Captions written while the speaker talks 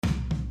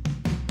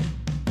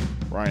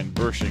Ryan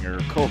Bershinger,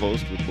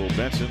 co-host with Bo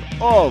Benson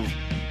of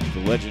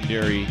the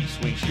legendary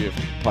Swing Shift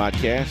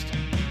podcast.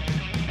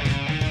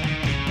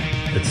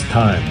 It's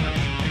time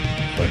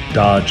for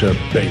Dodger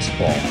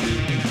Baseball.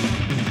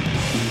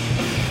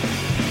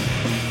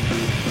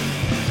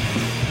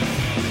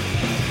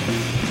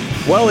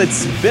 Well,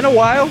 it's been a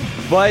while,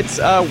 but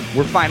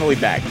we're finally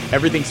back.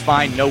 Everything's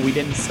fine. No, we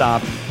didn't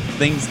stop.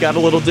 Things got a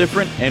little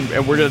different, and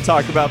we're going to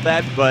talk about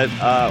that, but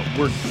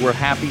we're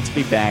happy to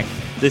be back.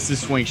 This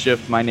is Swing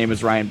Shift. My name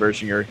is Ryan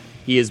Bershinger.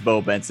 He is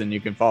Bo Benson. You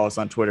can follow us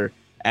on Twitter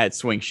at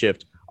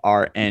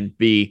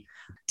SwingShiftRNB.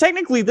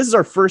 Technically, this is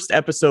our first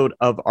episode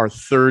of our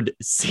third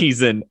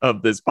season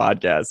of this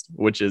podcast,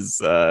 which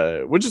is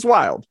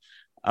wild.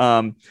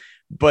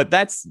 But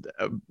that's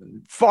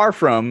far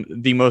from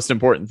the most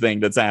important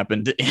thing that's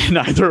happened in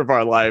either of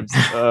our lives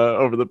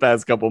over the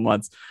past couple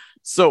months.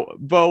 So,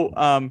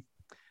 Bo,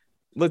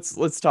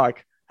 let's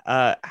talk.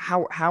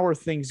 How are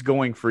things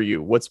going for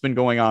you? What's been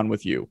going on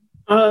with you?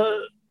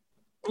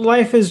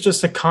 Life is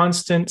just a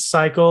constant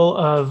cycle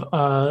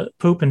of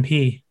poop and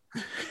pee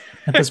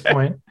at this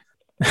point.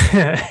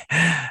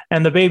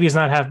 And the baby's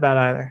not half bad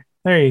either.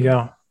 There you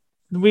go.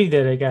 We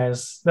did it,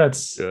 guys.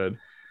 That's good.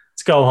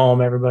 Let's go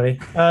home, everybody.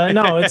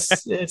 No,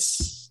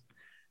 it's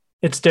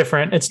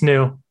different. It's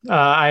new.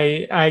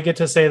 I get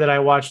to say that I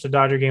watched a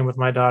Dodger game with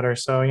my daughter,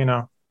 so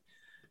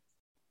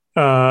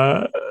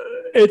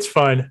it's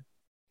fun.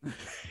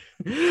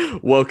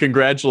 Well,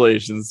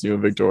 congratulations to you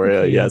and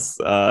Victoria. Yes,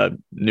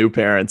 new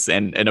parents,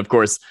 and of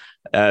course,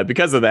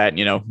 because of that,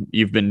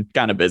 you've been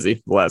kind of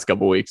busy the last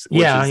couple of weeks.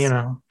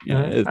 Yeah,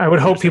 I would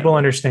hope people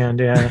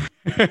understand. Yeah.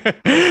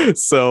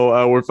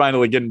 So we're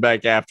finally getting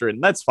back after it,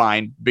 and that's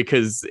fine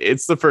because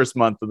it's the first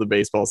month of the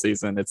baseball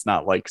season. It's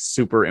not like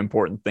super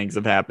important things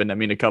have happened. I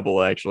mean, a couple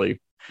of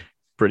actually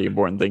pretty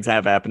important things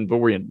have happened, but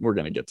we're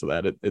going to get to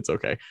that. It's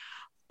okay.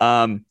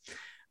 So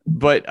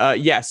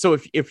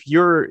if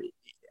you're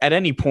at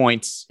any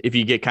point, if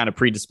you get kind of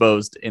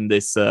predisposed in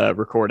this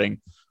recording,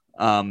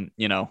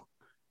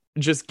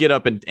 just get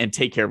up and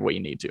take care of what you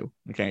need to.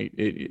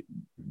 Okay.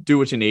 Do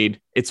what you need.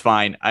 It's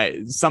fine.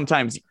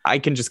 Sometimes I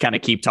can just kind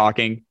of keep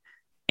talking,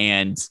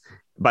 and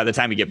by the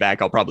time you get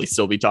back, I'll probably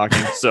still be talking.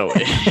 So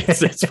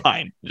it's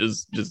fine.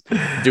 Just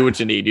do what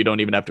you need. You don't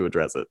even have to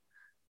address it.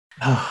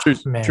 Oh,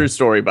 true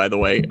story, by the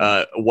way.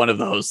 One of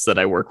the hosts that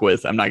I work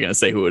with, I'm not going to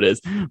say who it is,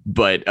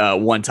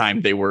 but one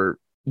time they were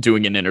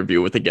doing an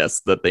interview with a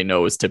guest that they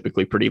know is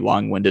typically pretty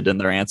long-winded in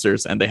their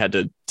answers, and they had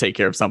to take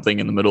care of something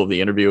in the middle of the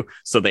interview.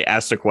 So they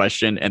asked a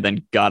question and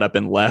then got up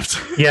and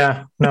left.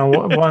 Yeah, no,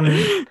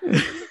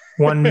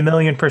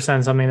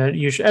 1,000,000% something that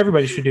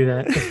everybody should do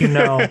that. If you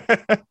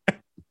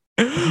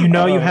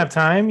have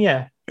time.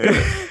 Yeah.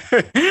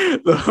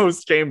 The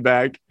host came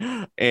back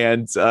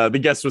and the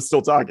guest was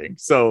still talking.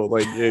 So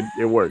like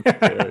it worked.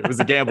 It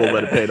was a gamble,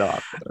 but it paid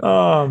off.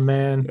 Oh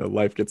man.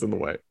 Life gets in the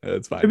way.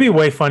 It's fine. It'd be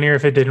way funnier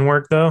if it didn't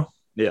work though.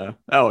 Yeah.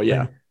 Oh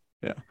yeah.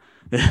 Yeah.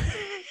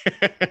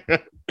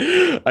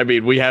 I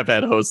mean, we have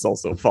had hosts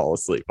also fall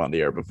asleep on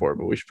the air before,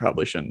 but we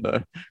probably shouldn't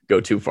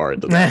go too far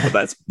into that.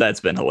 But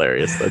that's been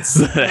hilarious. That's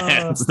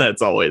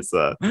always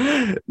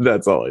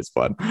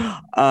fun.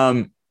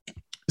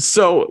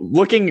 So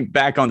looking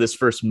back on this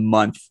first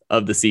month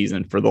of the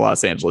season for the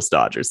Los Angeles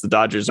Dodgers, the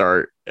Dodgers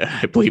I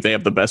believe they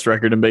have the best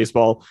record in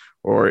baseball,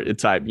 or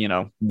it's type,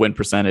 win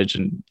percentage,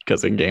 and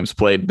because in games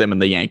played, them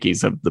and the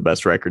Yankees have the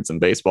best records in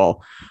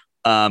baseball.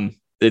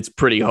 It's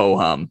pretty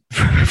ho-hum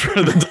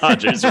for the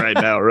Dodgers right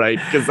now, right?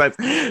 Because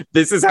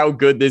this is how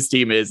good this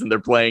team is, and they're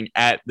playing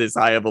at this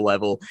high of a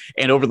level.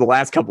 And over the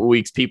last couple of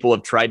weeks, people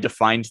have tried to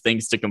find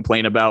things to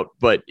complain about.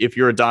 But if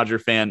you're a Dodger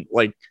fan,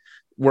 like,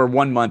 we're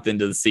 1 month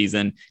into the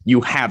season, you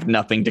have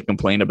nothing to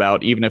complain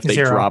about, even if they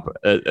drop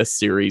a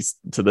series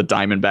to the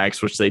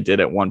Diamondbacks, which they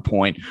did at one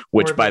point,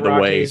 which, by the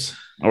way,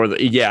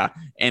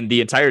 and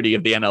the entirety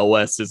of the NL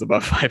West is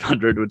above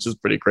 500, which is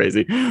pretty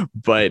crazy.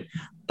 But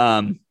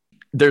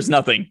there's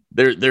nothing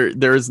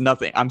there is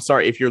nothing. I'm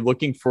sorry if you're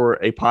looking for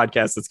a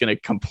podcast that's going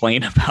to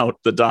complain about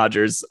the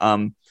Dodgers.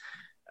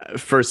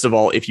 First of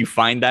all, if you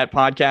find that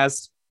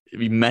podcast,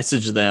 if you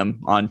message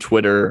them on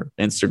Twitter,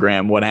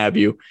 Instagram, what have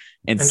you,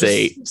 and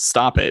say,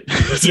 stop it.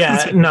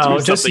 Yeah, no,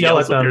 just yell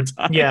at them.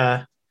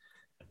 Yeah.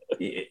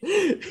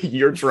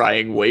 You're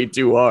trying way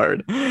too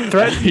hard. You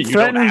threaten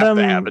don't have them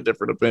to have a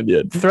different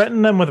opinion.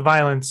 Threaten them with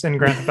violence in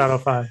Grand Theft Auto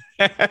 5.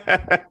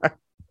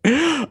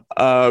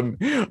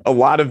 A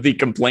lot of the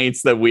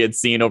complaints that we had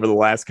seen over the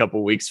last couple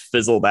of weeks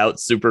fizzled out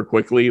super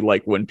quickly,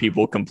 like when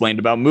people complained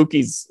about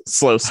Mookie's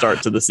slow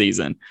start to the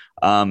season.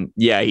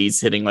 He's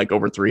hitting like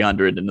over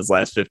 300 in his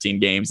last 15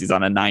 games. He's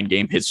on a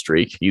 9-game hit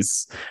streak.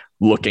 He's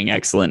looking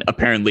excellent,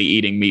 apparently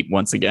eating meat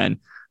once again.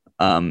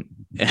 And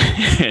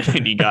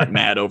he got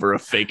mad over a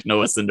fake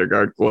Noah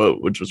Syndergaard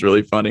quote, which was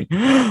really funny.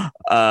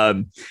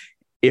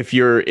 If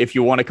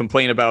you want to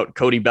complain about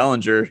Cody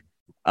Bellinger,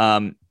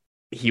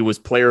 he was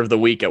player of the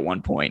week at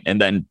one point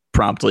and then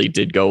promptly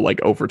did go like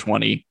over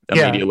 20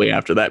 immediately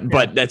after that.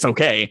 But that's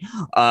okay.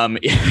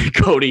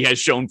 Cody has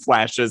shown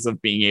flashes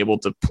of being able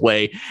to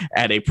play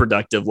at a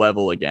productive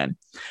level again.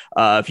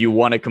 If you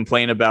want to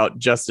complain about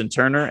Justin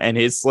Turner and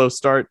his slow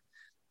start,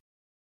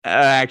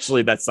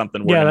 actually, that's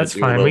something. That's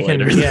fine. We can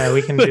do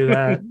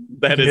that.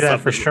 That is that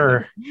for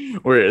sure.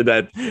 Where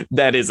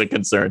that is a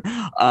concern.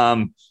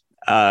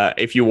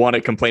 If you want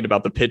to complain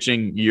about the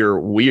pitching, you're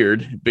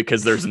weird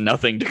because there's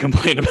nothing to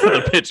complain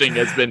about.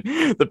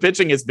 The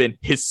pitching has been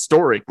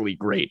historically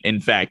great. In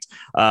fact,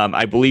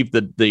 I believe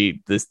that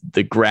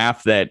the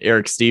graph that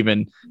Eric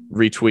Steven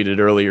retweeted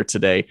earlier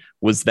today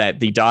was that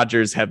the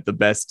Dodgers have the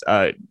best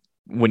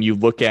when you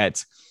look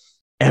at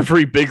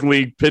every big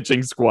league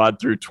pitching squad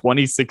through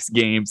 26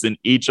 games in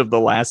each of the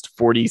last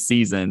 40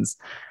 seasons.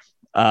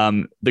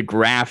 The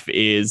graph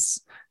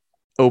is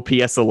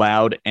OPS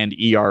allowed and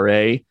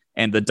ERA.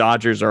 And the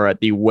Dodgers are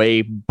at the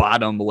way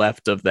bottom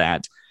left of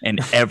that.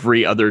 And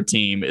every other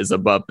team is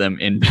above them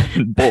in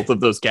both of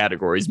those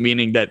categories,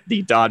 meaning that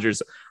the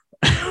Dodgers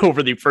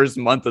over the first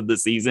month of the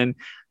season,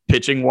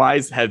 pitching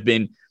wise, have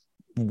been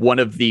one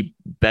of the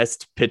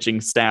best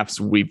pitching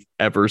staffs we've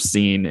ever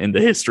seen in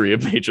the history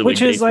of Major League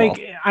Baseball. Which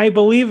is like, I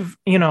believe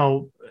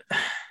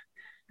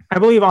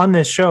on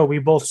this show, we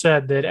both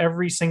said that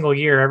every single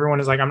year, everyone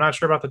is like, I'm not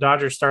sure about the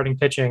Dodgers starting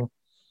pitching.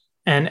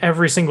 And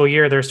every single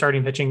year their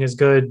starting pitching is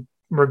good,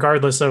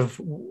 regardless of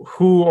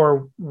who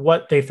or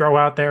what they throw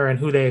out there and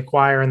who they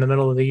acquire in the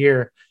middle of the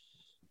year.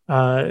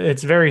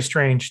 It's very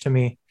strange to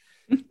me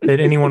that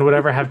anyone would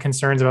ever have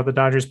concerns about the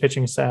Dodgers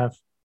pitching staff.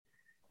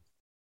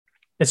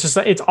 It's just,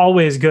 it's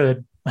always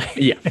good.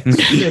 Yeah.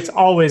 it's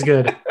always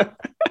good.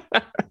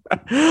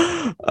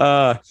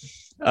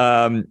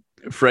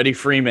 Freddie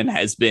Freeman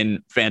has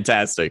been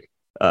fantastic.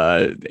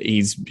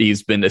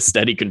 He's been a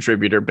steady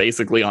contributor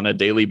basically on a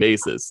daily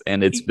basis,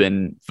 and it's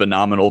been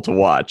phenomenal to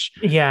watch.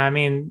 Yeah, I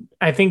mean,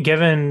 I think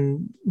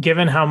given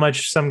how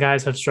much some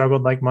guys have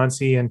struggled, like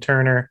Muncy and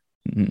Turner,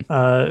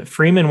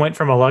 Freeman went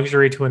from a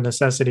luxury to a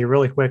necessity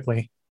really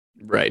quickly.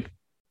 Right.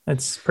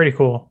 That's pretty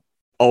cool.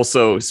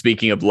 Also,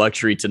 speaking of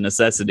luxury to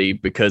necessity,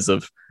 because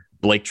of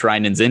Blake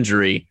Trinan's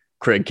injury,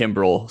 Craig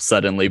Kimbrell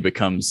suddenly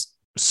becomes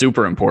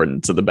super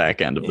important to the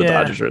back end of the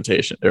Dodgers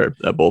rotation or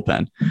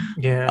bullpen.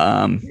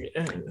 Yeah.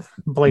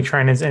 Blake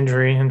Trinan's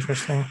injury.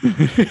 Interesting.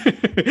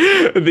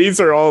 These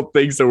are all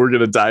things that we're going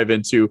to dive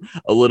into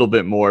a little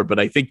bit more, but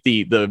I think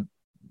the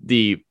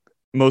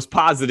most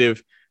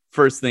positive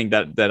first thing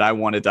that I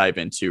want to dive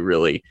into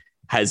really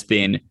has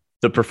been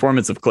the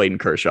performance of Clayton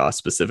Kershaw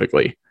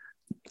specifically.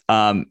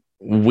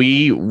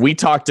 We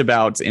talked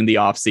about in the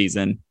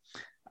offseason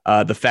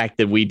the fact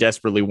that we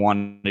desperately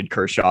wanted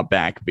Kershaw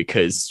back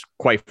because,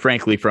 quite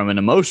frankly, from an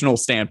emotional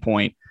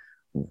standpoint,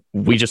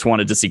 we just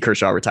wanted to see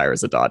Kershaw retire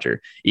as a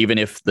Dodger. Even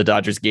if the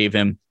Dodgers gave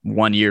him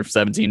 1 year of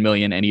 $17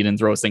 million and he didn't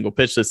throw a single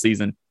pitch this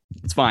season,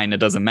 it's fine. It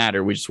doesn't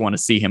matter. We just want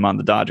to see him on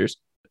the Dodgers.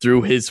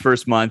 Through his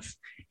first month,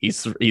 he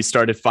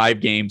started 5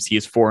 games. He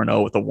is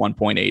 4-0 with a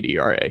 1.8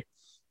 ERA.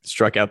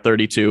 Struck out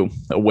 32,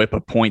 a whip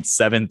of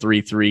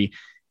 .733.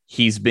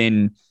 He's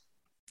been...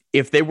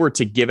 If they were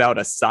to give out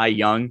a Cy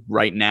Young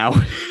right now,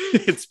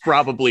 it's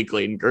probably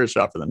Clayton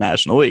Kershaw for the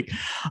National League.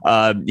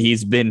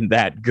 He's been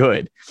that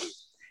good.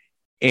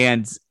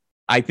 And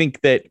I think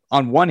that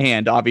on one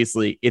hand,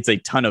 obviously, it's a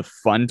ton of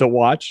fun to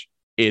watch.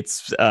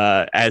 It's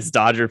as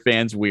Dodger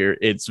fans,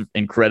 it's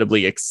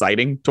incredibly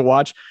exciting to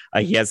watch.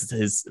 He has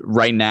his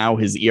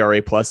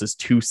ERA plus is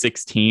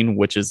 2.16,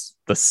 which is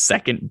the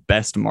second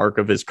best mark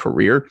of his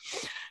career.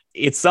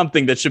 It's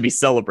something that should be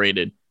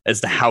celebrated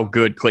as to how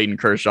good Clayton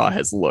Kershaw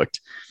has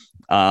looked.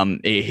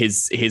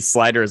 His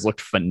slider has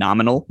looked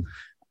phenomenal.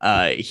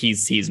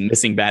 He's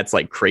missing bats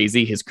like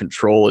crazy. His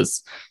control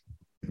is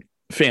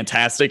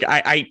fantastic.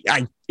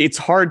 It's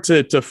hard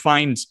to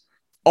find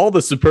all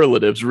the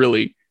superlatives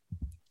really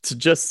to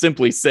just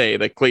simply say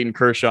that Clayton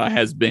Kershaw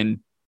has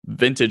been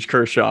vintage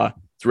Kershaw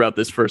throughout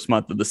this first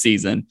month of the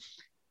season.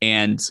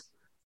 And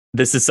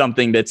this is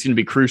something that's going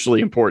to be crucially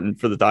important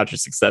for the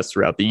Dodgers' success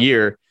throughout the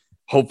year.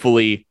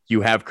 Hopefully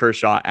you have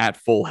Kershaw at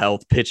full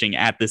health pitching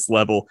at this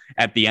level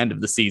at the end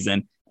of the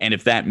season. And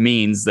if that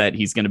means that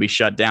he's going to be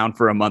shut down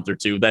for a month or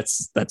two,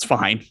 that's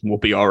fine. We'll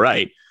be all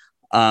right.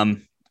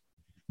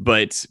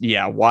 But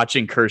yeah,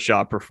 watching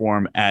Kershaw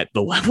perform at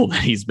the level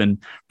that he's been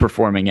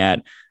performing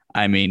at,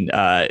 I mean,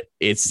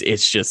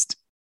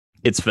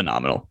 it's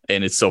phenomenal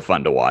and it's so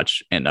fun to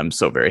watch. And I'm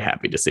so very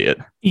happy to see it.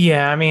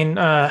 Yeah. I mean,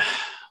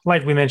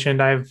 like we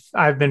mentioned,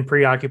 I've been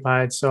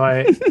preoccupied, so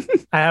I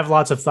have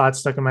lots of thoughts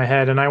stuck in my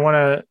head, and I want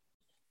to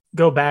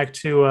go back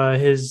to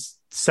his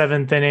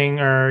 7th inning,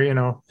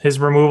 or his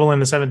removal in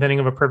the 7th inning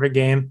of a perfect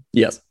game.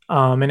 Yes.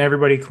 And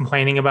everybody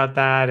complaining about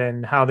that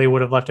and how they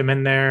would have left him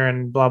in there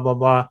and blah blah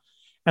blah.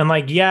 And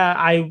like, yeah,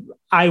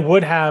 I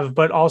would have,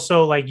 but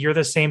also like you're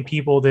the same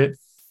people that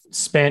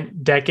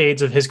spent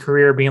decades of his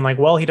career being like,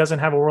 well, he doesn't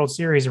have a World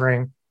Series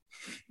ring,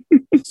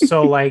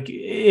 so like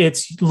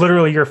it's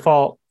literally your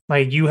fault.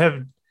 Like you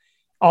have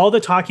all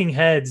the talking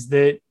heads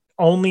that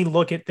only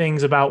look at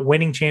things about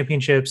winning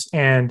championships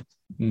and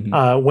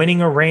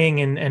winning a ring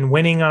and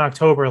winning on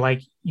October,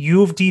 like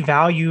you've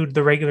devalued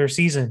the regular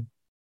season.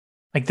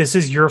 Like this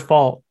is your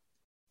fault.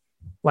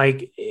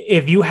 Like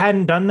if you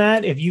hadn't done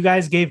that, if you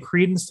guys gave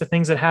credence to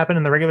things that happened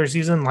in the regular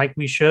season, like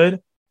we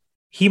should,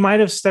 he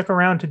might have stuck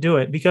around to do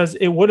it because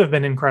it would have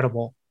been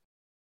incredible.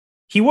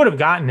 He would have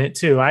gotten it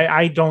too.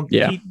 I don't.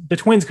 Yeah. The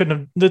Twins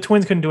couldn't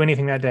do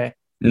anything that day.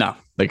 No,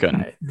 they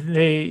couldn't.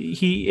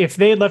 If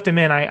they had left him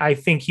in, I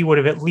think he would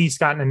have at least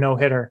gotten a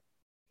no-hitter.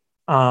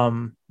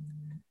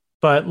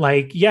 But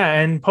like, yeah,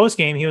 and post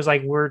game he was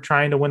like, "We're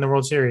trying to win the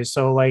World Series."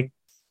 So like,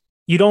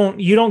 you don't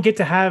get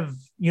to have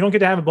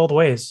it both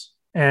ways.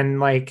 And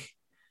like,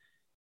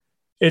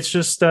 it's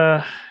just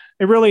it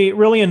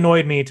really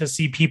annoyed me to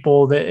see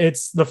people that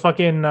it's the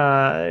fucking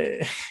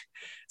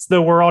it's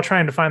the we're all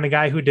trying to find the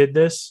guy who did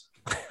this.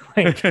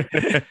 Like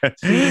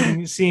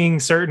seeing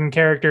certain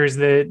characters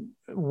that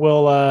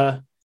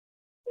will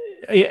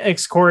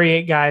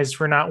excoriate guys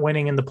for not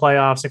winning in the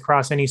playoffs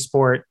across any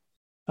sport,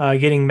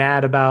 getting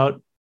mad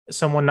about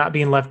someone not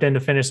being left in to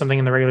finish something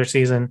in the regular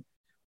season.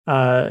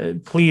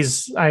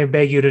 Please, I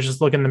beg you to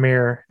just look in the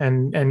mirror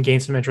and gain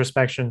some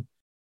introspection.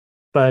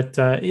 But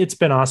it's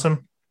been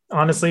awesome,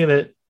 honestly,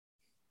 that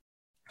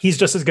he's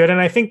just as good. And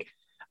I think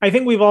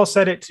we've all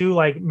said it too.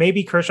 Like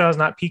maybe Kershaw is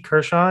not Pete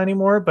Kershaw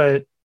anymore,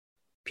 but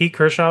Pete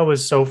Kershaw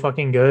was so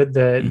fucking good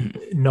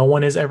that no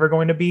one is ever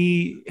going to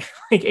be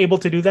like able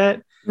to do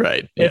that.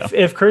 Right.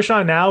 If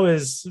Kershaw now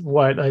is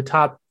a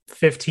top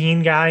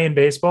 15 guy in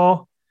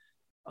baseball,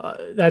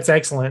 that's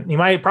excellent. He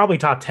might probably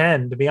top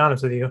 10, to be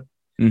honest with you.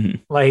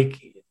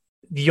 Like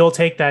you'll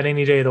take that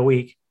any day of the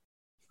week.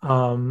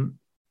 And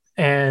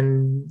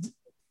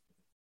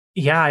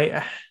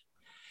yeah,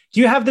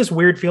 do you have this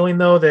weird feeling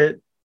though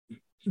that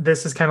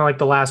this is kind of like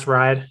the last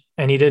ride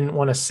and he didn't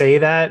want to say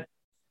that,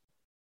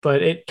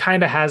 but it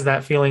kind of has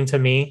that feeling to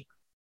me?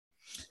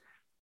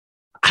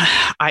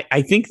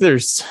 I think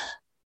there's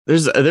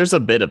a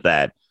bit of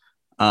that,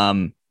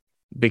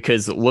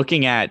 because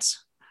looking at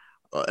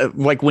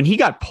like when he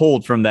got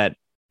pulled from the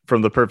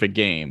perfect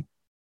game,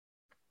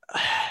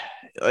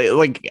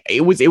 like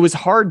it was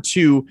hard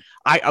to.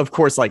 Of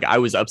course, like I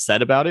was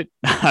upset about it.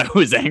 I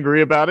was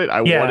angry about it.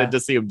 I wanted to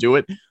see him do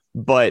it,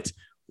 but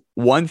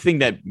one thing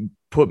that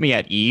put me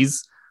at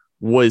ease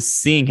was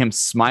seeing him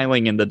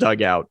smiling in the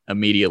dugout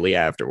immediately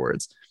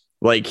afterwards.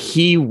 Like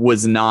he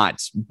was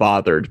not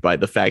bothered by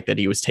the fact that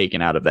he was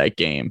taken out of that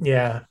game.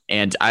 Yeah.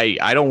 And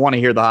I don't want to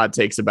hear the hot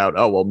takes about,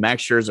 oh, well,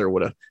 Max Scherzer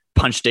would have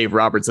punched Dave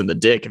Roberts in the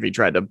dick if he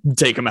tried to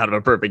take him out of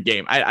a perfect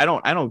game. I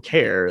don't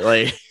care.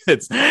 Like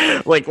it's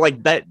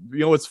like that. You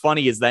know, what's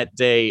funny is that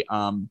day,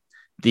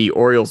 the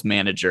Orioles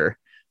manager,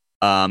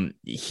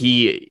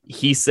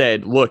 he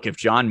said, look, if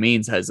John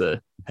Means has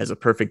a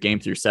perfect game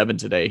through 7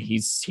 today,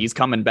 he's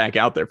coming back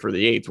out there for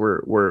the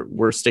 8th.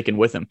 We're sticking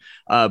with him.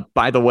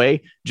 By the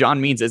way,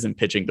 John Means isn't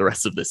pitching the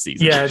rest of this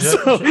season. Yeah.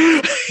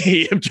 So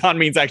John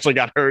Means actually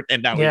got hurt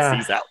and now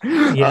he's out.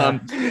 Yeah.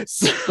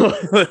 So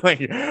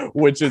like,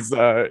 which is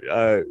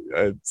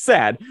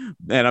sad.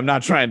 And I'm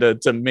not trying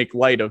to make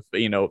light of,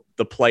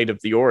 the plight of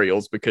the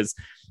Orioles, because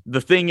the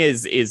thing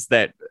is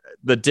that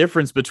the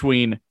difference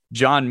between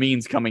John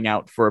Means coming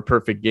out for a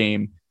perfect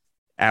game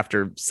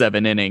after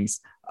 7 innings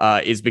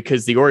is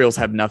because the Orioles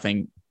have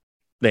nothing.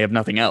 They have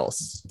nothing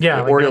else. Yeah,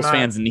 the like Orioles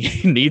fans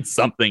need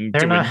something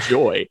to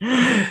enjoy.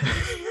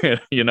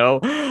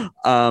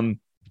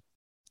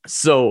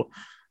 So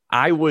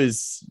I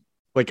was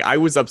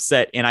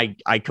upset, and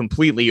I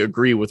completely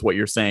agree with what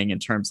you're saying in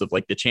terms of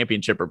like the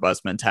championship or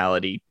bust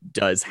mentality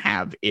does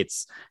have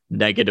its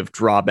negative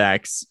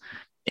drawbacks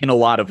in a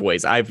lot of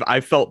ways.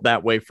 I've felt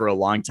that way for a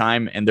long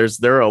time, and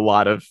there are a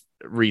lot of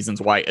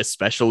reasons why,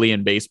 especially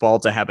in baseball,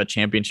 to have a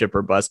championship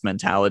or bust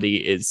mentality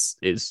is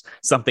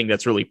something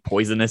that's really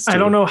poisonous. I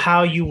don't know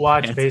how you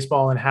watch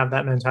baseball and have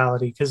that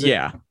mentality, because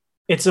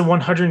it's a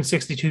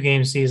 162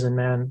 game season,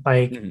 man.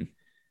 Like,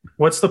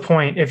 what's the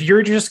point if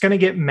you're just going to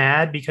get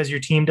mad because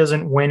your team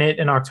doesn't win it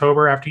in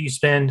October after you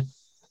spend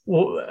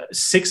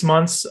 6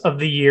 months of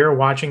the year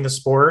watching the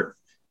sport?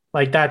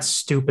 Like, that's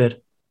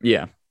stupid.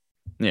 Yeah.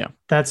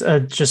 That's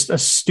just a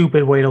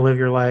stupid way to live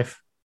your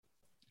life.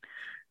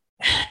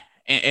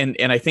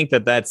 And I think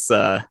that's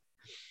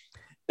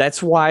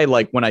why,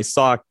 like, when I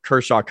saw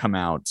Kershaw come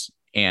out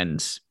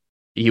and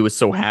he was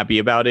so happy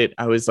about it,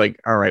 I was like,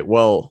 all right,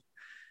 well,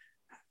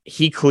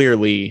 he's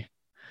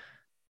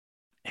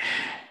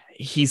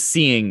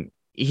seeing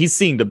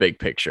the big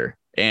picture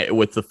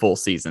with the full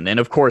season. And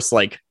of course,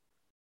 like,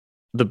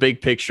 the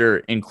big picture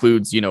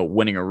includes,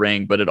 winning a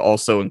ring, but it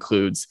also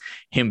includes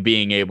him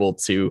being able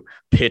to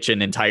pitch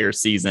an entire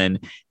season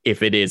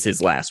if it is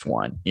his last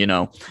one,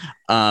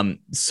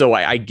 So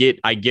I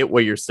get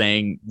what you're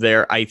saying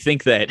there. I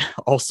think that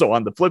also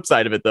on the flip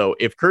side of it, though,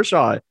 if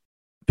Kershaw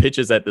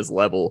pitches at this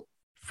level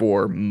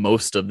for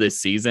most of this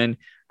season,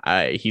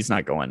 he's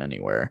not going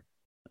anywhere.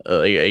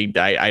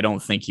 I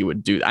don't think he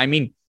would do. I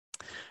mean,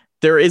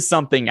 there is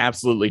something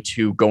absolutely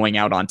to going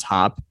out on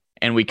top.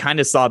 And we kind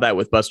of saw that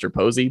with Buster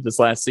Posey this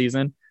last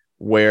season,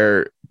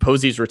 where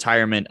Posey's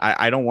retirement,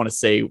 I don't want to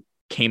say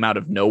came out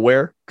of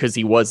nowhere because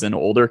he was an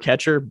older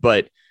catcher,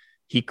 but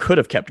he could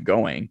have kept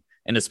going.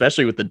 And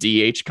especially with the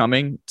DH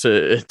coming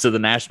to the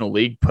National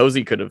League,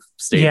 Posey could have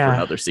stayed for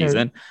another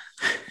season.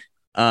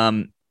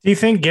 Do you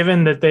think,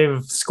 given that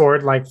they've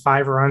scored like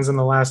 5 runs in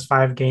the last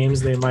 5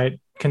 games, they might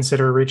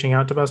consider reaching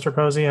out to Buster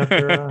Posey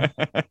after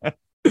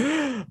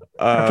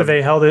after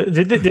they held it?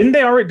 Didn't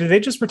they already? Did they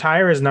just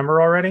retire his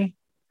number already?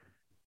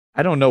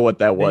 I don't know what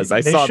that was. They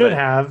I saw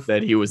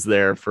that he was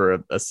there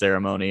for a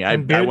ceremony. I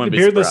wouldn't be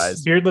beardless,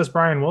 surprised. Beardless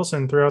Brian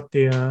Wilson threw out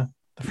the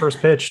first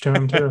pitch to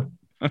him too.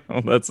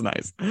 Oh, that's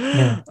nice.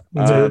 Yeah,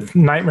 it's a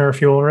nightmare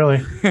fuel,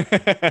 really.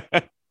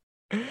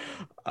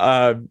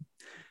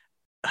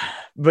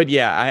 But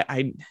yeah,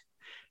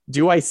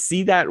 I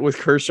see that with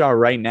Kershaw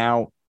right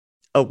now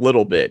a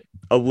little bit.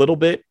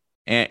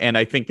 And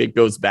I think it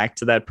goes back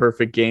to that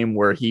perfect game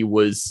where he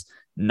was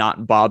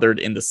not bothered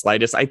in the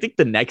slightest. I think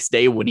the next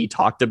day when he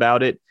talked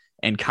about it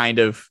and kind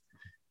of,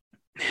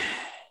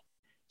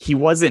 he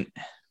wasn't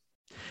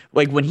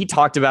like, when he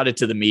talked about it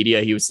to the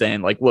media, he was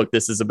saying like, look,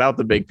 this is about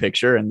the big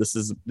picture. And this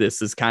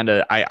is kind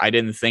of, I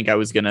didn't think I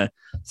was going to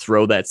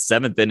throw that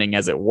 7th inning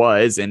as it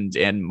was. And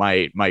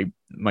my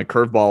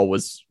curveball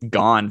was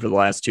gone for the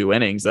last 2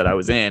 innings that I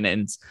was in.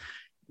 And,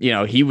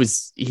 he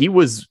was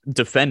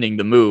defending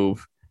the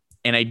move,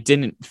 and I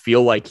didn't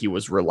feel like he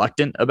was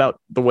reluctant about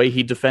the way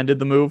he defended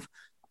the move.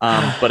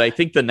 But I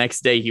think the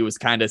next day he was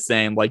kind of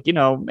saying like,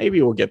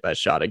 maybe we'll get that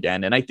shot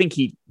again. And I think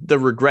the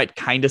regret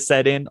kind of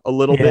set in a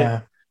little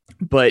bit.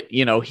 But,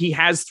 he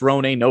has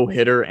thrown a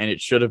no-hitter, and it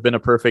should have been a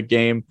perfect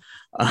game.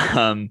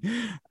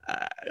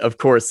 Of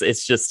course,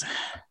 it's just,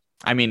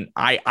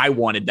 I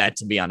wanted that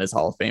to be on his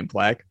Hall of Fame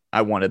plaque.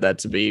 I wanted that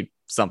to be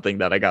something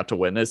that I got to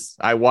witness.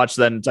 I watched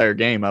that entire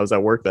game. I was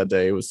at work that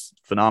day. It was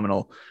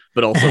phenomenal.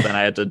 But also then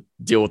I had to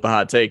deal with the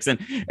hot takes. And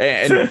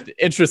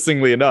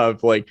interestingly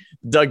enough, like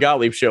Doug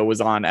Gottlieb show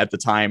was on at the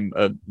time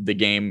of the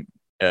game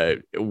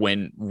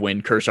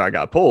when Kershaw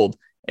got pulled.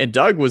 And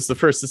Doug was the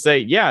first to say,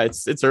 yeah,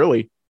 it's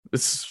early.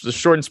 It's a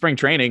short in spring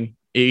training.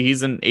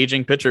 He's an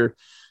aging pitcher.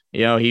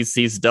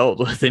 He's dealt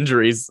with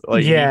injuries.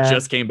 He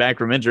just came back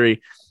from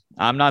injury.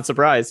 I'm not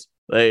surprised.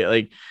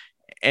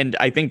 And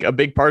I think a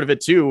big part of it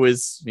too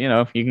is, you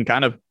can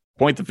kind of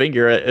point the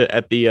finger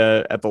at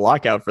the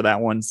lockout for that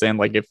one, saying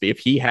like, if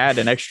he had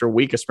an extra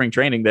week of spring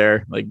training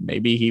there, like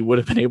maybe he would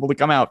have been able to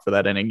come out for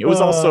that inning. It was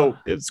cold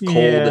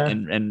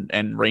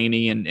and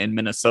rainy in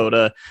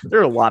Minnesota. There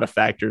are a lot of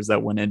factors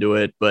that went into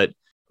it, but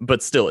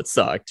still it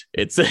sucked.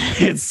 It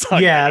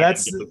sucked. Yeah,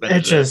 that's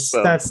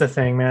the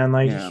thing, man.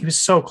 He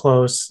was so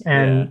close.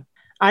 And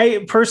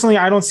I personally,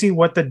 I don't see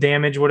what the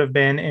damage would have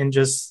been in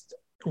just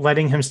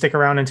letting him stick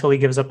around until he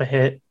gives up a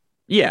hit.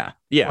 Yeah.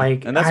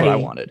 And that's what I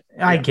wanted.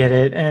 I get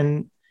it.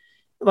 And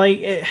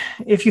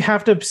if you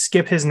have to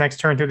skip his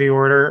next turn through the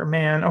order,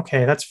 man,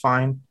 okay, that's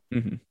fine.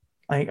 Mm-hmm.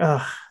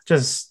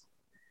 Just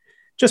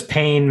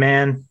pain,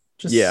 man.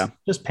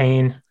 Just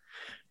pain.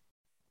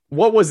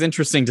 What was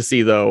interesting to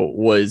see though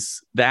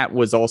was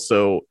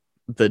also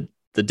the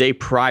day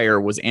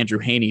prior was Andrew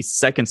Heaney's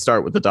second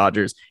start with the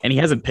Dodgers, and he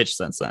hasn't pitched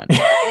since then.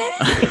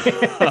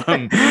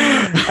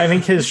 I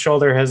think his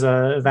shoulder has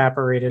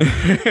evaporated.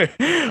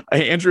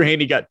 Andrew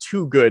Heaney got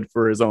too good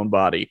for his own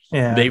body.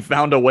 Yeah. They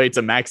found a way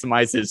to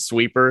maximize his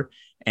sweeper,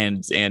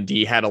 and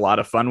he had a lot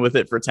of fun with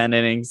it for 10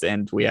 innings,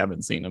 and we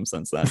haven't seen him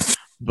since then.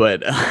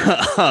 But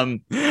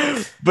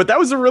that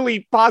was a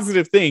really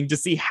positive thing to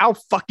see how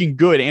fucking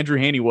good Andrew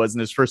Heaney was in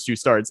his first 2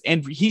 starts.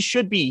 And he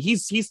should be,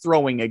 he's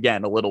throwing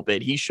again a little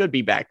bit. He should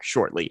be back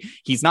shortly.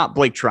 He's not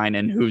Blake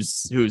Trinan,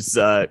 who's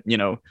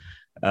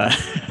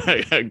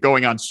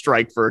going on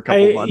strike for a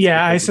couple months.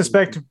 Yeah, I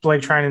suspect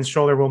Blake Trinan's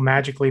shoulder will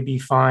magically be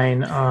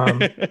fine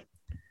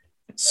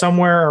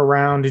somewhere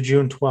around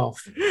June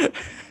 12th.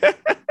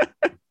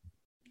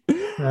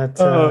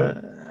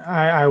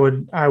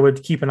 I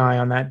would keep an eye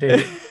on that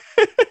date.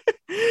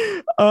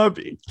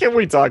 Can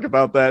we talk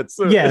about that?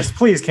 Yes,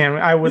 please. Can we?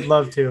 I would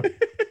love to.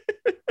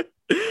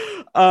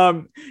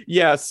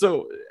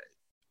 So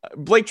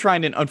Blake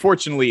Trinan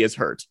unfortunately is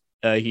hurt.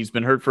 He's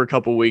been hurt for a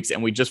couple weeks,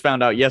 and we just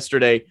found out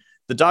yesterday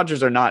the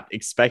Dodgers are not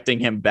expecting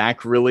him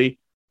back really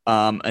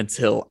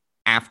until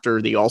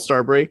after the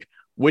All-Star break,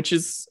 which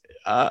is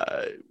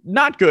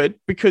not good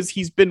because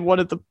he's been one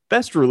of the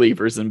best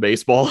relievers in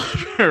baseball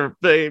for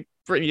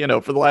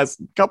the last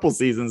couple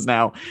seasons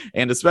now,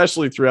 and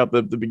especially throughout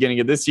the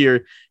beginning of this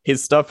year.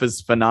 His stuff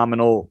is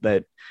phenomenal.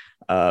 That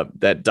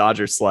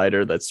Dodger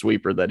slider, that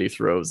sweeper that he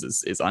throws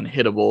is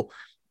unhittable.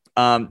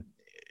 The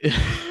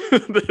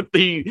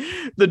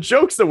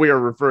jokes that we are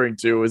referring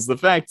to is the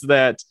fact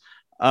that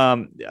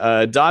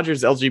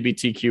Dodgers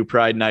LGBTQ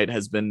Pride Night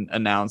has been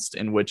announced,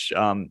 in which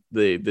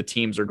the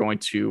teams are going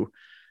to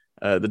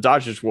the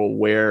Dodgers will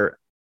wear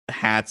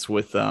hats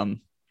with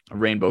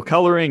rainbow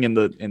coloring in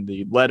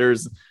the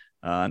letters.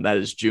 And that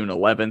is June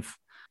 11th,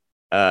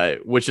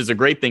 which is a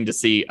great thing to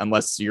see,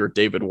 unless you're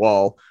David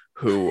Wall,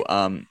 who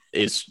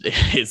is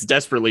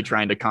desperately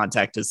trying to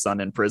contact his son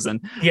in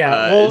prison.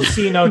 Yeah,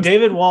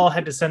 David Wall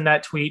had to send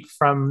that tweet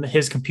from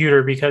his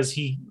computer because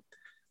he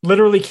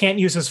literally can't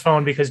use his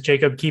phone because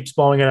Jacob keeps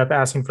blowing it up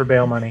asking for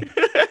bail money.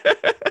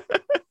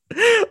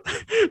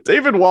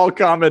 David Wall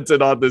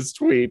commented on this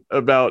tweet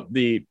about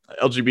the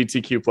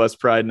LGBTQ plus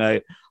Pride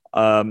Night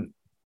on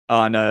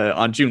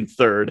June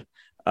 3rd.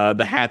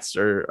 The hats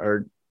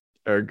are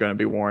going to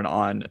be worn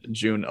on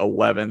June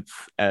 11th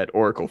at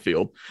Oracle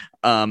Field.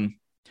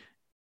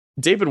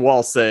 David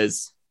Wall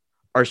says,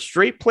 "Are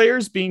straight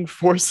players being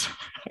forced?"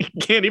 I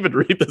can't even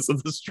read this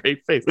with a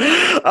straight face.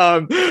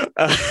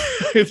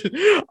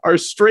 Are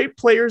straight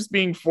players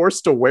being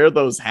forced to wear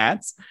those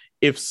hats?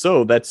 If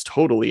so, that's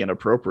totally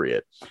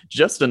inappropriate.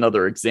 Just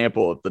another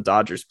example of the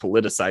Dodgers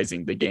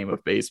politicizing the game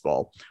of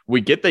baseball. We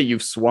get that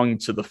you've swung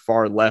to the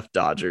far left,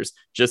 Dodgers.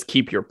 Just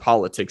keep your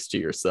politics to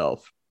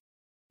yourself.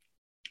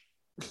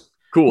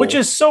 Cool. Which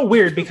is so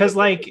weird because,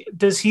 like,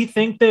 does he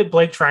think that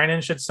Blake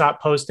Trinan should stop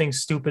posting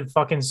stupid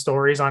fucking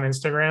stories on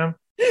Instagram?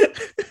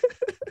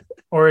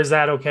 Or is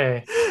that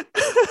okay?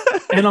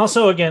 And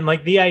also, again,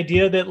 like the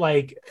idea that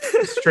like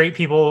straight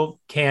people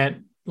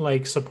can't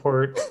like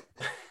support.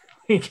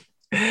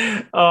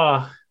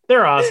 Oh,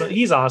 they're awesome.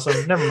 He's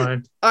awesome. Never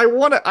mind. I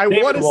want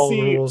to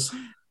see. Rules.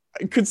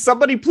 Could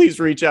somebody please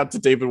reach out to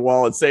David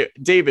Wall and say,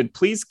 David,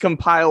 please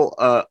compile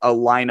a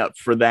lineup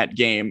for that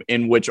game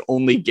in which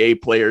only gay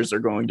players are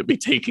going to be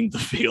taking the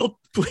field.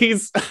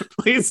 Please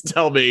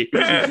tell me.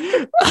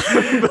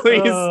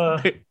 Please.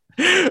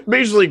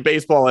 Major League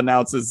Baseball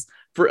announces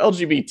for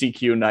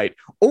LGBTQ night,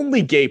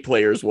 only gay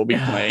players will be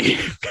playing.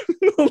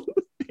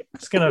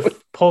 It's going to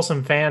pull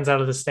some fans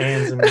out of the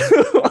stands and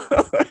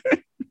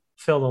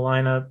fill the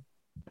lineup.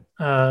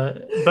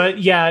 But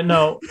yeah,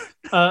 no,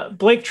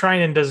 Blake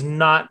Trinan does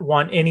not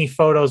want any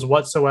photos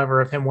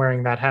whatsoever of him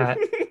wearing that hat.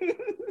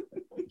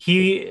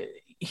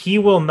 He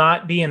will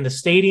not be in the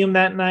stadium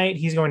that night.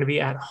 He's going to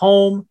be at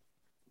home.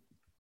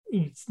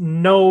 It's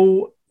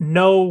no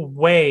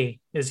way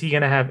is he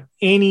going to have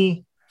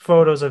any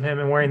photos of him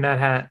and wearing that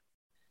hat.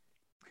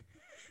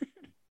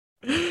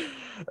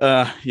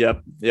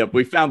 Yep.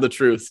 We found the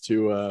truth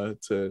to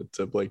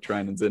Blake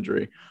Trinan's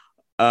injury.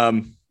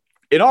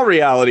 In all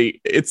reality,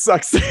 it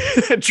sucks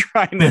that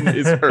Trinan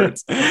is hurt.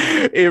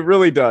 It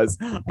really does,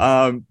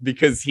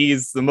 because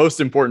he's the most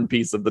important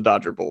piece of the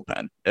Dodger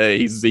bullpen.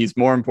 He's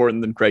more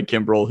important than Craig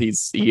Kimbrel.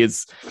 He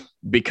is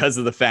because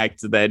of the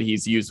fact that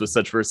he's used with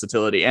such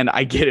versatility. And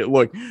I get it.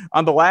 Look,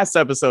 on the last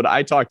episode,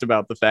 I talked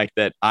about the fact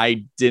that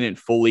I didn't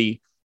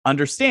fully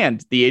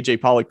understand the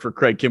AJ Pollock for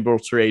Craig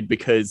Kimbrel trade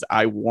because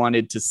I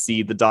wanted to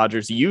see the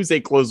Dodgers use a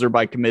closer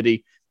by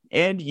committee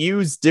and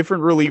use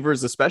different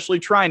relievers, especially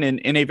Trinan,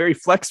 in a very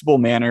flexible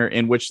manner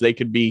in which they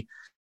could be,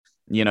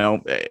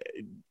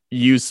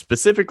 used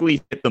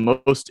specifically at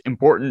the most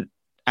important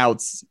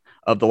outs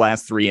of the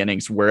last 3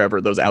 innings, wherever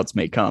those outs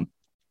may come.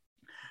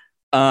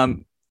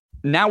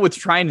 Now with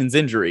Trinan's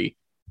injury,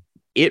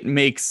 it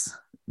makes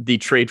the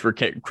trade for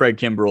Craig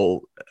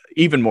Kimbrel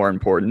even more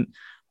important,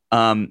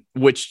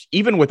 which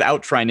even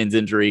without Trinan's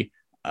injury,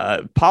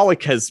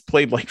 Pollock has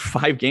played like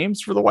 5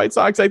 games for the White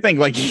Sox. I think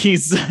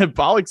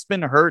Pollock's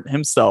been hurt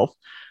himself,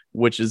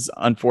 which is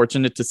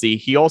unfortunate to see.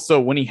 He also,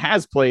 when he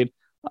has played,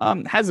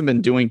 hasn't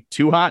been doing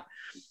too hot.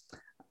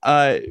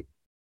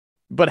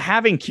 But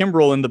having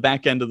Kimbrel in the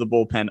back end of the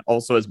bullpen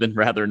also has been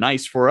rather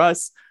nice for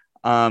us.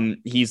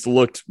 He's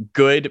looked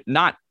good,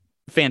 not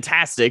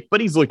fantastic, but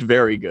he's looked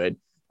very good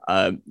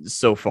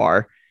so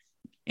far.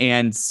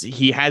 And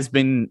he has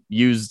been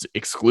used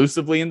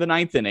exclusively in the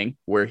 9th inning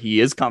where he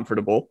is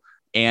comfortable.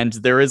 And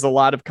there is a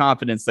lot of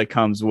confidence that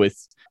comes with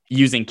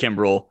using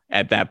Kimbrel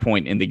at that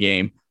point in the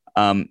game.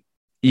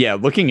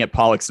 Looking at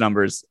Pollock's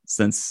numbers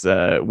since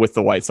with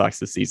the White Sox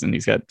this season,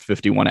 he's got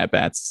 51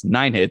 at-bats,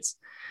 9 hits,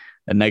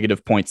 a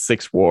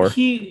 -0.6 WAR.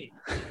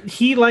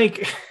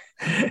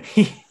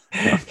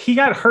 He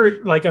got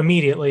hurt like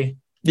immediately.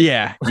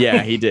 Yeah,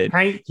 he did.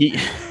 Right?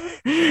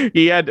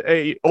 He had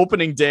a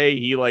opening day.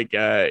 He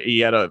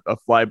had a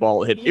fly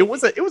ball hit. It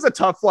was a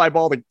tough fly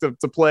ball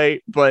to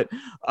play, but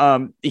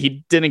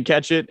he didn't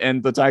catch it,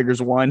 and the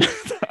Tigers won,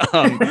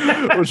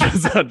 which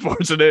was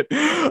unfortunate.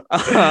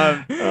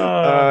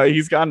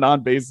 He's got an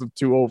on base of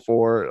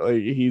 204.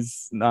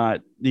 He's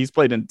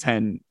played in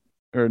 10,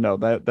 or no,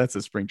 that's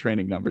his spring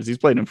training numbers. He's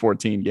played in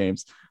 14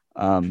 games.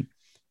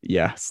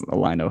 It's a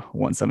line of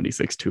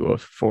 176,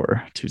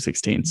 204,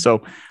 216.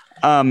 So.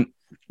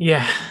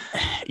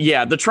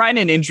 The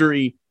Trinan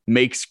injury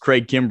makes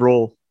Craig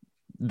Kimbrel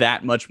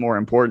that much more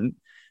important.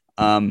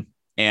 And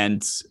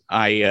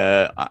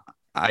I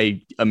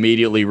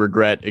immediately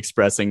regret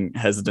expressing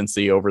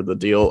hesitancy over the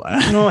deal.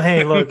 No,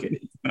 hey, look,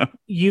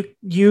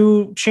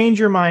 you change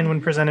your mind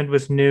when presented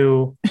with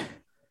new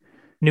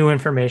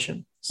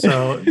information.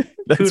 So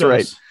that's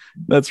kudos.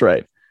 That's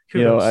right.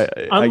 Kudos.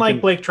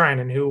 Unlike Blake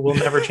Trinan, who will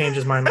never change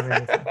his mind on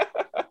anything.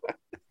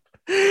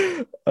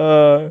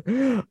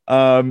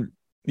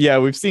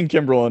 We've seen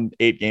Kimbrel in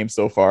 8 games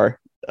so far,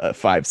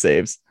 5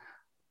 saves.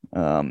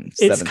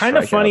 It's kind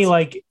of funny,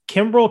 like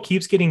Kimbrel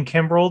keeps getting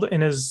Kimbreled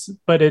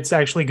but it's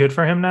actually good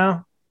for him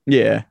now.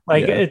 Yeah.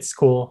 It's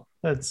cool.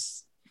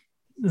 That's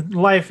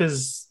life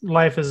is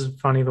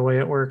funny the way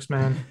it works,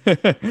 man.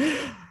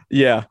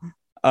 Yeah.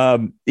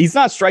 He's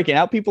not striking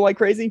out people like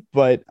crazy,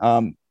 but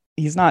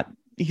he's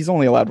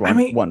only allowed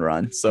one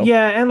run. So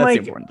yeah, and that's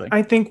like the important thing.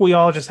 I think we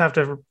all just have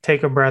to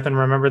take a breath and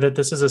remember that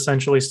this is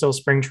essentially still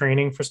spring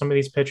training for some of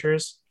these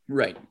pitchers.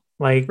 Right.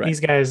 Like these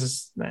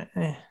guys,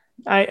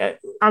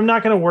 I'm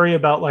not going to worry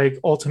about like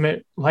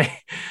ultimate like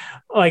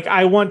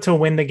I want to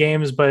win the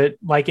games, but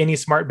like any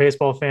smart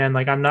baseball fan,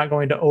 like I'm not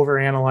going to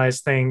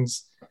overanalyze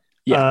things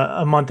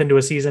a month into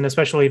a season,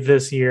 especially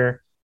this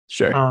year.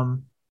 Sure.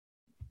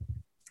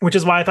 Which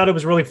is why I thought it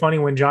was really funny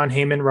when John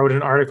Heyman wrote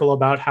an article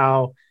about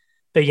how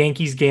the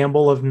Yankees'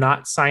 gamble of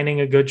not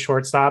signing a good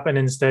shortstop and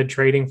instead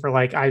trading for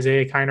like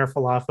Isaiah Kiner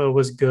Falefa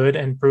was good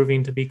and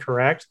proving to be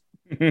correct.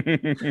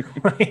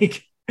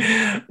 Like,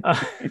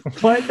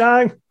 what,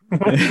 dog?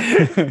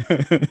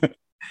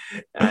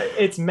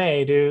 It's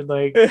May, dude.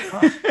 Like,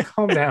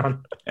 calm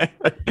down.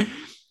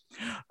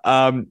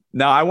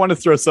 Now I want to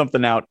throw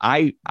something out.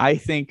 I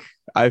think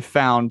I've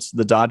found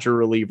the Dodger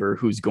reliever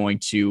who's going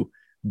to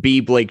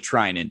be Blake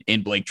Treinen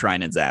in Blake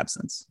Treinen's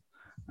absence.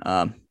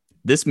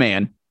 This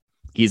man,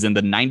 he's in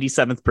the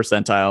 97th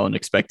percentile in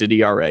expected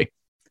ERA,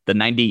 the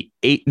 99th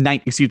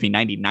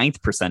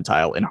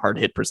percentile in hard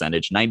hit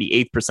percentage,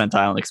 98th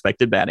percentile in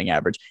expected batting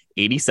average,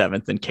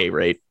 87th in K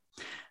rate,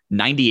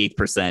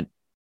 98%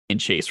 in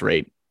chase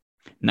rate,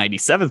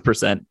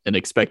 97th% in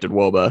expected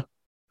WOBA,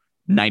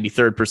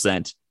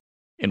 93rd%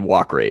 in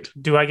walk rate.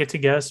 Do I get to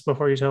guess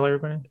before you tell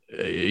everybody?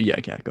 Yeah,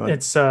 go ahead.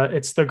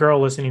 It's the girl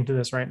listening to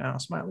this right now.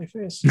 Smiley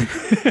face.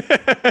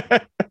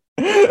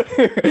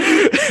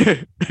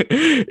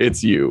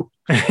 It's you.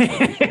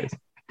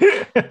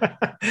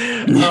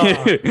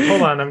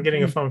 Hold on, I'm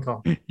getting a phone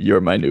call.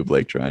 You're my new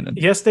Blake Treinen.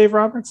 Yes, Dave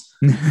Roberts.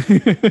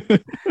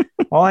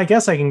 Well, I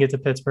guess I can get to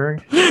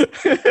Pittsburgh.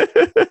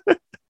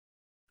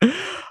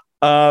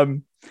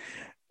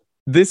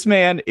 This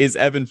man is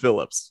Evan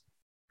Phillips.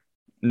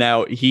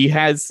 Now he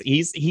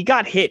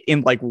got hit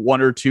in like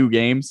 1 or 2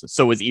 games,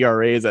 so his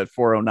ERA is at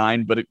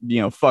 4.09.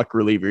 But fuck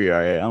reliever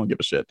ERA, I don't give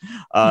a shit.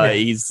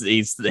 He's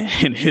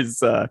in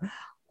his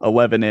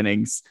 11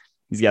 innings.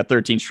 He's got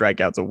 13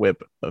 strikeouts, a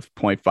WHIP of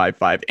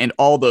 0.55, and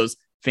all those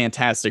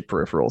fantastic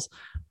peripherals.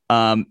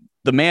 The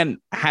man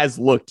has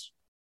looked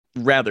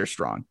rather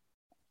strong.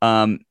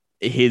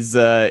 His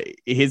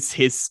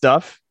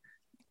stuff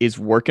is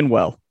working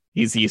well.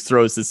 He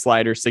throws his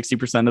slider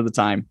 60% of the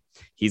time.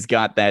 He's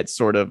got that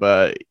sort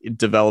of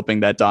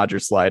developing that Dodger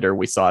slider.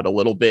 We saw it a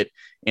little bit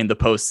in the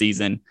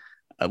postseason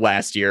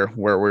last year,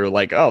 where we were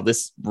like, oh,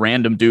 this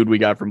random dude we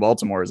got from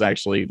Baltimore is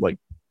actually like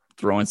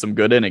throwing some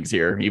good innings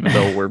here, even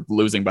though we're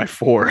losing by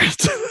 4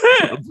 to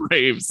the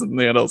Braves in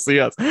the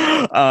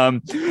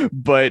NLCS.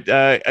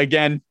 But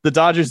again, the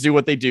Dodgers do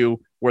what they do,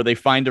 where they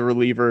find a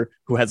reliever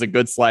who has a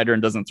good slider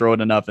and doesn't throw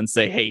it enough and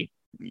say, hey,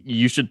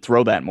 you should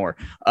throw that more.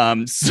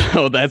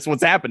 So that's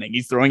what's happening.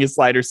 He's throwing his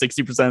slider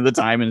 60% of the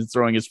time and he's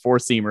throwing his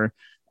 4-seamer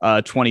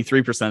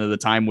 23% of the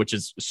time, which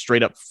is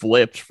straight up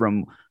flipped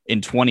from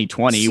in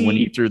 2020 when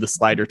he threw the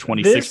slider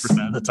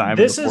 26% of the time.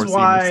 This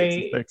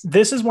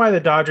is why the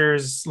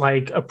Dodgers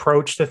like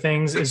approach to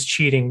things is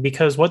cheating,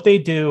 because what they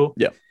do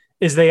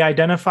is they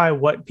identify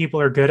what people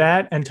are good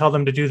at and tell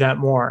them to do that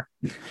more.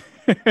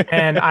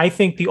 And I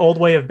think the old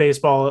way of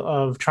baseball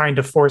of trying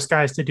to force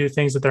guys to do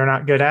things that they're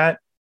not good at,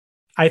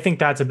 I think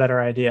that's a better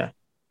idea.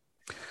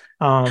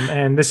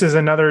 And this is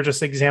another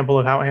just example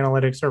of how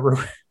analytics are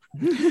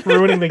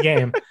ruining the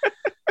game.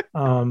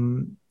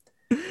 And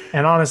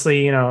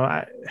honestly,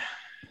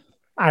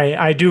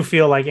 I do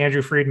feel like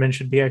Andrew Friedman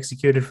should be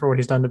executed for what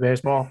he's done to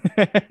baseball.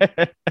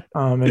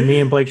 And me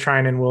and Blake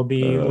Treinen will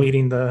be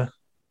leading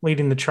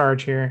the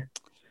charge here.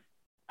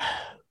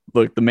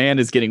 Look, the man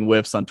is getting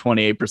whiffs on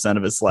 28%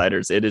 of his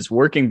sliders. It is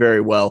working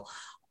very well.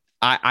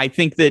 I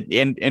think that,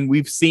 and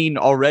we've seen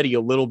already a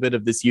little bit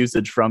of this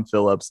usage from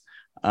Phillips.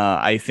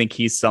 I think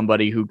he's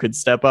somebody who could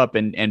step up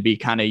and be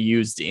kind of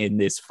used in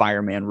this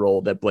fireman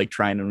role that Blake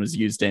Treinen was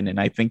used in. And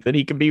I think that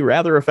he can be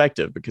rather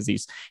effective because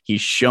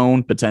he's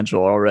shown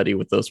potential already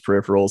with those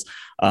peripherals.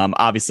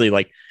 Obviously,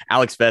 like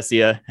Alex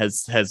Vesia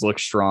has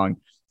looked strong.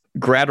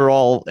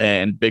 Gratterall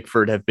and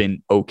Bickford have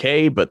been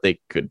okay, but they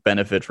could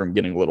benefit from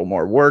getting a little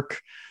more work.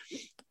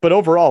 But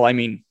overall, I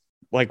mean,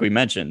 like we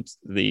mentioned,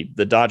 the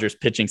Dodgers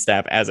pitching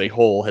staff as a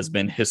whole has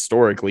been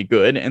historically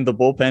good, and the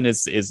bullpen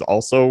is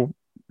also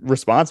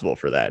responsible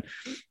for that.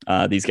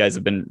 These guys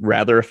have been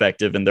rather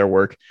effective in their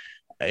work.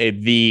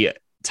 The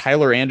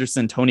Tyler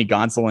Anderson, Tony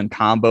Gonsolin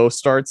combo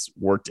starts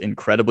worked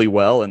incredibly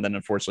well, and then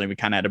unfortunately we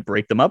kind of had to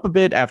break them up a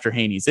bit after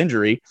Haney's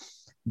injury.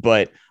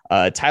 But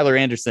Tyler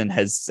Anderson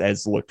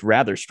has looked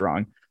rather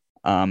strong.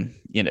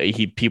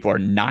 People are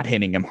not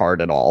hitting him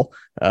hard at all.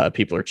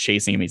 People are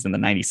chasing him. He's in the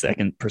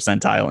 92nd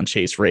percentile in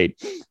chase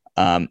rate.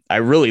 I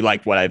really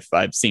like what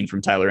I've seen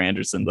from Tyler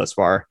Anderson thus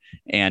far,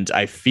 and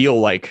I feel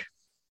like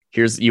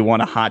you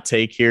want a hot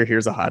take here.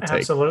 Here's a hot take.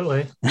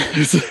 Absolutely.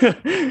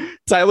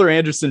 Tyler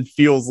Anderson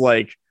feels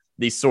like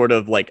these sort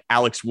of like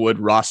Alex Wood,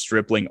 Ross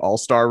Stripling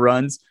all-star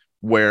runs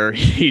where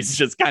he's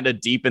just kind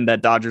of deep in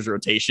that Dodgers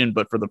rotation.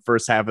 But for the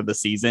first half of the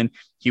season,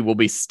 he will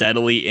be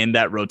steadily in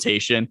that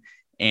rotation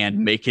and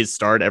make his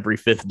start every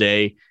 5th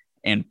day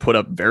and put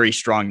up very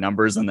strong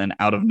numbers, and then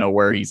out of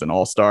nowhere he's an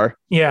all-star.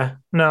 Yeah,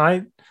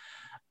 no,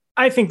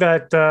 I think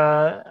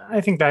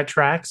that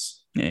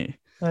tracks. Yeah.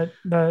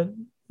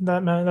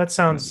 That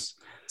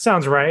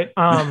sounds right.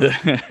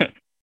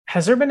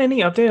 Has there been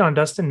any update on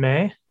Dustin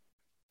May?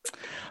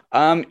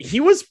 He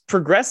was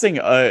progressing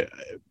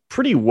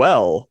pretty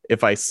well,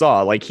 if I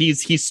saw. Like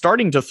he's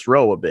starting to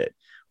throw a bit,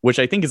 which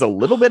I think is a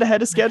little bit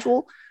ahead of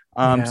schedule.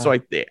 So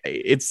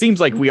it seems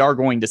like we are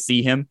going to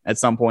see him at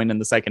some point in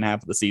the second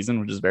half of the season,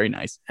 which is very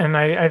nice. And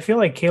I feel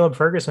like Caleb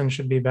Ferguson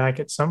should be back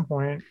at some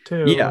point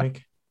too. Yeah,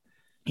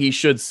 he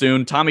should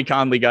soon. Tommy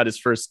Conley got his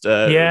first.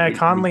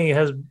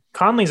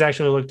 Conley's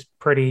actually looked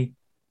pretty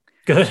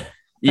good.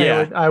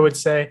 Yeah, I would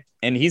say.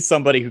 And he's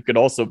somebody who could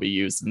also be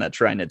used in that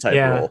Trinan type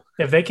role.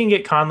 If they can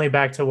get Conley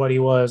back to what he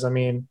was, I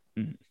mean,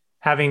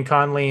 having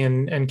Conley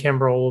and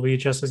Kimbrel will be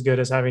just as good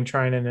as having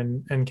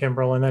Trinan and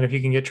Kimbrel. And then if you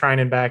can get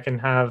Trinan back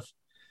and have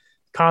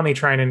Conley,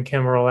 Trinan,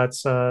 Kimbrel,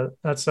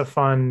 that's a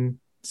fun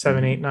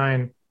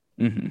 7-8-9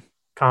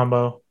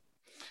 combo.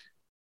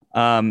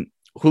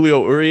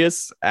 Julio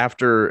Urias,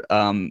 after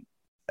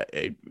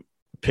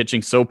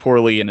pitching so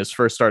poorly in his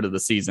first start of the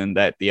season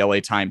that the LA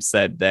Times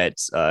said that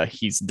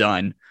he's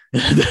done,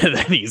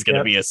 that he's going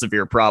to be a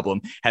severe problem,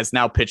 has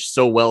now pitched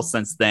so well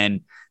since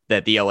then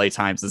that the LA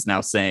Times is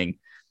now saying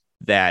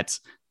that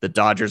the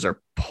Dodgers are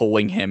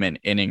pulling him an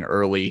inning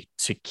early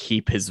to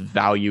keep his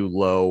value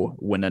low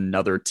when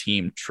another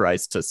team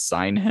tries to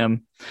sign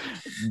him.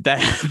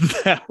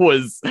 That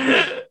was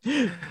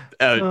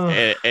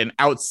an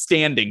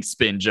outstanding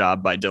spin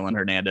job by Dylan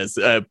Hernandez.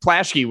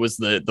 Plaschke was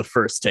the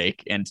first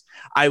take, and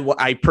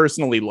I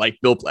personally like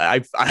Bill.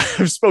 I've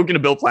spoken to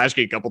Bill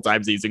Plaschke a couple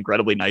times. He's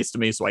incredibly nice to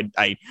me, so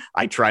I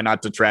try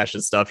not to trash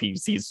his stuff.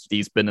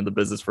 He's been in the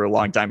business for a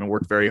long time and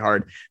worked very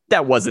hard.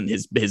 That wasn't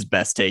his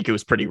best take. It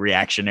was pretty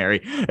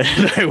reactionary,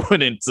 and I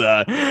wouldn't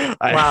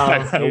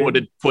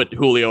put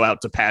Julio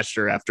out to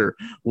pasture after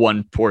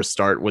one poor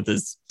start with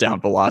his down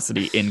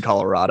velocity in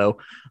Colorado.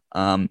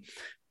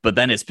 But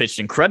then it's pitched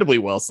incredibly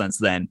well since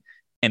then.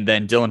 And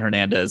then Dylan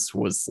Hernandez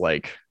was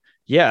like,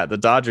 yeah, the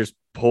Dodgers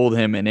pulled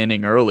him an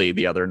inning early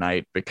the other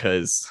night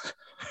because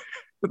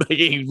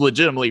he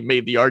legitimately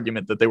made the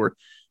argument that they were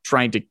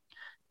trying to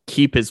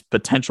keep his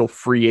potential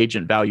free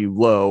agent value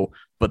low,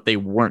 but they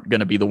weren't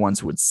going to be the ones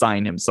who would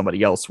sign him.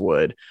 Somebody else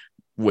would,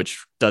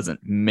 which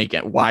doesn't make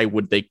it. Why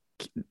would they?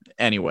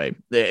 Anyway,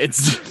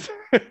 it's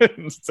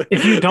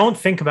if you don't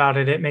think about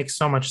it, it makes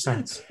so much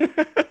sense.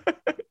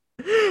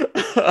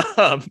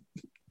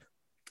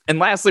 And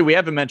lastly, we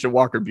haven't mentioned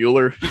Walker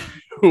Buehler,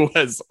 who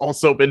has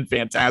also been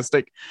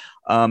fantastic.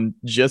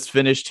 Just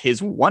finished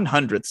his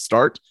 100th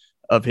start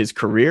of his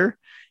career.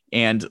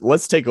 And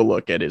let's take a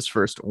look at his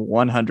first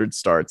 100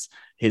 starts.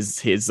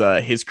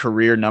 His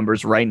career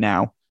numbers right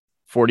now: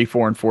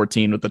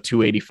 44-14 with a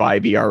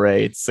 2.85 ERA.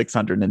 It's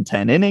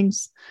 610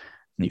 innings.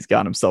 And he's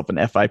got himself an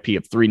FIP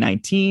of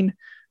 319,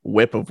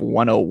 WHIP of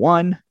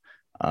 101,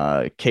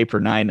 K per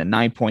 9 at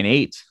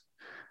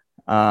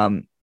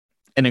 9.8.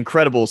 An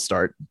incredible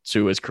start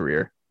to his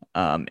career.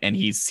 And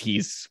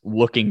he's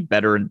looking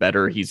better and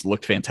better. He's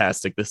looked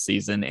fantastic this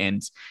season,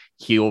 and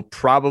he'll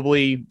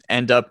probably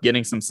end up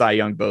getting some Cy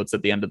Young votes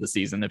at the end of the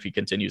season if he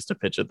continues to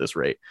pitch at this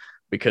rate,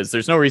 because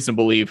there's no reason to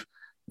believe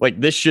like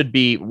this should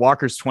be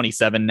Walker's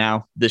 27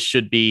 now. This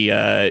should be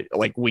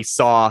like we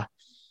saw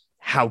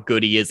how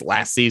good he is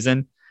last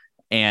season.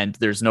 And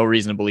there's no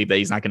reason to believe that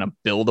he's not going to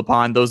build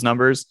upon those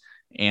numbers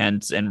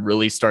and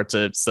really start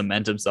to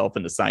cement himself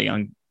in the Cy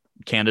Young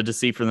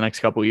candidacy for the next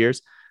couple of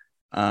years.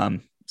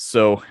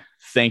 So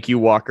thank you,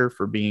 Walker,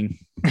 for being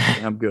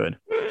damn good.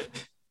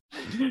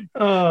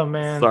 Oh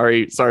man,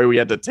 sorry we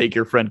had to take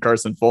your friend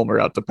Carson Fulmer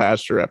out to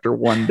pasture after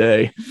one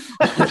day.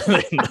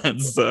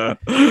 That's a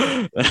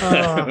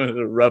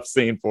rough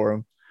scene for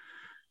him.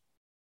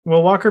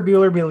 Will Walker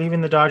Buehler be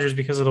leaving the Dodgers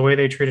because of the way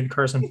they treated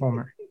Carson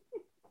Fulmer?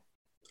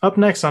 Up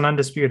next on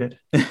Undisputed.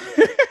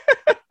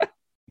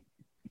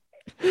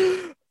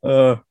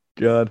 Oh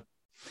God.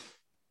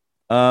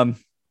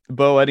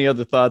 Bo, any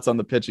other thoughts on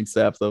the pitching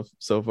staff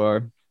so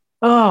far?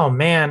 Oh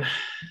man,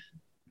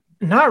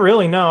 not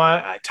really.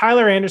 No,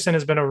 Tyler Anderson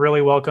has been a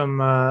really welcome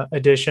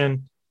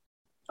addition.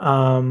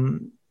 But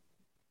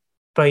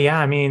yeah,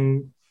 I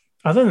mean,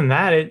 other than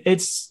that,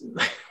 it's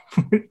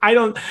I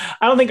don't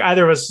think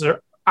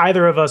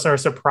either of us are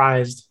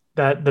surprised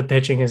that the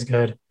pitching is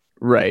good.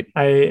 Right.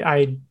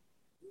 I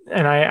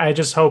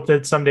just hope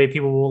that someday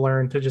people will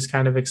learn to just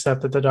kind of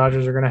accept that the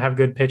Dodgers are going to have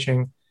good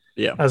pitching.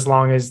 Yeah. As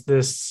long as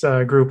this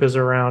group is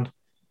around.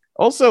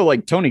 Also,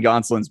 like Tony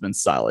Gonsolin's been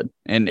solid,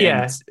 and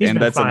that's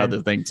fine.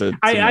 Another thing to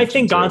I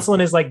think Gonsolin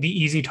is like the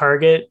easy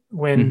target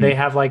when they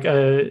have like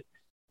a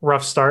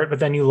rough start, but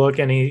then you look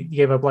and he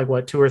gave up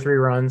like 2 or 3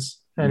 runs,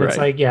 and it's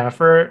like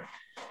for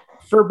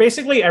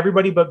basically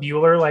everybody but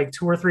Buehler, like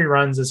 2 or 3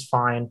 runs is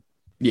fine.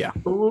 Yeah,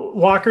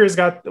 Walker is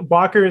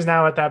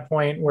now at that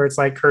point where it's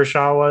like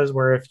Kershaw was,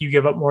 where if you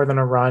give up more than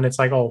a run, it's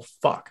like, oh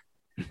fuck.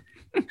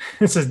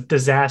 This is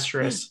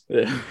disastrous.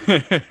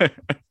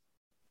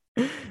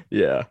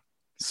 Yeah.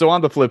 So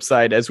on the flip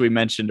side, as we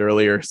mentioned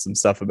earlier, some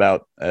stuff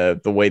about the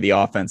way the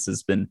offense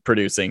has been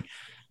producing.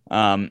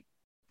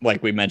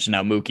 Like we mentioned,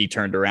 how Mookie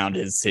turned around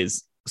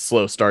his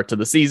slow start to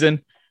the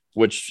season,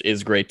 which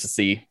is great to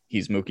see.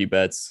 He's Mookie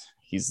Betts.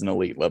 He's an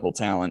elite level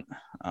talent.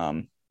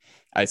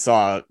 I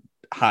saw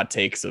hot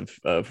takes of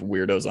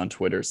weirdos on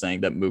Twitter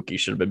saying that Mookie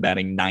should have been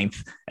batting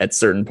ninth at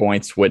certain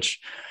points, which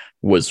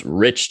was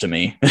rich to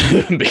me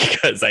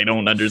because I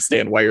don't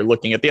understand why you're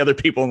looking at the other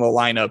people in the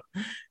lineup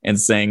and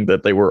saying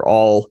that they were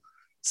all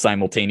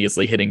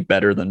simultaneously hitting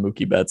better than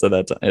Mookie Betts at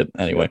that time.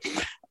 Anyway.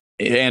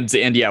 And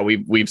yeah,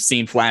 we've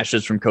seen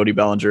flashes from Cody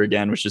Bellinger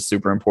again, which is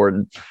super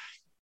important.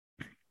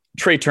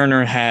 Trey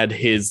Turner had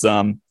his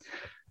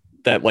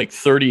that like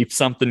 30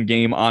 something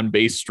game on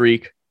base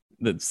streak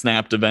that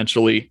snapped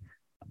eventually.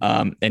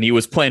 And he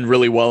was playing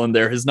really well in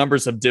there. His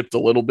numbers have dipped a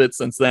little bit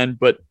since then,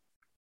 but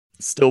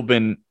still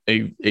been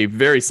a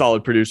very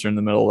solid producer in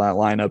the middle of that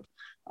lineup.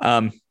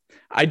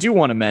 I do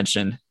want to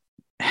mention,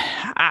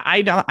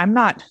 I'm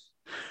not,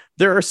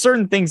 there are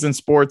certain things in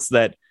sports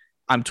that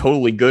I'm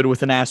totally good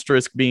with an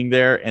asterisk being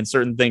there and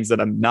certain things that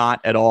I'm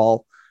not at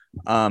all.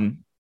 When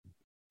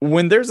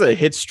there's a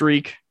hit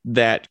streak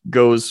that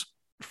goes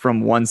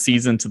from one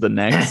season to the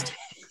next,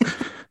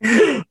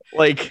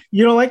 like,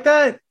 you don't like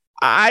that?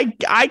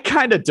 I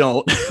kind of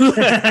don't.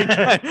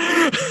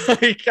 I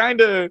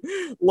kind of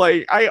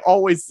like, I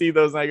always see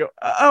those and I go,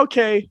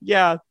 okay,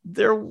 yeah,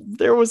 there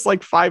was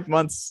like 5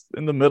 months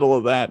in the middle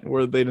of that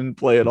where they didn't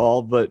play at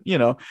all. But, you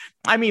know,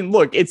 I mean,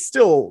 look, it's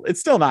still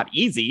not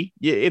easy.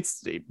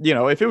 It's, you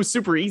know, if it was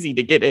super easy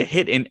to get a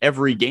hit in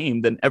every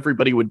game, then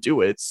everybody would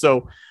do it.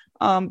 So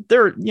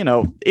there, you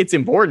know, it's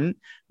important,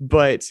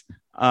 but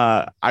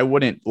I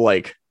wouldn't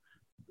like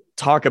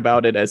talk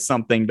about it as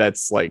something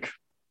that's like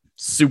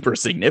super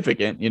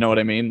significant. You know what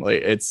I mean?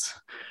 Like, it's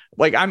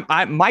like,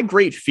 my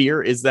great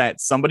fear is that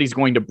somebody's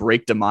going to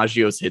break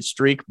DiMaggio's hit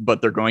streak,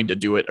 but they're going to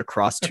do it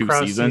across two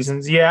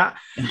seasons. Yeah.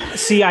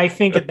 See, I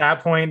think at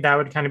that point that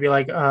would kind of be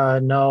like,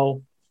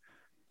 no,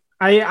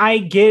 I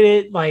get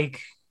it.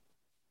 Like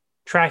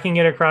tracking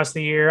it across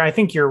the year. I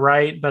think you're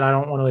right, but I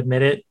don't want to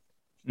admit it.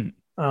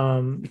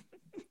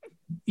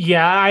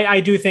 Yeah,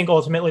 I do think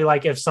ultimately,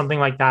 like if something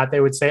like that,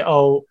 they would say,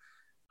 oh,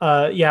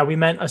 yeah, we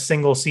meant a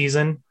single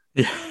season.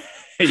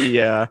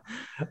 Yeah,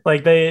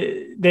 like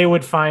they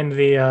would find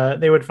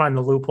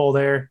the loophole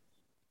there.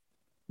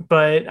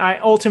 But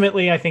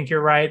I think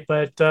you're right.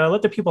 But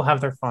let the people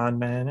have their fun,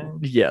 man.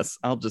 Yes,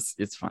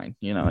 it's fine.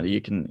 You know,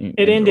 you can.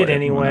 It ended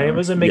anyway. It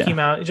was a Mickey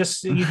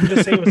Mouse. You can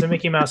just say it was a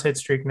Mickey Mouse hit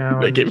streak now.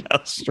 Mickey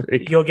Mouse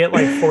streak. You'll get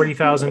like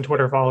 40,000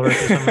 Twitter followers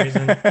for some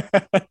reason.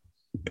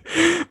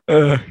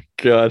 Oh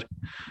God.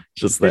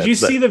 Did you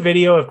see the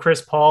video of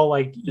Chris Paul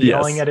like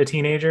yelling at a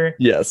teenager?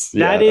 Yes.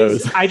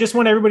 I just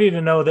want everybody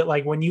to know that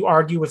like when you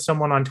argue with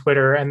someone on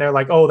Twitter and they're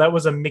like, oh, that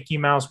was a Mickey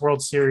Mouse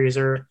World Series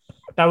or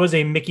that was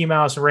a Mickey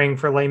Mouse ring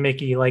for Les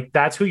Mickey, like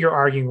that's who you're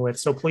arguing with.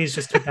 So please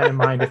just keep that in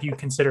mind if you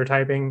consider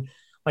typing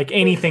like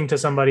anything to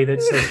somebody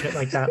that says shit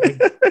like that. Like,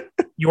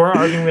 you are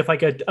arguing with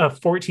like a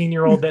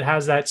 14-year-old that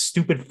has that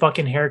stupid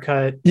fucking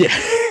haircut. Yeah.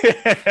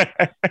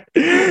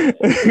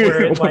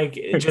 Where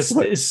it just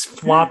is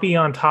floppy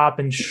on top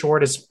and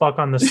short as fuck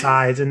on the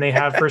sides. And they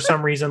have, for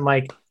some reason,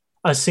 like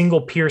a single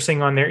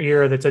piercing on their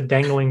ear that's a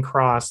dangling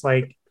cross.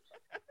 Like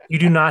you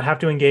do not have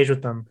to engage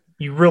with them.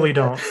 You really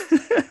don't.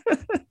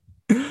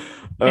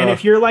 And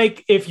if you're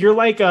like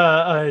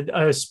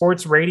a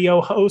sports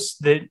radio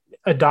host that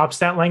adopts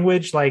that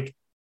language, like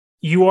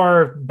you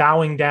are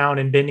bowing down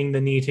and bending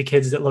the knee to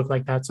kids that look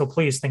like that. So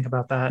please think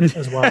about that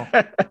as well.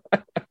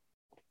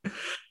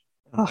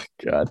 Oh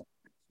God,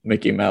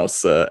 Mickey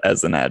Mouse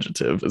as an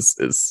adjective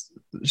is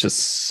just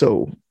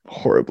so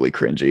horribly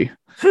cringy.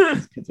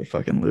 These kids are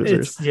fucking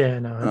losers.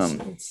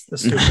 It's the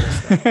stupidest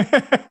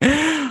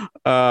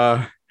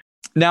thing.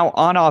 Now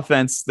on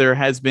offense, there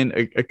has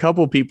been a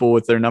couple people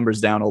with their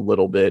numbers down a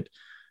little bit.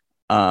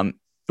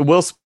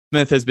 Will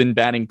Smith has been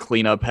batting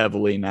cleanup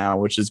heavily now,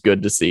 which is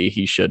good to see.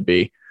 He should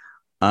be.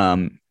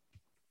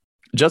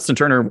 Justin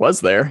Turner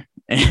was there,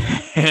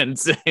 and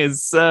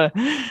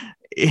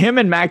him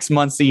and Max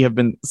Muncy have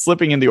been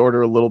slipping in the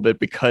order a little bit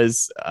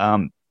because,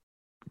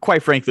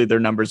 quite frankly, their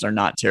numbers are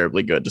not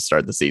terribly good to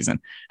start the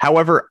season.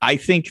 However, I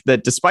think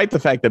that despite the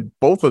fact that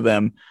both of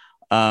them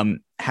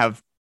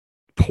have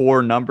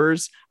poor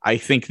numbers, I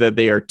think that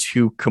they are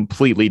two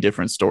completely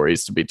different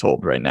stories to be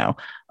told right now.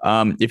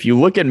 If you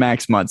look at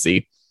Max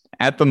Muncy,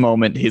 at the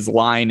moment, his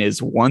line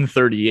is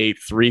 138,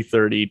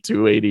 330,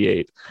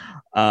 288.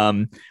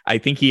 I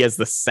think he has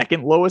the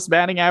second lowest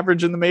batting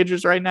average in the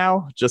majors right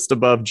now, just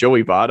above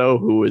Joey Votto,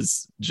 who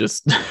is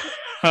just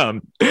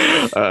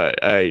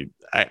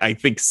I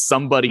think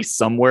somebody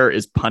somewhere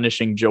is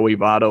punishing Joey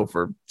Votto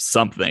for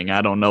something.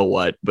 I don't know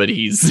what, but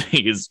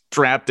he's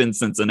trapped in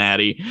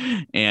Cincinnati,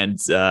 and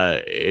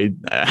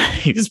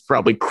he's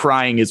probably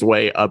crying his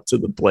way up to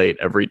the plate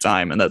every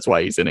time, and that's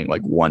why he's hitting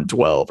like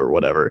 112 or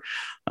whatever.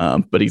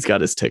 But he's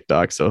got his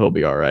TikTok, so he'll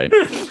be all right.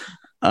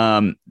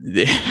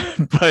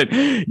 But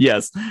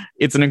yes,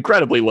 it's an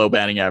incredibly low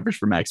batting average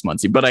for Max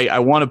Muncy. But I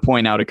want to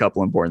point out a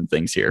couple important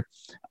things here.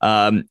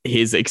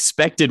 His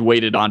expected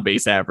weighted on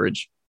base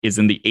average is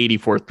in the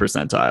 84th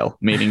percentile,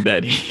 meaning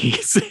that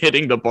he's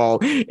hitting the ball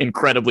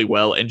incredibly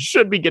well and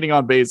should be getting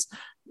on base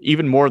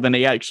even more than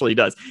he actually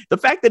does. The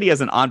fact that he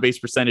has an on-base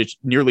percentage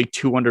nearly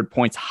 200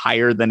 points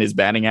higher than his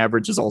batting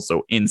average is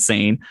also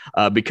insane,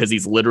 because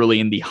he's literally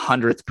in the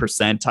 100th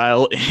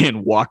percentile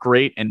in walk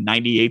rate and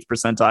 98th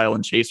percentile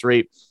in chase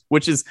rate,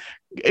 which is,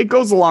 it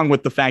goes along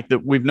with the fact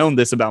that we've known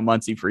this about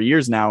Muncy for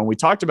years now. And we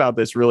talked about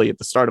this really at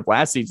the start of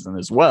last season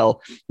as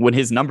well, when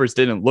his numbers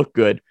didn't look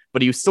good,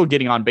 but he was still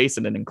getting on base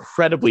at an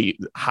incredibly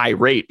high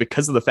rate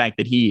because of the fact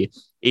that he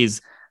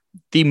is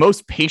the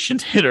most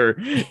patient hitter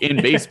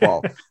in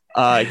baseball.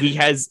 He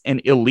has an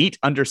elite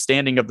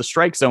understanding of the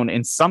strike zone,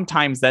 and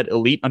sometimes that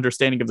elite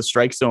understanding of the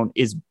strike zone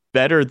is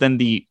better than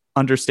the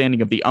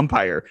understanding of the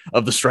umpire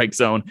of the strike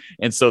zone.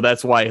 And so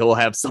that's why he'll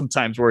have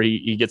sometimes where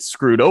he gets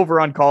screwed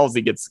over on calls.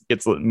 He gets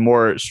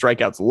more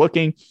strikeouts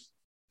looking.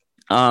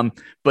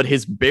 But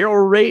his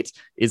barrel rate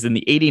is in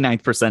the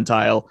 89th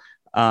percentile.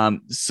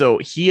 So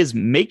he is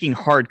making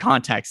hard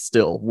contact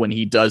still when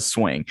he does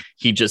swing.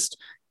 He just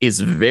is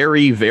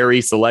very,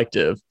 very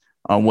selective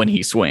when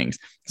he swings.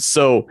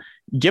 So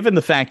given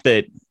the fact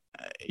that,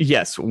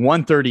 yes,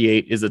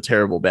 138 is a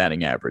terrible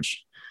batting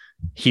average,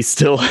 he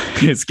still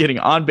is getting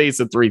on base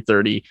at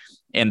 330,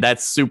 and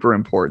that's super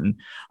important.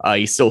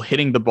 He's still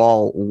hitting the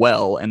ball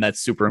well, and that's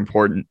super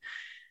important.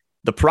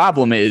 The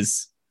problem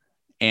is,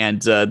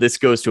 and this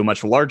goes to a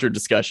much larger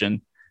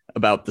discussion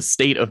about the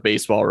state of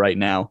baseball right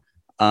now.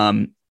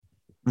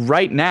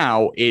 Right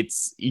now,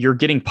 you're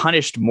getting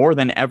punished more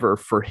than ever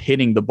for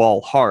hitting the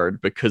ball hard,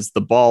 because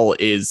the ball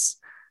is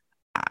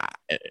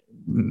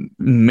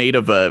made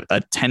of a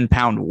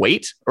 10-pound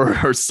weight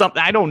or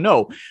something. I don't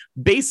know.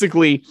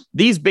 Basically,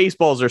 these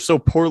baseballs are so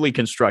poorly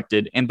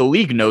constructed, and the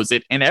league knows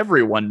it, and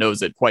everyone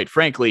knows it, quite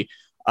frankly,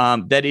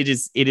 that it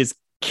is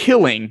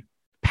killing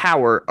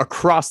power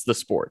across the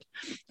sport.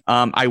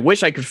 I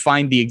wish I could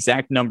find the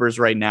exact numbers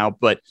right now,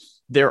 but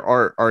there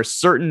are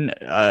certain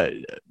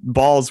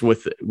balls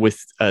with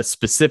a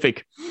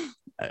specific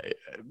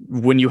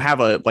when you have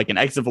an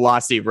exit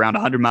velocity of around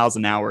 100 miles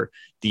an hour,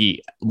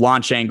 the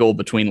launch angle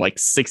between like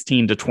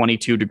 16 to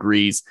 22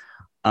 degrees.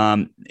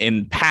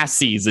 In past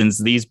seasons,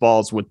 these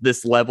balls with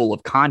this level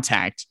of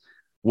contact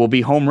will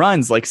be home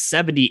runs like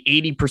 70,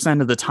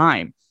 80% of the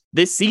time.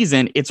 This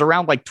season, it's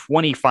around like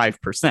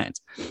 25%.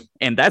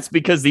 And that's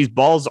because these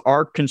balls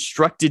are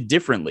constructed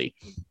differently.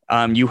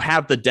 You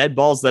have the dead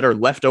balls that are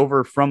left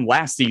over from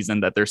last season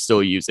that they're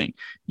still using.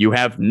 You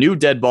have new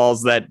dead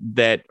balls that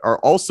are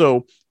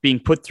also being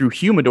put through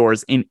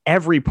humidors in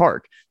every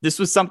park. This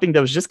was something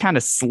that was just kind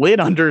of slid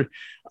under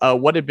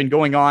what had been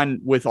going on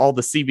with all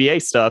the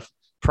CBA stuff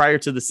prior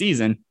to the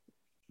season,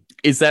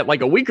 is that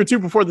like a week or two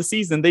before the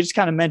season, they just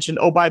kind of mentioned,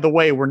 oh, by the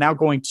way, we're now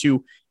going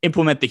to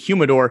implement the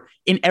humidor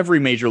in every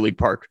major league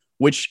park,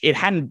 which it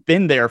hadn't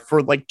been there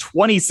for like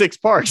 26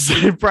 parks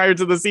prior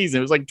to the season.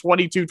 It was like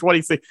 22,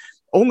 26.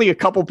 Only a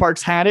couple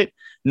parks had it,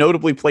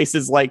 notably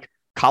places like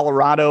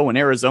Colorado and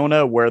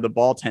Arizona, where the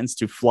ball tends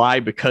to fly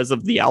because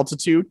of the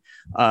altitude.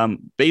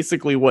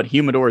 Basically, what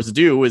humidors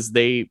do is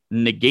they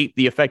negate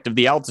the effect of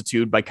the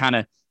altitude by kind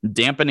of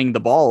dampening the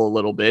ball a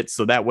little bit.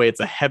 So that way it's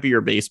a heavier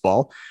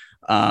baseball.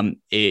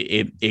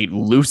 It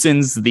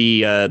loosens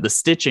the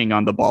stitching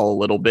on the ball a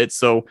little bit,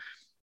 so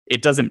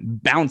it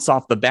doesn't bounce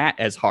off the bat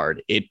as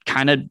hard. It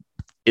kind of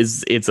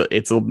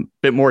it's a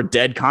bit more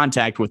dead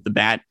contact with the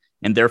bat,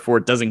 and therefore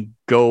it doesn't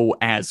go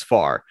as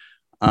far.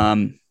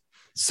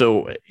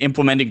 So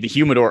implementing the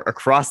humidor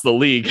across the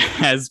league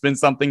has been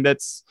something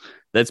that's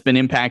been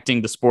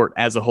impacting the sport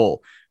as a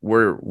whole.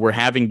 We're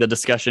having the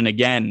discussion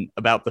again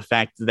about the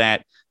fact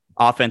that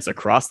offense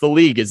across the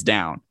league is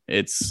down.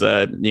 It's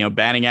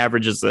batting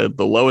average is the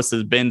lowest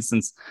has been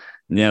since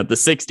the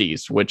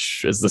 60s,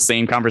 which is the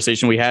same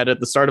conversation we had at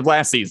the start of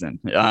last season.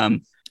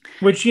 And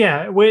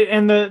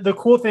the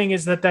cool thing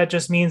is that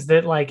just means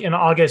that like in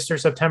August or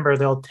September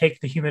they'll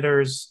take the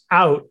humidors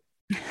out,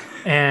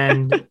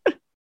 and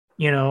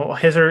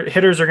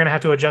hitters are going to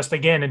have to adjust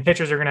again, and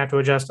pitchers are going to have to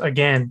adjust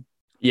again.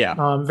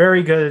 Yeah.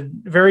 Very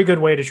good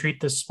way to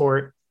treat this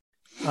sport.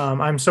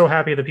 I'm so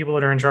happy the people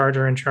that are in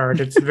charge.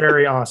 It's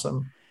very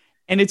awesome.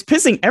 And it's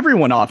pissing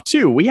everyone off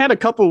too. We had a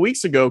couple of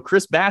weeks ago,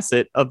 Chris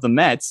Bassett of the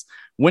Mets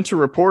went to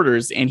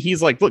reporters and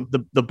he's like, look,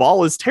 the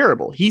ball is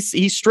terrible. He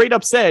straight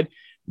up said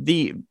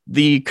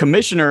the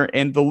commissioner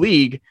and the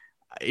league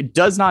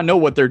does not know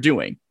what they're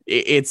doing.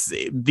 It's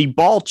the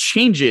ball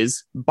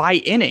changes by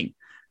inning.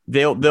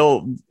 It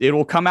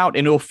will come out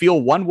and it'll feel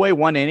one way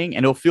one inning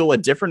and it'll feel a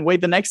different way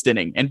the next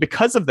inning. And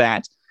because of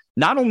that,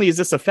 not only is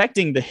this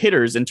affecting the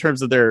hitters in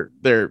terms of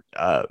their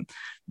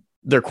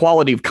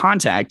quality of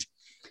contact,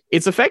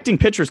 it's affecting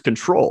pitchers'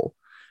 control,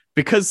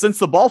 because since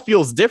the ball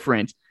feels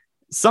different,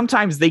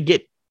 sometimes they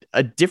get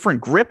a different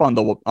grip on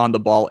the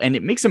ball, and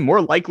it makes them more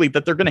likely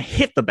that they're going to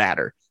hit the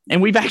batter.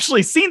 And we've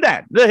actually seen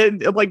that,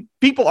 like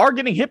people are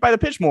getting hit by the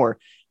pitch more.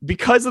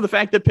 because of the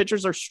fact that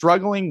pitchers are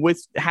struggling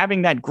with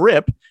having that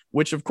grip,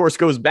 which of course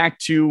goes back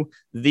to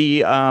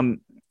the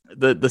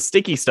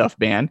sticky stuff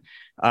ban.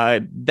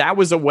 That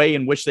was a way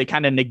in which they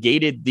kind of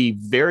negated the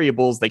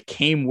variables that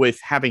came with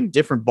having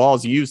different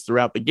balls used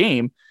throughout the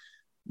game.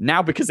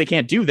 Now, because they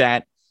can't do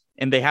that,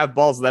 and they have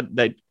balls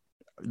that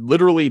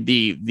literally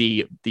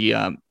the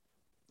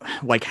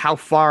like how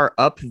far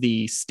up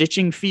the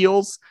stitching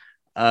feels,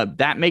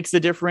 that makes a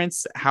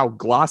difference. How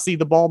glossy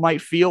the ball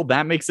might feel,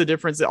 that makes a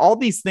difference. All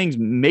these things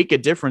make a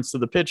difference to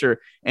the pitcher,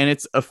 and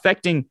it's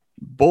affecting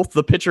both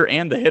the pitcher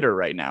and the hitter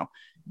right now.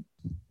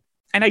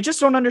 And I just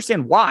don't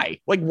understand why.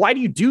 Like, why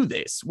do you do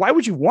this? Why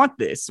would you want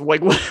this?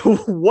 Like, what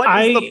is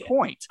the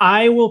point?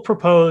 I will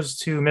propose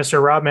to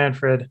Mr. Rob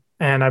Manfred,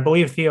 and I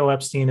believe Theo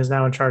Epstein is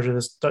now in charge of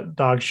this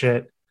dog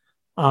shit.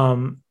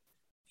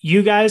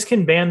 You guys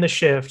can ban the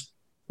shift,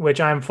 which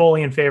I'm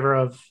fully in favor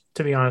of,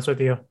 to be honest with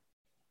you.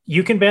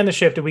 You can ban the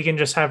shift and we can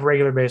just have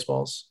regular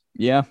baseballs.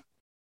 Yeah.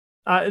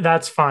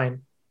 That's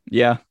fine.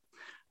 Yeah.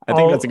 I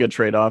think that's a good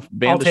trade-off.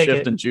 Ban the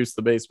shift it. And juice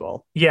the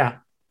baseball. Yeah.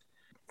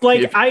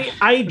 Like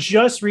I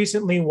just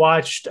recently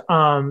watched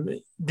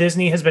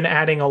Disney has been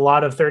adding a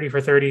lot of 30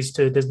 for 30s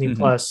to Disney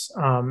Plus.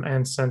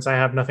 And since I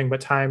have nothing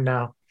but time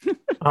now,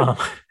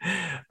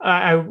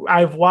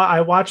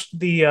 I watched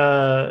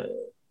the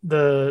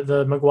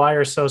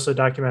Maguire Sosa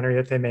documentary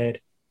that they made.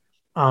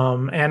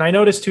 And I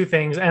noticed two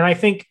things. And I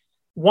think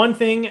one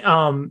thing,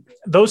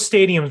 those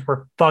stadiums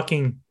were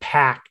fucking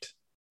packed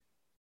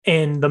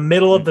in the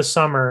middle of the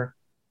summer.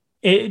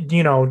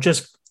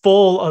 Just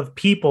full of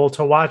people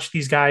to watch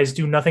these guys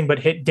do nothing but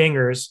hit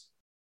dingers.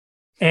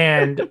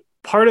 And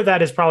part of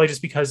that is probably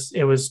just because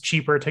it was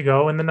cheaper to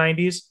go in the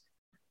 90s.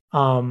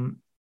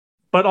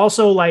 But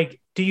also,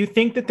 like, do you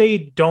think that they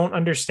don't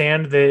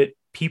understand that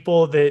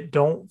people that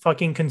don't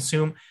fucking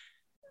consume,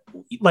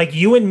 like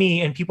you and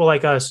me and people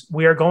like us,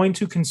 we are going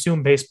to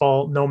consume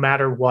baseball no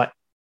matter what.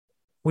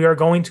 We are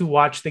going to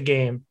watch the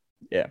game.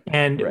 Yeah.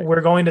 And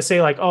we're going to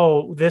say like,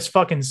 oh, this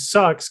fucking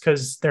sucks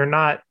because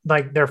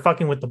they're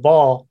fucking with the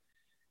ball.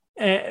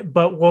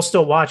 But we'll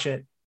still watch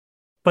it.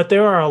 But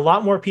there are a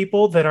lot more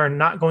people that are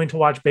not going to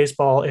watch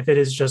baseball if it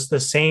is just the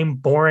same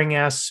boring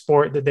ass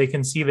sport that they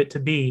conceive it to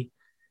be.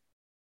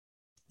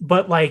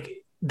 But like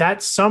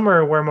that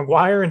summer where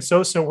Maguire and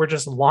Sosa were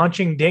just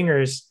launching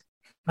dingers,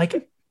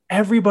 like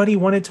everybody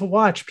wanted to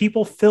watch.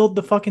 People filled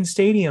the fucking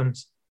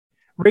stadiums.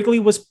 Wrigley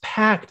was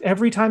packed.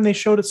 Every time they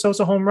showed a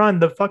Sosa home run,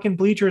 the fucking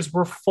bleachers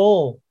were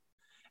full.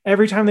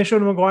 Every time they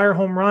showed a Maguire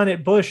home run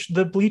at Busch,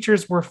 the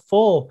bleachers were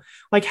full.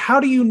 Like, how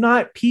do you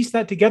not piece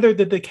that together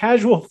that the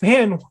casual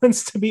fan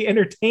wants to be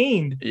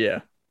entertained?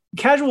 Yeah.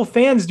 Casual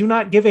fans do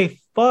not give a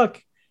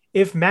fuck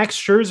if Max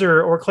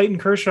Scherzer or Clayton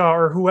Kershaw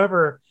or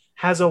whoever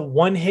has a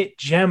one-hit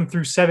gem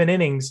through 7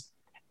 innings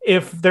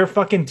if their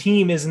fucking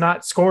team is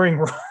not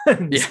scoring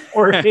runs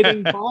or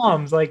hitting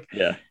bombs. Like,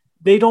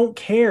 they don't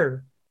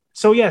care.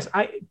 So, yes,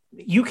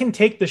 you can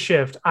take the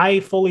shift.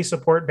 I fully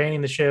support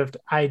banning the shift.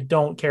 I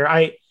don't care.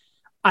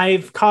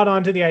 I've caught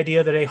on to the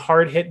idea that a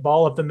hard hit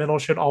ball up the middle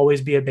should always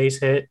be a base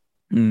hit.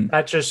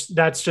 That's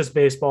just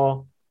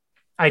baseball.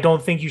 I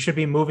don't think you should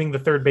be moving the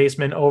third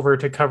baseman over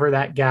to cover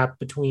that gap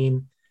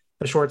between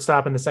the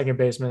shortstop and the second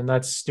baseman.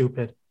 That's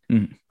stupid.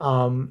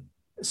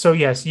 So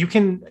yes, you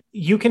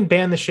can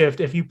ban the shift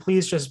if you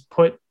please just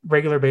put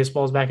regular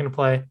baseballs back into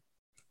play.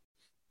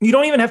 You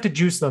don't even have to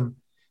juice them.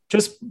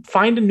 Just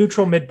find a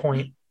neutral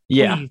midpoint.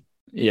 Yeah.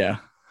 Yeah.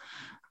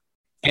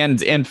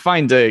 And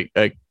find a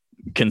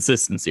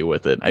consistency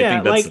with it.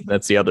 I think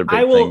that's the other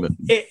big thing.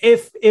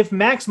 If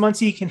Max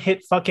Muncy can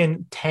hit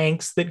fucking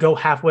tanks that go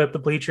halfway up the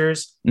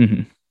bleachers,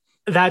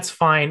 that's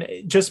fine.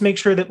 Just make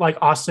sure that like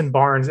Austin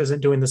Barnes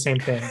isn't doing the same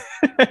thing.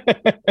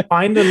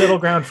 Find a middle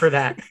ground for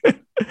that.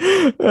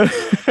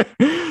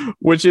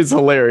 Which is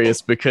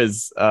hilarious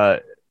because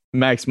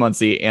Max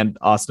Muncy and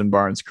Austin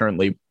Barnes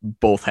currently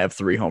both have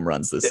 3 home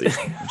runs this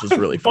season, which is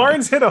really funny.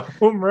 Barnes hit a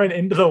home run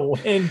into the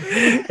wind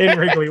in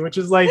Wrigley, which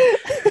is like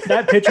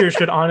that pitcher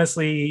should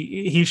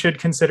he should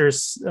consider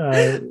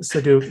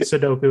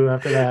Sudoku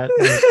after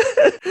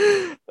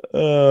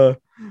that.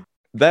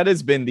 That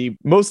has been the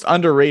most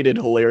underrated,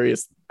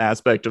 hilarious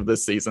aspect of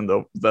this season,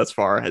 though, thus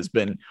far, has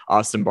been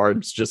Austin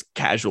Barnes just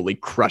casually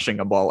crushing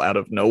a ball out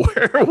of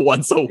nowhere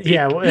once a week.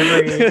 Yeah,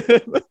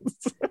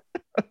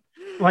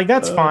 like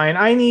that's fine.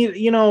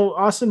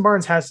 Austin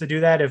Barnes has to do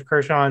that if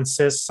Kershaw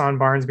insists on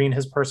Barnes being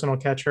his personal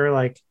catcher.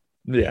 Like,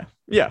 yeah,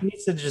 he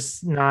needs to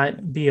just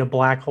not be a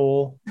black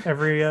hole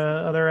every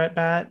other at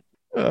bat.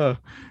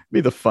 Be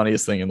the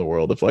funniest thing in the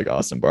world if like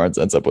Austin Barnes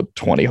ends up with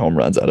 20 home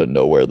runs out of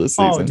nowhere this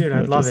season. Oh, dude,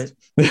 I'd love it.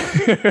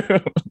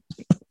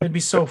 It'd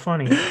be so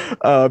funny.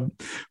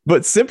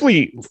 But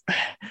simply,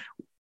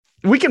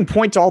 we can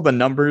point to all the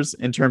numbers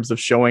in terms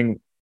of showing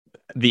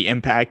the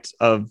impact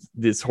of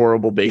this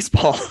horrible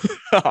baseball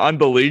on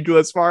the league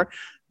thus far.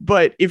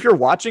 But if you're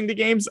watching the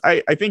games,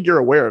 I think you're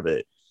aware of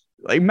it.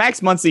 Like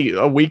Max Muncy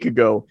a week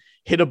ago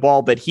hit a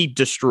ball that he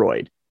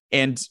destroyed.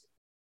 And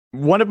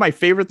one of my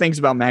favorite things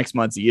about Max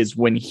Muncy is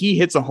when he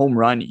hits a home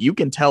run, you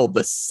can tell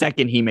the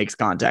second he makes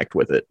contact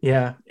with it.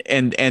 Yeah.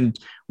 And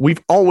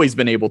we've always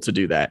been able to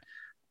do that.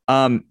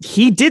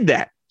 He did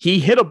that. He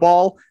hit a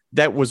ball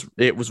that was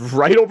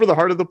right over the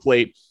heart of the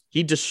plate.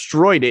 He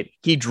destroyed it.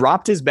 He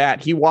dropped his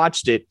bat. He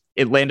watched it.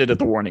 It landed at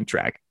the warning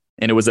track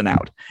and it was an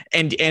out.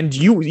 And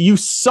you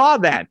saw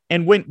that.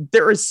 And when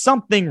there is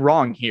something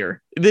wrong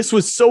here, this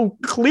was so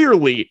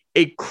clearly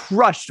a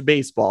crushed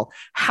baseball.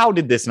 How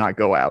did this not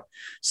go out?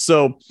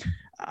 So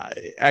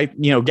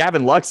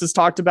Gavin Lux has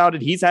talked about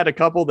it. He's had a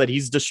couple that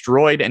he's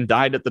destroyed and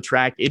died at the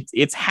track.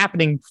 It's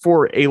happening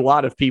for a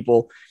lot of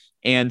people.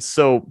 And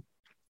so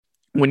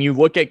when you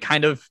look at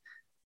kind of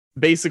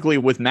basically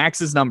with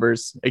Max's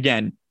numbers,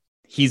 again,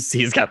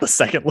 he's got the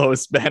second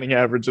lowest batting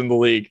average in the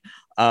league.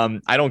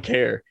 I don't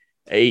care.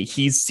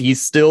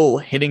 He's still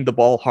hitting the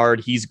ball hard.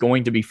 He's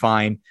going to be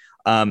fine.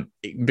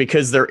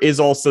 Because there is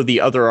also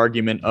the other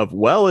argument of,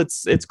 well,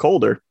 it's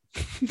colder.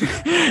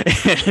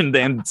 And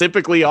then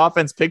typically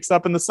offense picks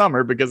up in the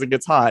summer because it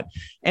gets hot.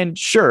 And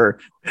sure,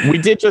 we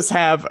did just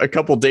have a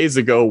couple days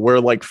ago where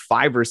like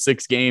 5 or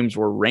 6 games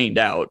were rained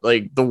out.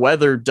 Like the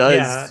weather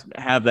does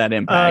have that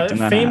impact.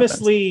 And that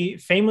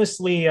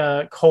famously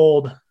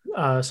cold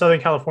Southern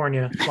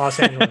California, Los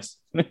Angeles.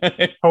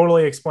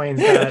 Totally explains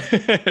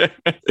that.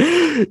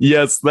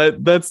 Yes,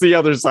 that's the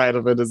other side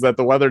of it, is that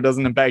the weather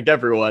doesn't impact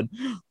everyone.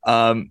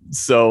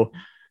 So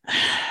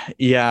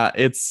yeah,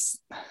 it's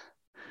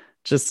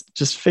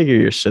just figure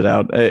your shit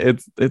out.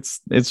 It's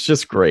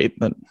just great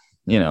that,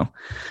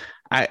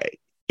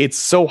 it's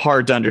so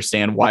hard to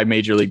understand why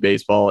Major League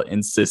Baseball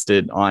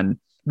insisted on,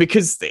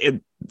 because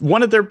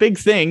one of their big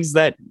things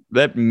that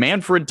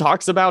Manfred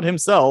talks about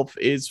himself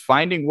is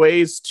finding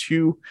ways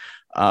to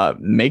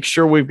make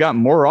sure we've got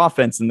more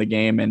offense in the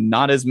game and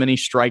not as many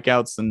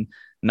strikeouts and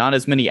not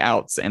as many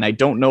outs. And I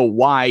don't know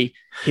why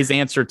his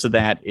answer to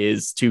that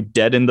is to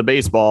deaden the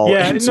baseball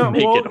and to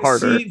make it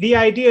harder. See, the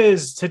idea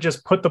is to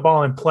just put the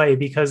ball in play,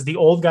 because the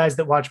old guys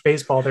that watch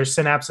baseball, their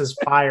synapses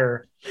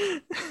fire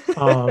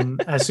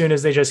as soon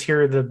as they just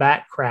hear the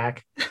bat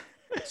crack.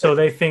 So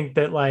they think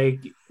that,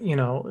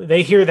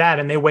 they hear that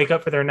and they wake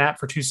up for their nap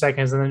for 2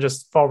 seconds and then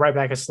just fall right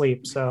back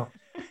asleep. So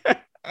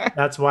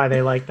that's why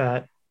they like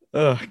that.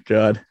 Oh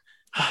God.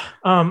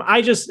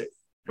 I just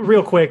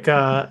real quick,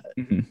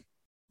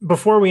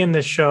 before we end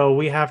this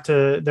show,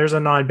 there's a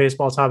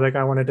non-baseball topic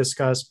I want to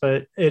discuss,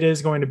 but it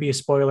is going to be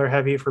spoiler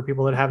heavy for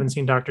people that haven't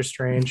seen Doctor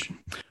Strange.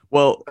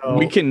 Well,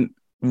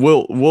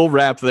 we'll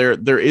wrap there.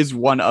 There is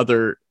one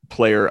other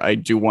player I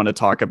do want to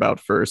talk about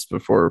first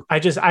before we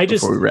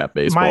wrap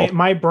baseball.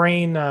 My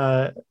brain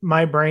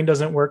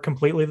doesn't work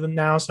completely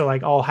now, so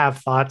I'll have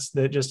thoughts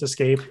that just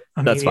escape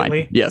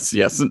immediately. That's fine.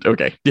 Yes,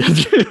 okay.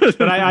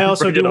 But I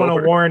also do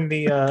want to warn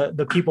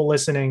the people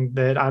listening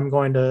that I'm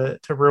going to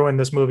ruin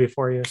this movie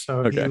for you.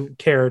 So if you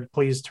cared,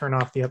 please turn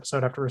off the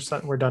episode after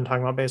we're done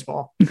talking about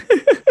baseball.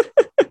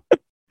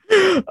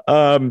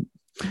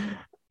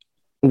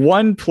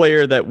 One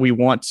player that we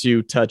want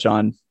to touch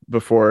on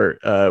before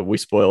we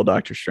spoil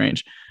Doctor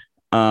Strange,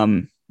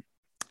 that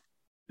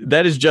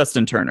is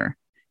Justin Turner.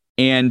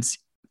 And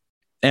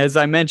as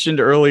I mentioned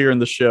earlier in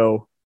the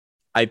show,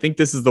 I think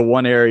this is the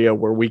one area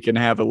where we can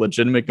have a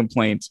legitimate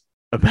complaint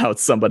about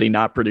somebody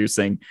not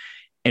producing.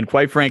 And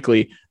quite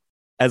frankly,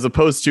 as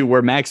opposed to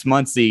where Max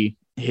Muncy,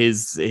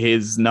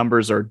 his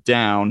numbers are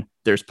down,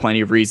 there's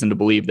plenty of reason to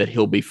believe that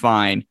he'll be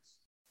fine.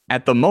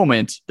 At the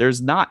moment,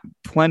 there's not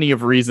plenty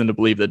of reason to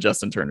believe that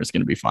Justin Turner is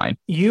going to be fine.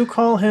 You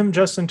call him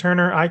Justin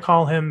Turner. I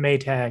call him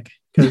Maytag,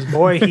 because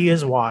boy, he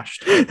is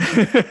washed.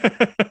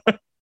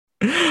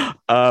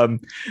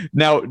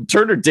 Now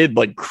Turner did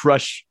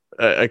crush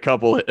a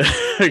couple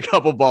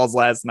balls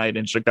last night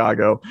in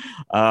Chicago.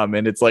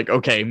 And it's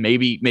okay,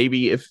 maybe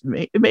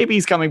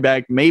he's coming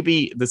back.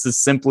 Maybe this is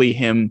simply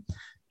him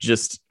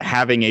just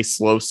having a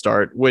slow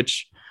start,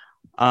 which,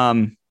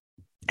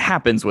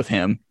 happens with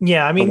him.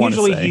 Yeah, I mean,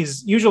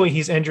 usually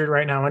he's injured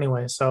right now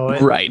anyway. So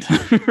right.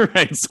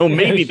 So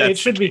maybe it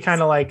should be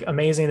kind of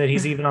amazing that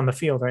he's even on the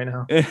field right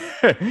now.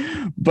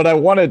 But I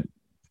want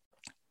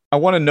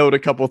to note a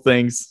couple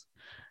things.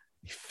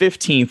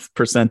 15th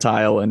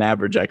percentile in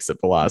average exit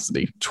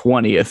velocity,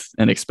 20th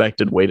in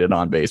expected weighted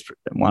on base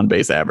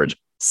average,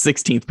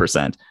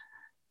 16th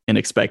in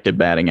expected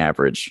batting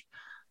average,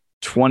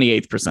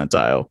 28th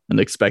percentile in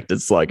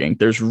expected slugging.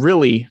 There's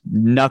really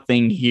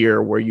nothing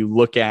here where you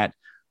look at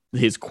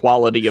his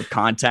quality of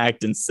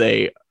contact and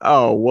say,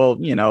 oh, well,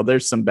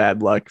 there's some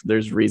bad luck.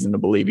 There's reason to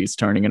believe he's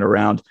turning it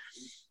around.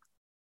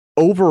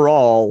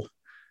 Overall,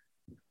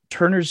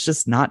 Turner's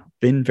just not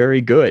been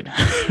very good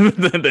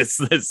this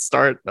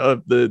start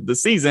of the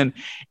season.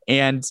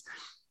 And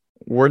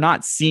we're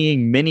not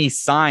seeing many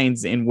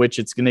signs in which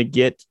it's going to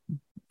get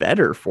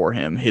better for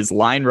him. His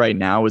line right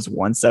now is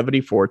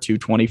 174,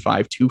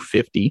 225,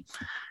 250,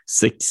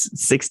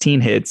 16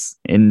 hits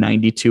in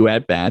 92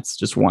 at-bats,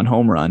 just 1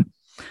 home run.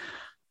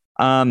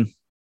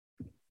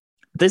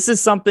 This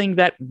is something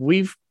that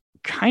we've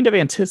kind of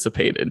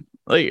anticipated.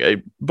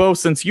 Bo,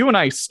 since you and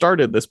I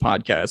started this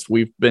podcast,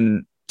 we've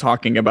been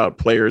talking about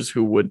players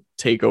who would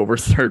take over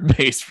third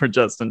base for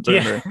Justin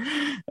Turner.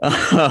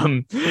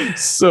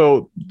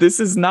 So this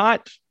is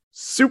not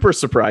super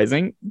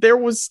surprising. There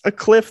was a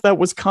cliff that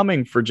was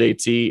coming for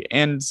JT,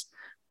 and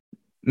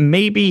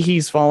maybe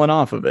he's fallen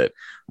off of it.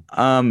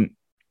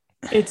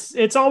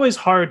 It's always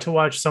hard to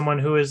watch someone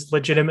who is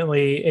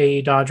legitimately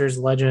a Dodgers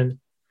legend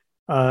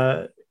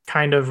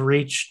kind of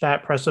reach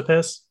that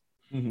precipice.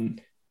 Mm-hmm.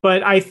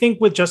 But I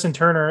think with Justin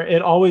Turner,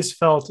 it always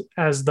felt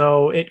as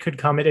though it could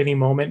come at any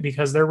moment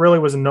because there really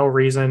was no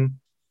reason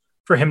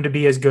for him to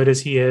be as good as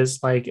he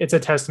is. Like, it's a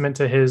testament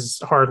to his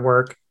hard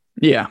work.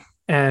 Yeah.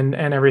 And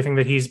everything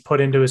that he's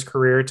put into his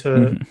career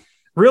to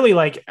really,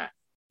 like,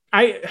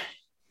 I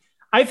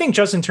think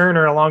Justin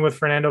Turner, along with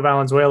Fernando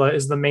Valenzuela,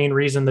 is the main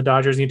reason the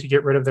Dodgers need to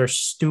get rid of their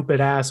stupid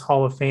ass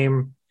Hall of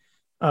Fame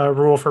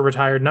rule for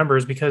retired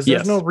numbers, because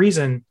there's no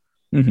reason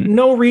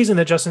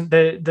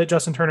that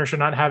Justin Turner should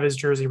not have his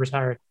jersey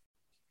retired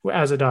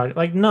as a Dodger.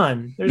 Like,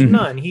 none. There's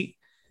none.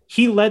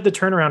 He led the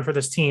turnaround for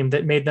this team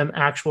that made them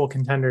actual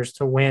contenders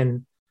to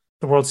win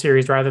the World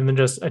Series rather than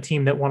just a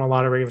team that won a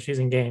lot of regular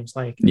season games.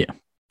 Like, yeah.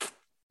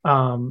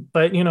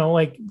 But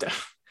like,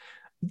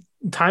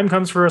 time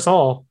comes for us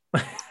all.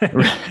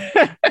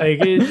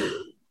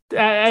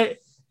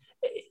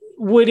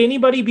 Would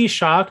anybody be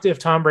shocked if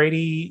Tom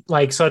Brady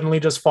like suddenly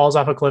just falls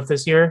off a cliff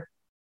this year?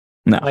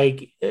 No.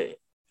 Like,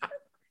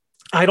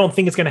 I don't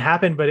think it's going to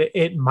happen, but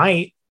it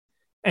might.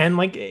 And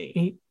like,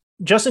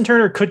 Justin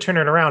Turner could turn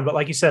it around, but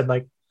like you said,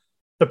 like,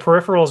 the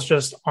peripherals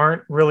just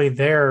aren't really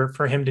there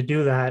for him to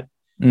do that.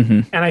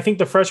 And I think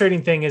the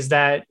frustrating thing is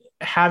that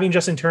having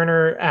Justin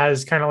Turner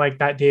as kind of like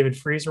that David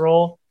Freese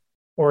role,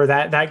 or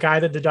that guy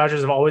that the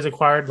Dodgers have always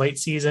acquired late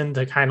season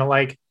to kind of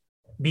like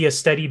be a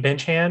steady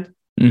bench hand,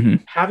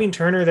 having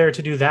Turner there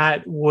to do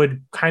that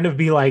would kind of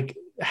be like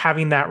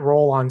having that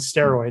role on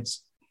steroids.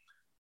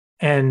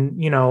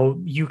 And,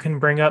 you can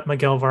bring up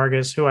Miguel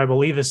Vargas, who I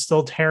believe is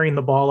still tearing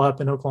the ball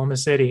up in Oklahoma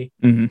City,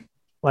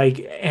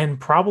 like, and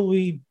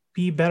probably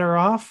be better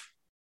off.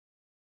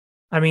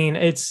 I mean,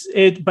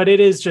 but it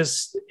is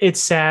just, it's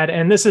sad.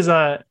 And this is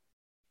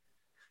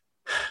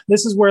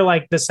where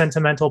like the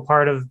sentimental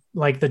part of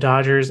like the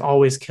Dodgers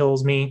always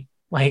kills me.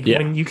 Like,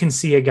 when you can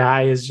see a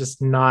guy is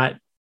just not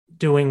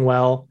doing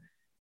well,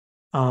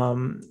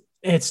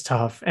 it's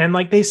tough. And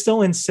like, they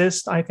still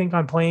insist, I think,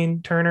 on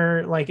playing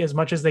Turner like as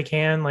much as they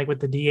can, like with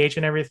the DH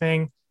and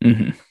everything.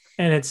 And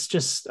it's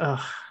just,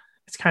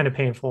 it's kind of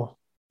painful.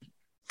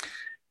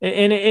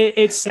 And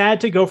it's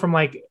sad to go from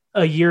like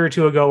a year or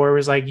two ago where it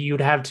was like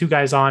you'd have two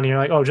guys on and you're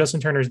like, oh,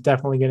 Justin Turner's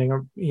definitely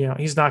getting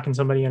he's knocking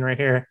somebody in right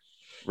here.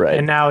 Right.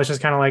 And now it's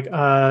just kind of like,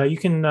 you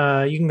can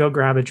go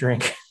grab a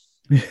drink.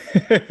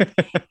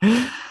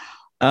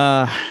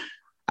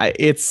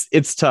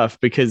 It's tough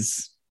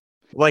because,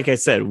 like I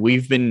said,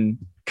 we've been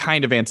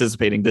kind of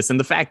anticipating this, and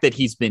the fact that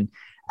he's been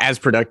as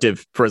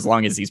productive for as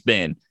long as he's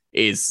been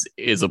is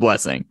a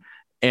blessing.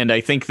 And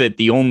I think that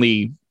the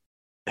only,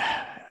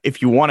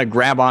 if you want to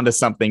grab onto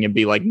something and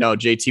be like, no,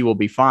 JT will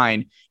be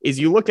fine, is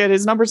you look at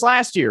his numbers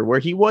last year where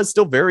he was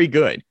still very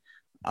good.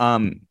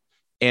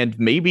 And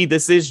maybe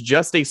this is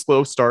just a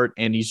slow start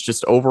and he's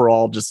just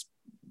overall just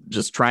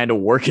trying to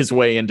work his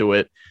way into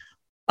it.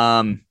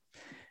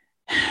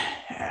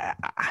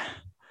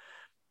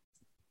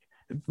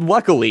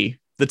 Luckily,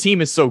 the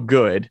team is so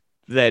good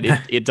that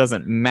it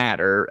doesn't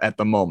matter at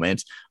the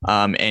moment.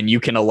 And you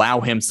can allow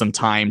him some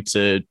time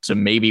to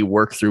maybe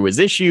work through his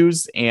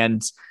issues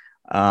and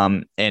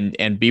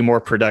be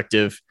more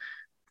productive.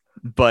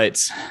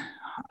 But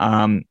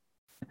even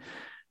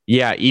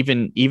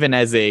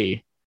as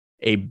a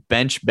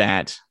bench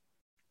bat,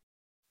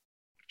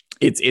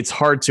 it's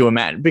hard to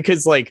imagine,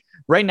 because like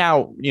right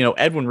now,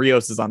 Edwin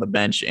Rios is on the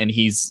bench and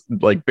he's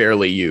like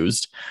barely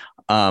used.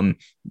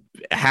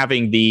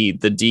 Having the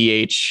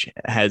DH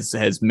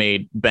has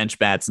made bench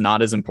bats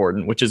not as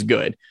important, which is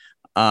good.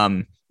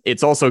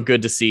 It's also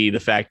good to see the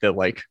fact that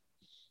like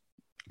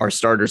our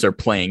starters are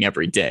playing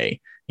every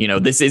day.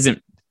 This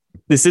isn't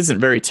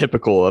very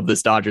typical of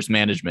this Dodgers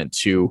management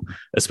to,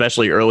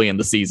 especially early in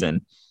the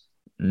season,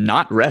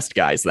 not rest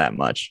guys that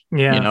much.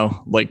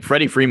 Like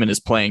Freddie Freeman is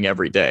playing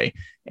every day,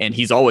 and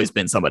he's always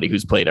been somebody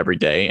who's played every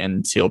day,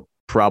 and he'll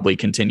probably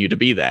continue to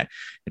be that.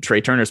 And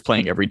Trey Turner's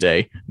playing every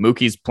day.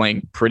 Mookie's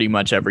playing pretty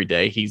much every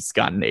day. He's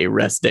gotten a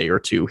rest day or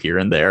two here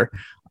and there.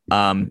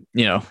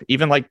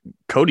 Even like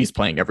Cody's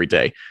playing every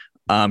day.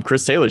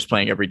 Chris Taylor's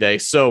playing every day.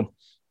 So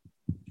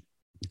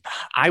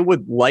I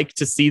would like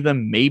to see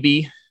them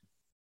maybe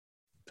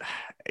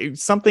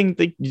something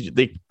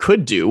they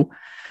could do.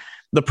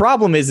 The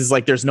problem is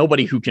like there's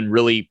nobody who can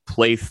really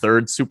play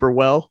third super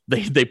well.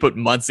 They put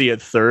Muncy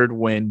at third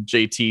when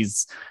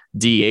JT's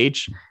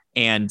DH,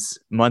 and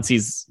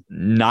Muncy's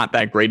not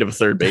that great of a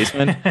third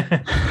baseman.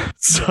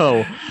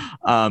 So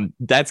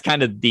that's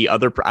kind of the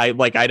other.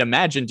 I'd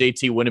imagine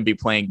JT wouldn't be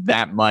playing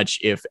that much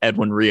if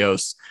Edwin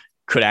Rios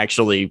could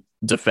actually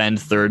defend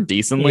third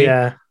decently.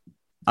 Yeah.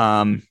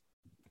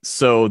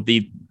 So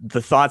the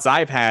thoughts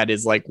I've had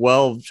is like,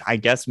 well, I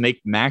guess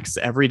make Max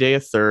every day a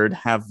third,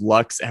 have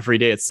Lux every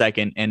day at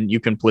second, and you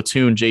can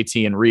platoon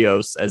JT and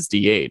Rios as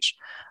DH.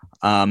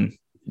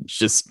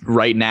 Just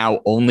right now,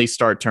 only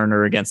start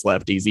Turner against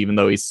lefties, even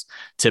though he's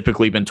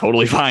typically been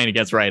totally fine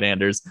against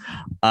right-handers.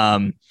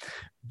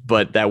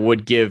 But that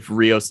would give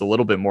Rios a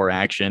little bit more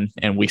action.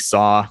 And we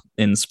saw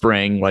in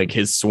spring, like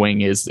his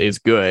swing is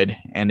good,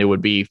 and it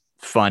would be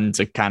fun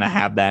to kind of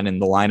have that in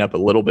the lineup a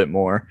little bit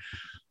more.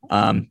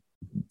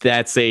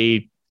 That's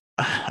a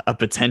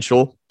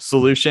potential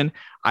solution.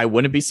 I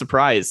wouldn't be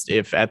surprised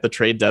if at the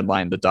trade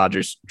deadline, the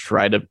Dodgers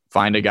try to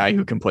find a guy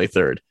who can play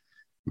third.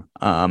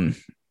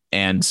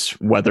 And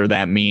whether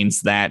that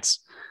means that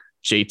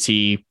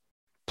JT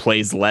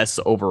plays less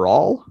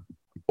overall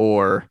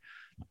or,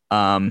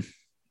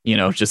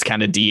 just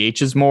kind of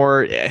DHs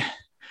more.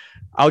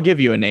 I'll give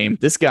you a name.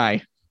 This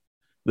guy's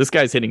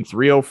hitting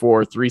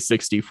 304,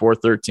 360,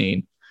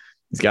 413.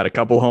 He's got a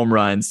couple home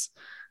runs.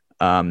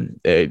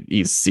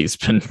 He's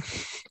been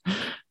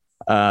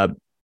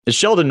it's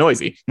Sheldon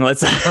Noisy. Isn't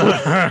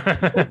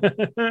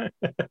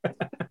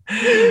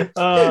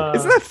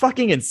that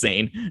fucking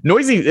insane?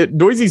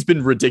 Noisy's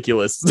been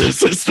ridiculous to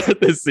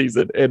start this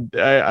season, and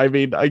I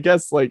mean, I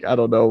guess like I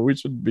don't know. We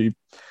should be.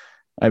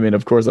 I mean,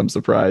 of course, I'm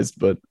surprised,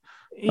 but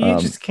you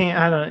just can't.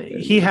 I don't.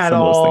 He had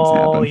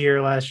all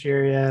year last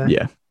year. Yeah.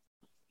 Yeah.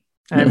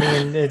 I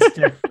mean, it's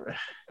different.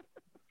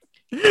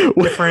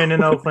 Different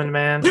in Oakland,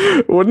 man.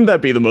 Wouldn't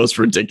that be the most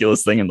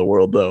ridiculous thing in the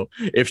world, though?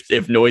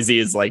 If Noisy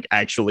is like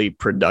actually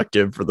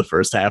productive for the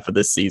first half of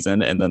this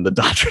season, and then the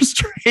Dodgers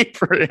trade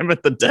for him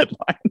at the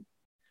deadline,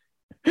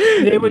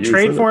 they would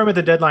trade for him at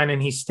the deadline,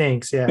 and he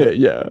stinks. Yeah.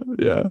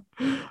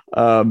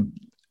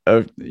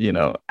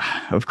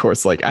 Of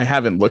course, like I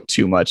haven't looked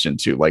too much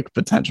into like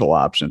potential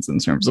options in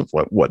terms of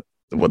what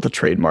the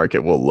trade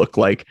market will look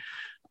like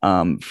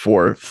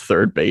for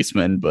third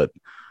baseman, but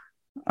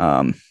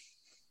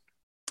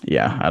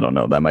yeah, I don't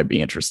know. That might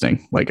be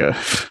interesting. Like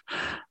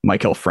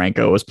Maikel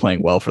Franco is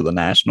playing well for the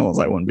Nationals.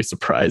 I wouldn't be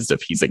surprised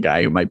if he's a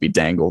guy who might be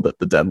dangled at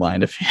the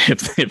deadline if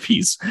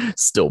he's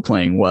still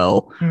playing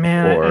well.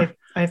 Man,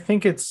 I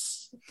think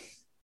it's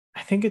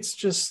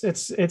just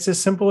it's as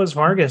simple as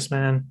Vargas,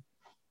 man.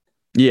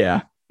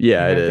 Yeah,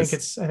 it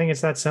is. I think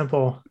it's that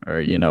simple. Or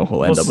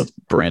we'll end up with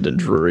Brandon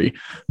Drury.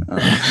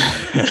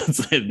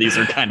 These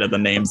are kind of the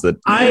names that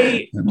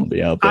will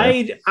be out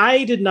there.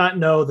 I did not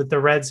know that the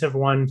Reds have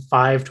won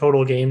 5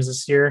 total games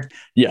this year.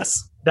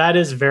 Yes, that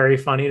is very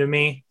funny to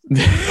me.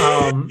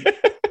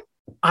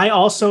 I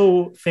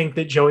also think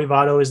that Joey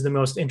Votto is the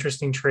most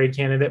interesting trade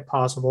candidate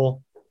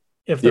possible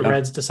if the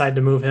Reds decide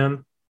to move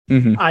him.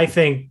 Mm-hmm. I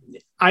think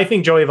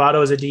Joey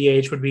Votto as a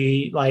DH would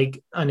be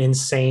like an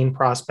insane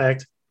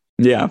prospect.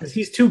 Yeah, because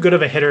he's too good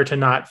of a hitter to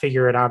not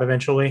figure it out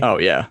eventually. Oh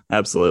yeah,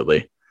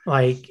 absolutely.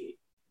 Like,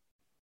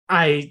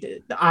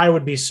 I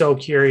would be so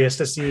curious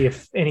to see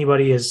if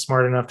anybody is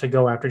smart enough to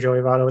go after Joey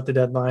Votto at the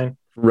deadline.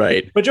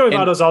 Right, but Joey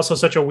Votto is also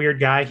such a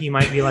weird guy. He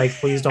might be like,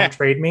 "Please don't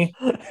trade me.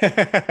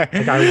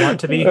 Like I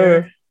want to be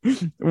here."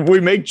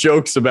 We make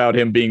jokes about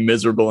him being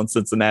miserable in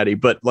Cincinnati,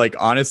 but like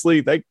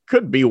honestly, that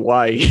could be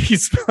why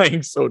he's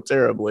playing so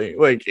terribly.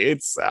 Like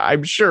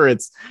I'm sure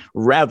it's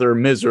rather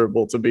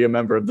miserable to be a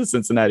member of the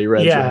Cincinnati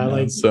Reds. Yeah,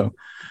 right now, so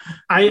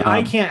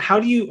I can't. How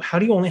do you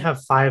only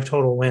have 5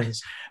 total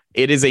wins?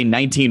 It is a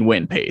 19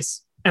 win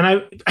pace,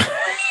 and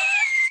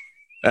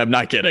I'm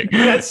not kidding.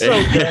 That's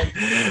so good.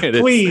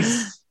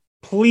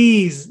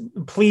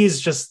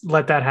 Please, just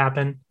let that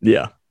happen.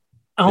 Yeah.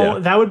 Oh, yeah.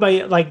 That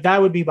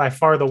would be by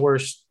far the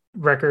worst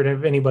record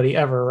of anybody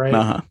ever, right?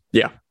 Uh-huh.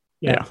 Yeah.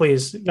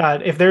 Please,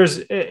 God, if there's,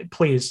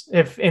 please,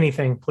 if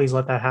anything, please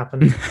let that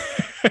happen.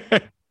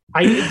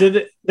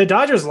 The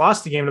Dodgers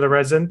lost the game to the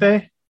Reds, didn't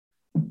they?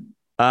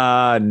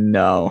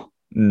 No,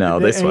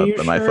 they swept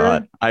them.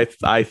 Sure? I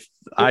thought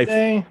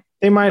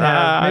they might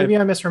have. Maybe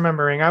I'm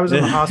misremembering. I was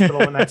in the hospital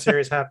when that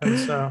series happened,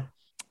 so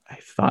I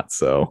thought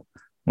so.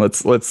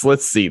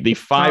 Let's see the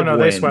 5 wins.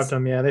 They swept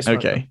them. Yeah, they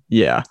swept them.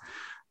 Yeah.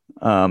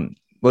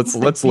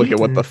 Let's look at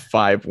what the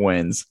 5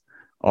 wins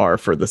are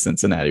for the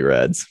Cincinnati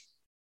Reds.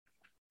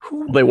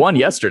 They won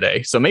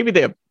yesterday, so maybe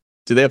they have.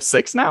 Do they have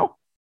 6 now?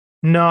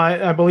 No,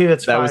 I believe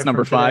it's that 5 was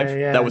number 5.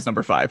 Yeah. That was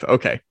number 5.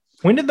 Okay.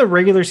 When did the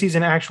regular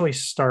season actually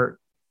start?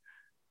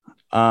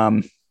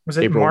 Was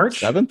it April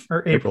March 7th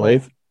or April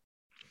 8th?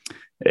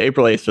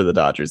 April 8th for the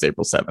Dodgers,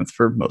 April 7th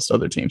for most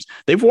other teams.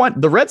 They've won.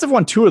 The Reds have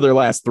won 2 of their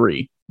last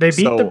 3. They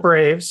beat the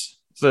Braves.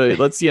 So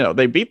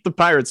they beat the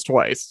Pirates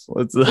twice.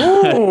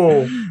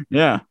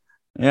 Yeah.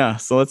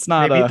 So let's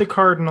not. They beat the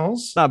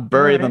Cardinals. Not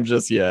bury them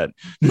just yet.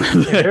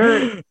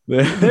 They're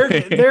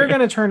going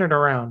to turn it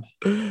around.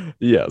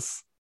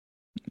 Yes.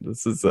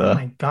 This is. Oh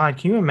my God!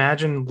 Can you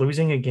imagine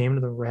losing a game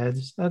to the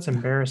Reds? That's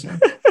embarrassing.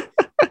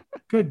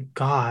 Good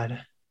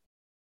God.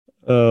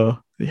 Oh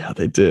yeah,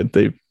 they did.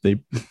 They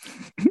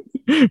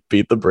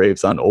beat the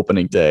Braves on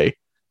opening day,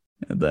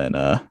 and then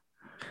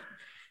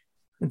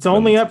it's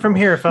only up from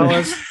here,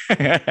 fellas.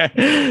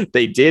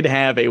 They did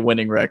have a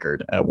winning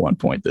record at one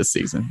point this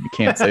season. You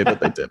can't say that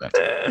they didn't.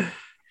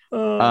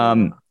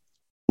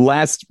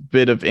 last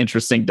bit of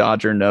interesting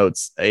Dodger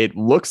notes. It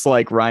looks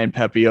like Ryan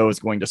Pepiot is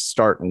going to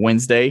start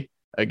Wednesday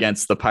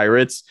against the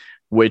Pirates,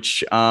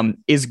 which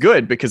is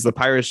good because the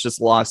Pirates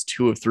just lost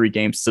 2 of 3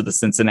 games to the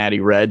Cincinnati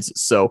Reds.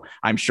 So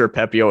I'm sure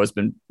Pepiot has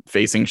been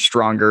facing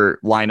stronger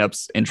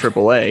lineups in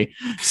AAA.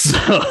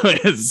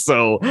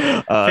 So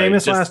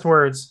famous last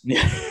words.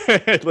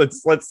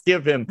 let's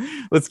give him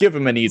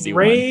an easy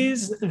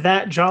Raise one.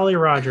 That Jolly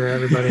Roger,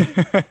 everybody.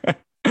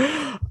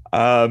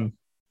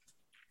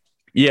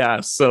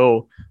 Yeah,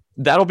 so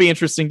that'll be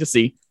interesting to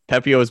see.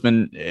 Pepiot has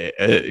been,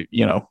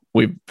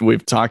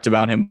 we've talked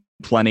about him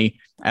plenty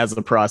as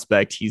a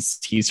prospect.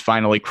 He's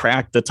finally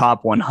cracked the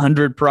top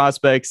 100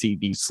 prospects.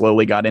 He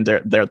slowly got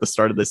into there at the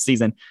start of the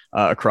season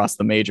across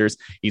the majors.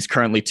 He's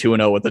currently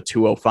 2-0 with a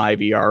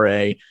 2.05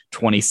 ERA,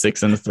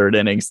 26 in the third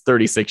innings,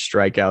 36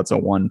 strikeouts,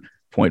 a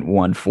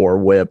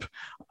 1.14 WHIP.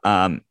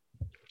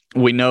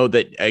 We know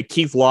that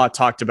Keith Law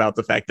talked about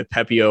the fact that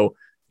Pepiot,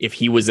 if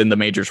he was in the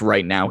majors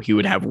right now, he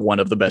would have one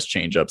of the best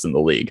changeups in the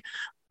league.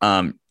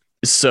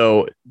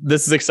 So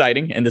this is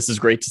exciting and this is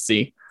great to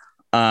see.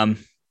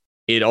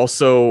 It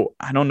also,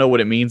 I don't know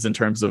what it means in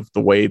terms of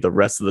the way the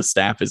rest of the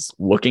staff is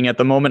looking at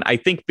the moment. I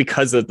think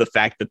because of the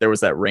fact that there was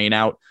that rain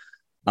out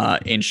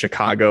in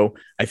Chicago,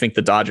 I think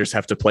the Dodgers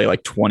have to play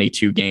like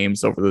 22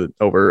 games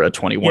over a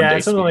 21 day. Yeah,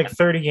 something like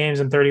 30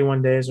 games in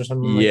 31 days or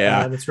something like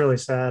that. It's really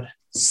sad.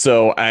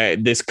 So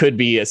this could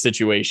be a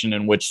situation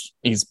in which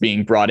he's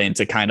being brought in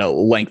to kind of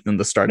lengthen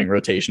the starting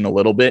rotation a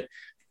little bit.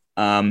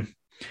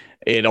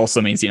 It also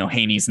means,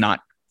 Haney's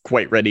not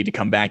quite ready to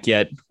come back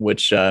yet,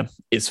 which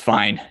is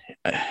fine.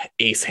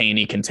 Ace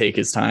Haney can take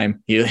his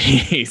time.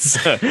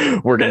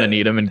 We're going to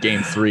need him in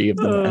game 3 of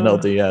the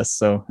NLDS.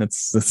 So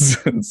it's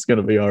going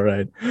to be all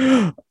right.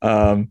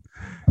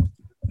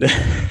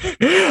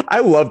 I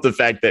love the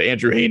fact that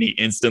Andrew Haney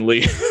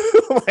instantly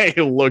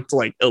looked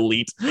like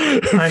elite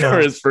for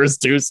his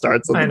first 2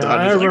 starts.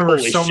 I remember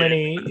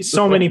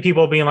so many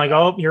people being like,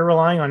 "Oh, you're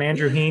relying on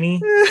Andrew Haney?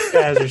 You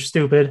guys are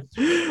stupid."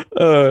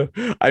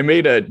 I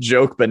made a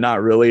joke, but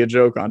not really a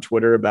joke, on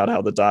Twitter about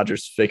how the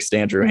Dodgers fixed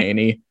Andrew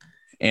Haney,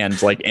 and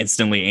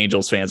instantly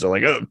Angels fans are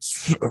like, "Oh,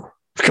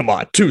 come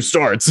on, 2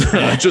 starts.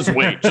 just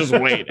wait."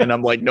 And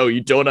I'm like, no, you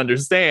don't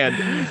understand.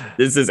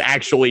 This is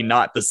actually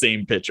not the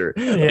same pitcher.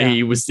 Yeah.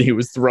 He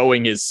was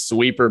throwing his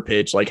sweeper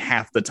pitch like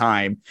half the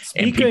time,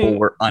 and people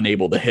were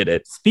unable to hit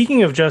it.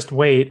 Speaking of just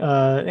wait,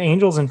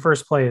 Angels in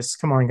first place.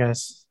 Come on,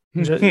 guys.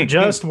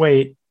 Just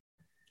wait.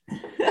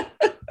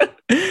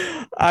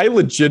 I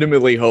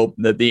legitimately hope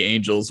that the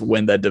Angels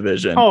win that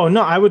division. Oh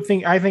no, I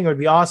think it would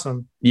be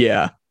awesome.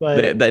 Yeah,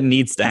 but that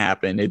needs to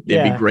happen. It'd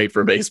be great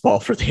for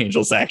baseball for the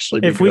Angels to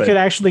actually. If we could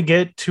actually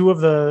get 2 of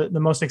the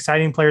most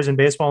exciting players in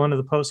baseball into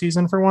the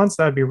postseason for once,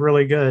 that'd be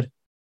really good.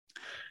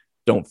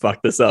 Don't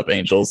fuck this up,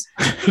 Angels.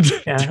 Do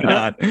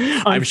not.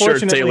 I'm sure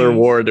Taylor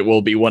Ward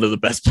will be one of the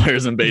best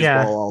players in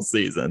baseball all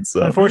season.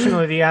 So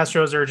unfortunately, the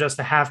Astros are just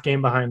a half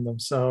game behind them.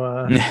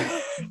 So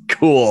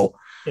cool.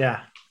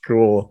 Yeah,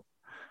 cool.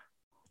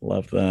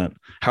 Love that.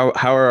 How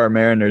are our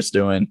Mariners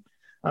doing?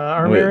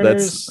 Our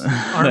Mariners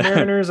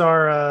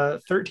are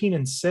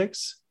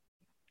 13-6.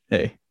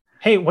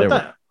 Hey,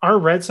 what our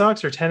Red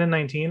Sox are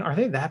 10-19. Are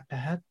they that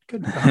bad?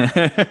 Good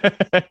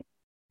God.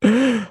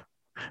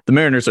 The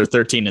Mariners are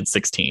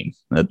 13-16.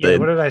 What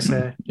did I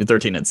say?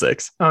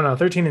 13-6. Oh no,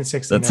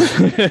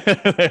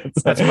 13-16.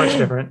 That's much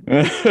different.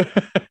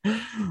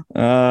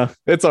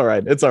 It's all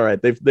right. It's all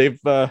right.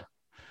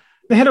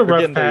 They had a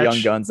rough patch.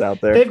 Young guns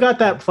out there. They've got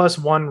that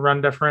 +1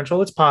 run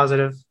differential. It's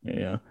positive.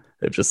 Yeah,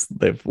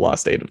 they've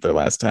lost 8 of their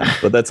last 10,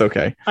 but that's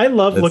okay. I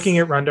love looking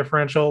at run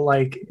differential.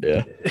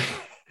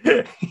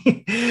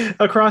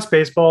 Across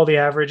baseball, the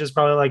average is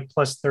probably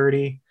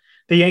 +30.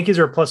 The Yankees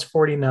are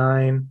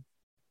 +49.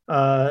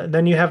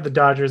 Then you have the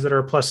Dodgers that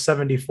are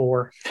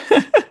 +74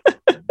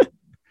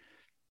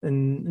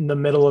 in the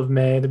middle of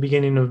May, the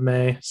beginning of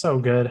May. So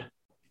good.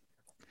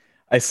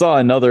 I saw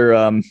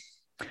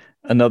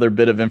another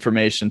bit of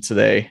information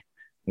today,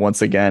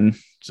 once again,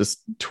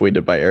 just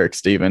tweeted by Eric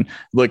Steven.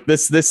 Look,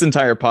 this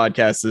entire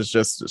podcast is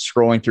just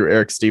scrolling through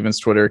Eric Steven's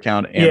Twitter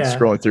account and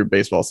scrolling through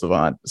Baseball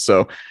Savant.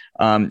 So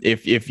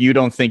if you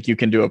don't think you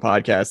can do a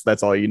podcast,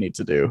 that's all you need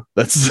to do.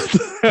 That's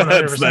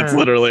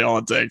literally all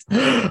it takes.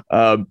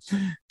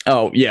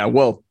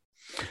 Well,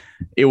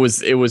 it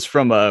was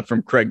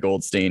from Craig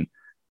Goldstein,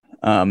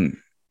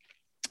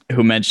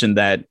 who mentioned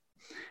that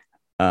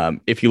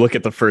if you look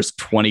at the first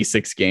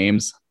 26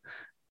 games,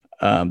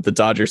 the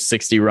Dodgers'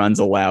 60 runs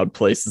allowed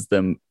places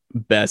them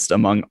best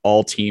among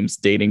all teams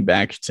dating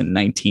back to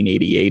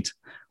 1988.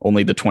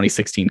 Only the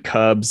 2016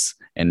 Cubs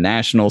and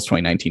Nationals,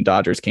 2019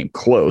 Dodgers came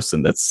close,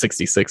 and that's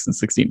 66 and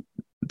 60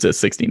 to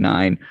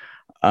 69.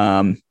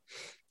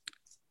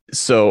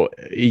 So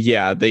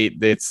yeah,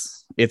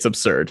 it's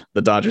absurd.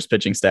 The Dodgers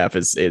pitching staff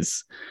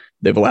is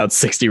they've allowed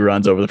 60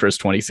 runs over the first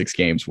 26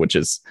 games, which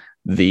is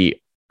the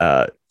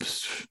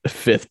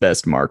 5th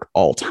best mark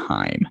all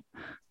time.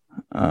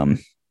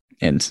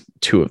 And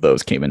 2 of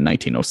those came in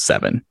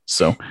 1907.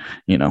 So,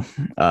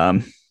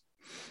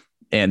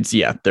 And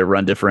yeah, their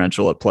run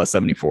differential at plus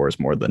 74 is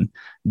more than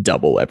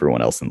double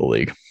everyone else in the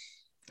league.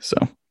 So,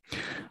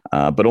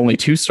 but only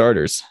 2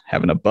 starters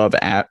have an above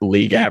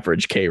league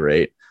average K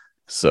rate.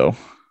 So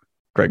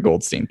Greg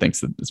Goldstein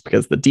thinks that it's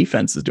because the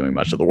defense is doing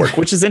much of the work,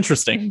 which is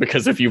interesting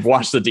because if you've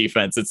watched the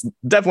defense, it's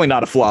definitely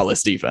not a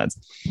flawless defense.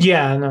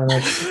 Yeah, no,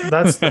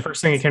 that's the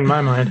first thing that came to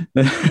my mind.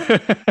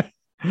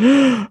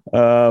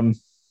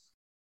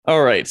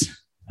 All right.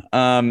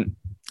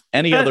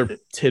 Any other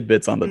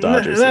tidbits on the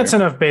Dodgers? That's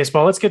enough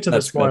baseball. Let's get to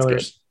the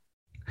spoilers.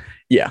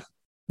 Yeah.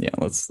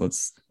 Let's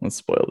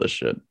spoil this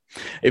shit.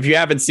 If you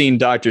haven't seen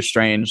Doctor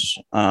Strange,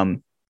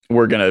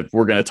 we're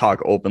gonna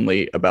talk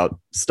openly about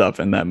stuff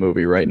in that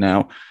movie right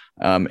now.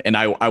 And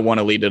I want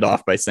to lead it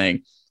off by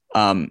saying,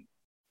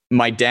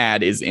 my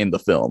dad is in the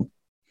film.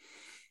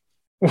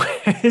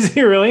 Is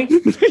he really?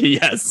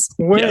 Yes.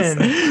 When?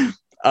 Yes.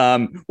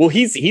 Well,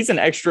 he's an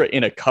extra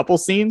in a couple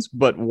scenes,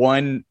 but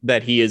one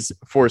that he is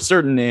for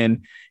certain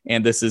in,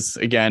 and this is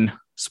again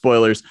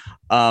spoilers,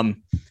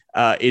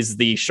 is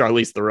the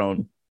Charlize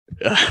Theron.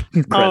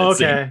 Oh,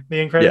 okay. Scene. The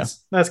end credits.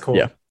 Yeah. That's cool.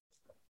 Yeah.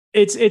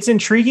 It's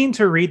intriguing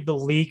to read the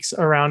leaks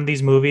around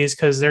these movies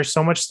because there's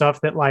so much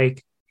stuff that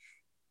like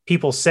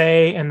people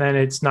say and then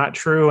it's not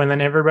true, and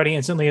then everybody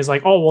instantly is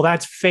like, oh well,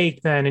 that's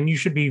fake then, and you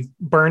should be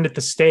burned at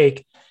the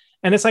stake.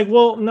 And it's like,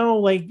 well, no,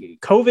 like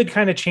COVID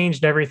kind of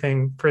changed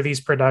everything for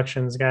these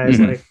productions, guys.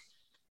 Mm-hmm. Like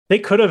they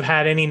could have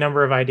had any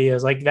number of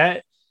ideas like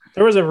that.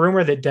 There was a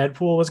rumor that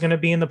Deadpool was going to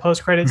be in the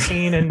post-credit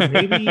scene, and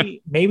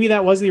maybe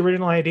that was the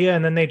original idea,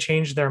 and then they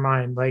changed their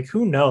mind. Like,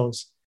 who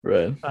knows?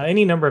 Right.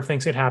 Any number of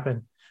things could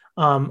happen.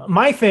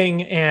 My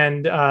thing,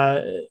 and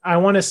I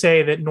want to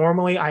say that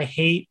normally I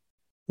hate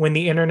when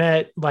the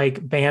internet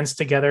like bands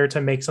together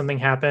to make something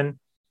happen.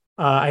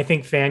 I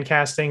think fan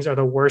castings are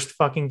the worst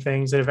fucking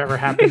things that have ever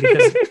happened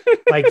because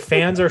like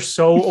fans are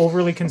so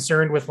overly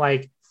concerned with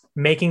like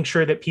making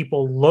sure that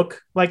people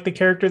look like the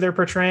character they're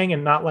portraying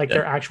and not like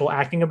their actual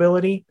acting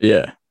ability.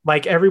 Yeah.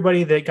 Like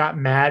everybody that got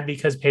mad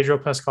because Pedro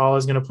Pascal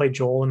is going to play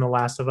Joel in The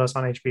Last of Us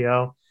on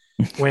HBO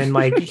when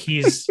like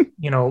he's,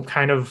 you know,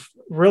 kind of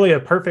really a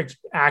perfect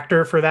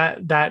actor for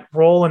that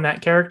role and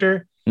that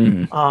character.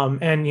 Mm-hmm.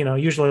 And, you know,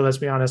 usually, let's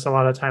be honest, a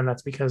lot of the time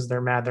that's because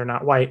they're mad they're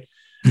not white.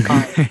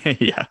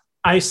 Yeah.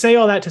 I say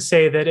all that to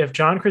say that if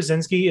John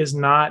Krasinski is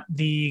not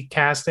the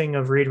casting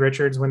of Reed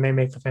Richards when they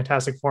make the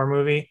Fantastic Four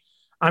movie,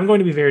 I'm going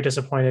to be very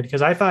disappointed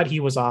because I thought he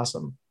was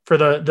awesome. For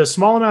the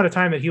small amount of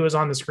time that he was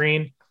on the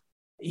screen,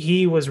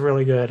 he was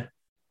really good.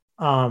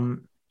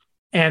 And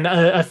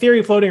a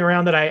theory floating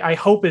around that I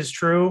hope is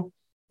true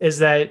is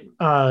that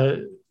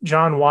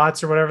John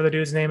Watts or whatever the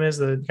dude's name is,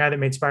 the guy that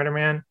made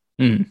Spider-Man,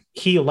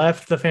 he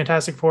left the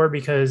Fantastic Four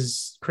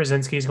because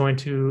Krasinski is going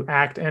to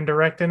act and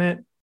direct in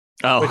it.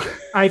 Oh, which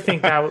I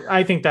think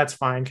that's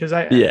fine because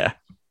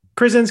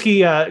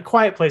Krasinski,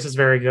 Quiet Place is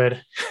very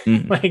good.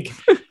 Like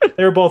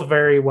they're both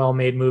very well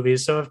made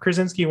movies. So if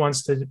Krasinski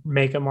wants to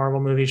make a Marvel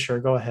movie, sure,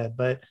 go ahead.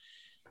 But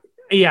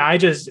yeah, I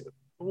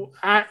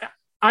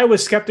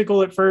was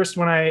skeptical at first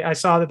when I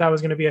saw that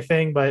was going to be a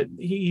thing, but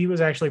he was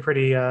actually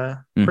pretty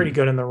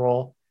good in the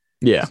role.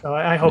 Yeah. So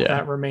I hope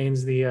that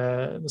remains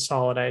the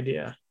solid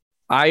idea.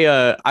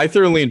 I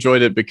thoroughly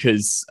enjoyed it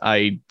because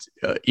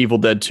Evil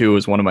Dead 2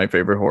 is one of my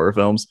favorite horror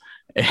films,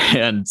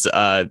 and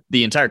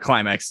the entire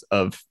climax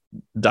of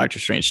Doctor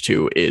Strange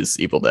 2 is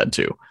Evil Dead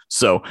 2.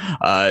 So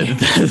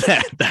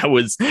that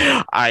was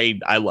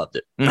I loved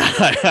it.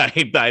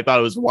 I thought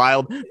it was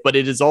wild, but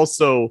it is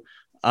also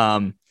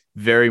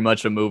very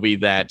much a movie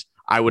that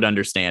I would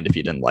understand if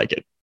you didn't like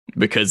it.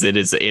 Because it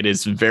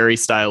is very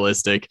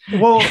stylistic.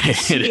 Well,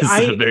 it is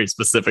a very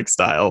specific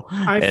style.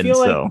 I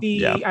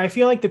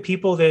feel like the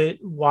people that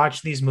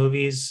watch these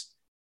movies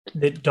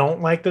that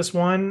don't like this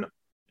one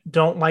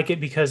don't like it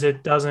because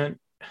it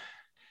doesn't.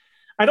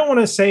 I don't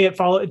want to say it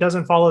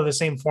doesn't follow the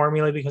same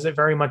formula because it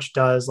very much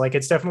does. Like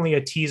it's definitely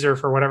a teaser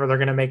for whatever they're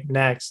going to make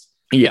next.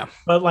 Yeah.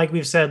 But like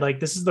we've said, like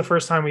this is the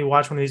first time we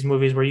watch one of these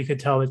movies where you could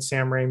tell that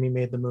Sam Raimi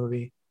made the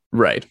movie.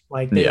 Right.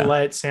 Like they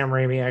let Sam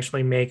Raimi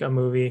actually make a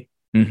movie.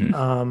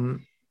 Mm-hmm.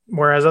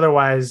 Whereas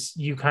otherwise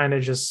you kind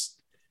of just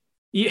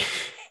you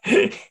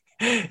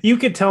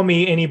could tell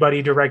me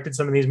anybody directed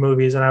some of these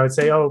movies and I would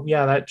say, oh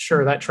yeah,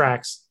 that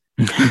tracks.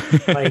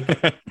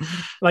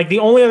 like the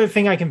only other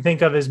thing I can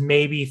think of is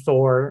maybe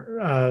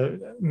Thor,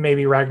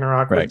 maybe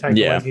Ragnarok with Taika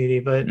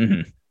Waititi, but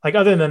like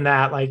other than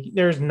that, like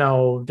there's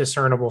no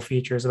discernible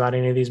features about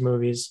any of these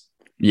movies.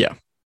 Yeah.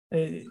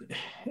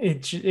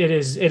 It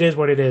is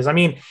what it is. I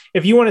mean,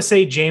 if you want to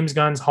say James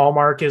Gunn's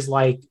hallmark is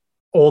like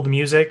old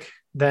music,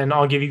 then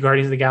I'll give you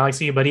Guardians of the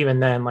Galaxy. But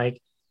even then,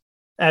 like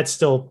that's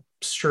still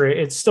straight.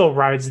 It still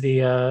rides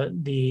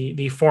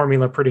the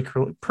formula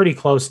pretty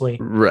closely.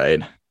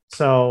 Right.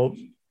 So,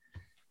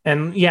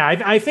 and yeah,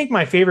 I think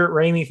my favorite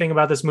Raimi thing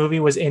about this movie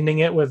was ending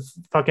it with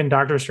fucking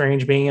Doctor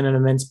Strange being in an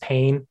immense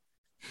pain.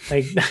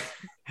 Like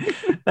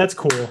that's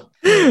cool.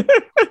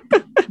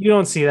 You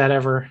don't see that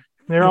ever.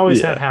 They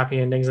always have happy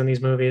endings in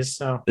these movies.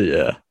 So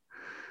yeah.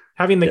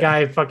 Having the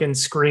guy fucking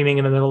screaming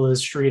in the middle of the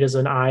street as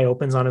an eye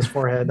opens on his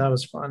forehead. That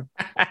was fun.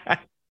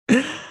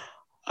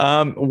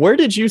 Where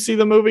did you see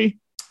the movie?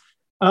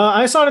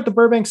 I saw it at the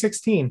Burbank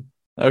 16.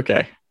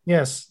 Okay.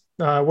 Yes,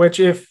 which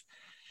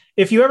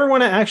if you ever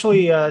want to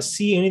actually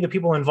see any of the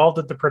people involved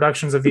at the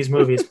productions of these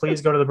movies,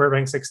 please go to the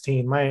Burbank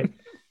 16.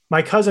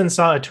 My cousin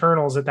saw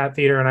Eternals at that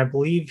theater, and I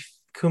believe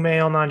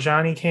Kumail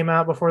Nanjiani came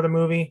out before the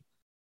movie.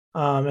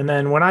 And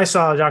then when I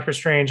saw Doctor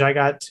Strange, I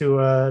got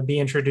to be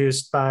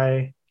introduced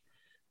by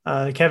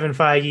Kevin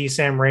Feige,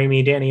 Sam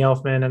Raimi, Danny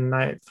Elfman,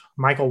 and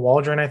Michael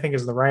Waldron, I think,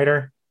 is the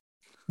writer.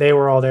 They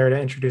were all there to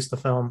introduce the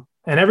film,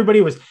 and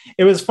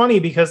it was funny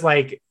because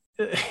like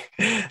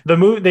the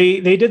movie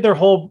they did their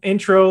whole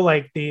intro,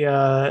 like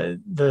the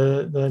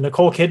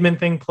Nicole Kidman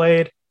thing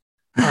played,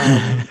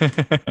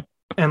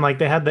 and like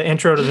they had the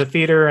intro to the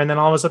theater, and then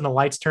all of a sudden the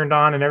lights turned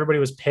on and everybody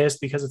was pissed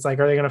because it's like,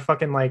 are they gonna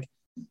fucking like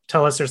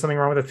tell us there's something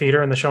wrong with the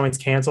theater and the showing's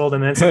canceled?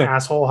 And then some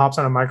asshole hops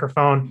on a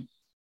microphone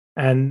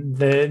and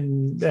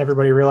then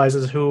everybody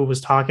realizes who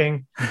was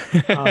talking.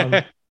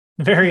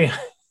 Very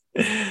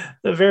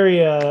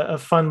a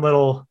fun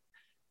little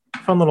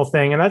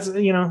thing, and that's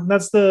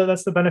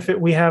the benefit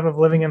we have of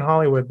living in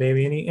Hollywood,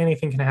 baby.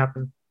 Anything can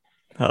happen.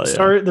 Hell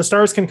yeah. The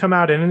stars can come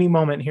out at any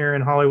moment here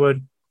in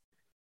Hollywood.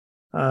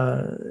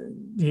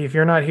 If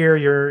you're not here,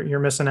 you're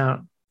missing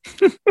out.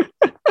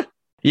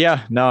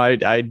 Yeah, no,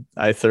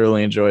 I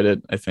thoroughly enjoyed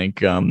it. I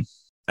think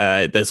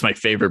that's my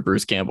favorite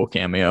Bruce Campbell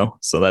cameo,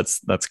 so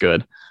that's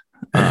good.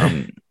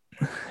 And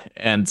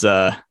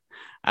I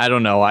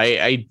don't know,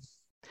 I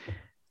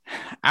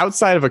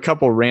outside of a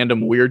couple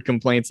random weird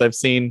complaints I've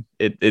seen,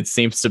 it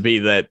seems to be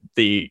that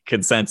the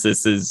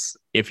consensus is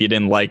if you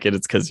didn't like it,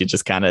 it's because you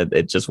just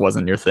it just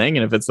wasn't your thing.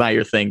 And if it's not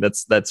your thing,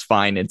 that's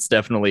fine. It's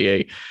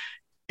definitely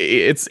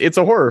it's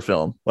a horror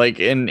film, like,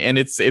 and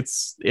it's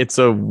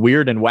a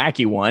weird and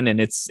wacky one,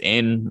 and it's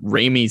in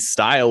Raimi's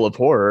style of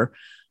horror,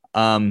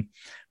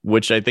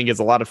 which I think is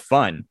a lot of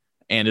fun.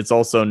 And it's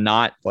also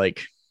not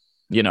like,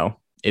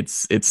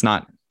 it's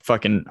not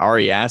fucking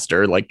Ari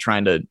Aster like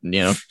trying to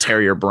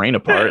tear your brain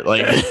apart,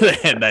 like,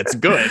 and that's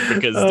good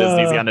because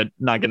Disney's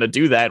not gonna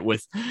do that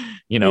with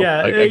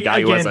a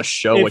guy who has a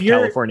show with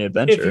California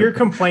Adventure. If you're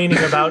complaining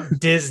about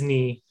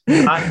Disney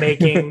not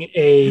making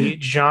a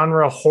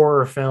genre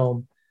horror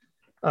film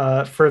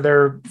for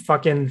their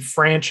fucking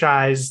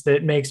franchise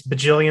that makes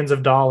bajillions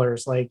of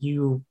dollars, like,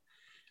 you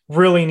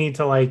really need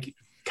to like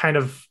kind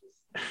of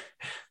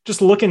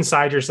just look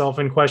inside yourself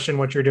and question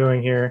what you're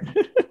doing here.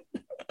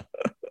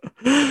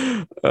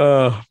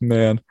 Oh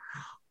man,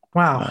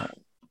 wow,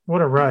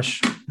 what a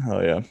rush. Oh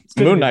yeah,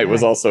 Moon Knight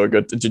was also a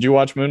good. Did you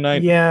watch Moon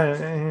Knight?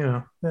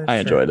 Yeah, I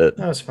enjoyed it.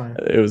 That was fine.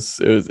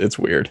 It's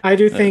weird. I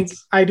do think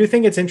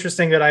it's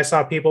interesting that I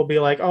saw people be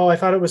like, oh, I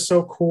thought it was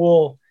so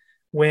cool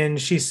when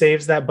she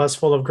saves that bus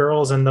full of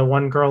girls and the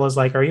one girl is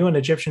like, are you an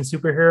Egyptian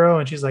superhero?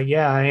 And she's like,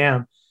 yeah, I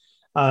am.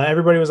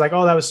 Everybody was like,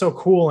 oh, that was so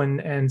cool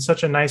and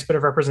such a nice bit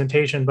of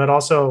representation. But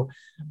also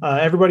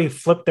everybody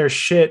flipped their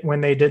shit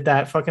when they did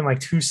that fucking like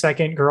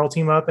 2-second girl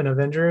team up in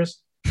Avengers.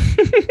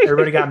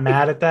 Everybody got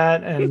mad at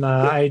that. And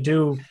I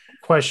do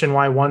question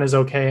why one is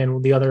okay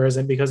and the other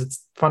isn't, because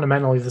it's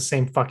fundamentally the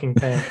same fucking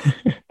thing.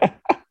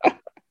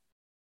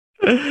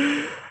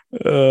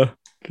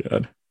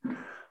 God.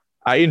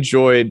 I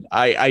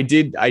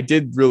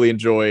did really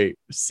enjoy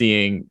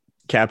seeing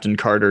Captain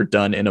Carter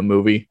done in a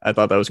movie. I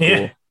thought that was cool.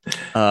 Yeah.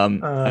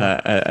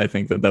 I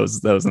think that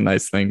was a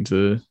nice thing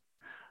to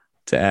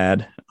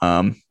add.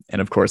 And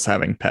of course,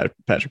 having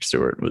Patrick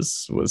Stewart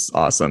was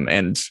awesome.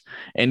 And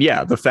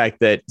yeah, the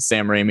fact that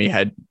Sam Raimi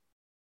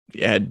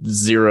had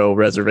zero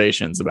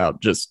reservations about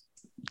just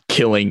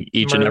killing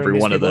each and every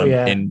one of them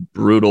in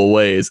brutal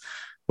ways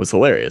was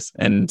hilarious,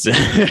 and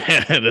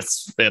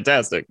it's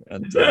fantastic.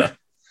 And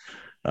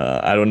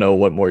I don't know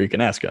what more you can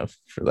ask of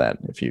for that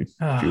if you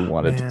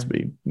wanted it to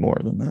be more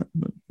than that,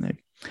 but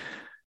maybe.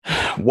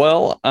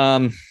 Well,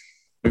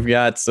 we've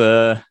got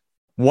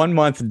 1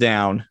 month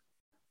down.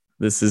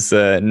 This is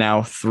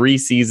now 3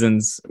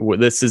 seasons.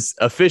 This is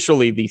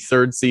officially the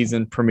 3rd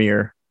season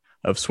premiere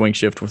of Swing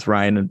Shift with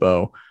Ryan and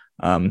Bo.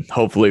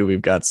 Hopefully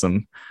we've got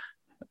some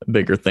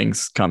bigger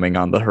things coming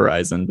on the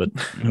horizon, but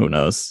who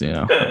knows,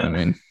 I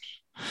mean.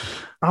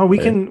 Oh, we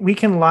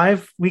can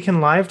live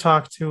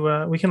talk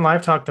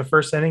the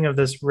first inning of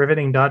this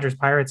riveting Dodgers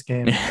Pirates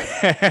game.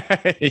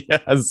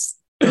 Yes.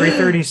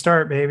 3:30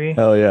 start, baby.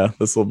 Hell yeah.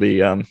 This will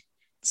be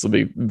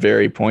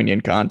very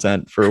poignant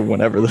content for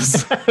whenever this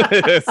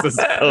is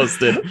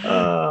posted.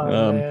 Oh,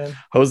 man.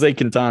 Jose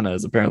Quintana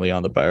is apparently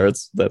on the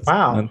Pirates. That's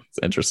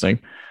interesting.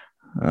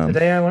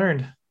 Today I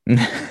learned.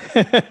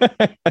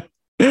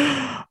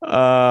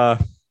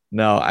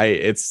 No,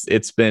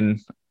 it's been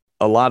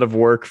a lot of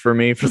work for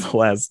me for the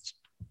last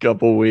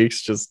couple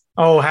weeks. Just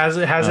has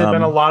it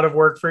been a lot of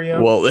work for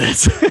you? Well,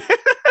 it's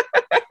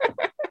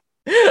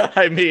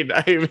I mean,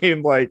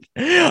 like,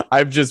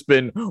 I've just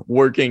been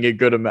working a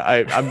good amount.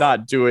 I'm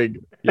not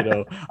doing,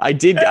 I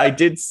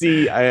did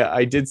see.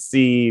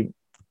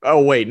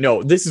 Oh, wait,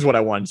 no, this is what I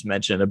wanted to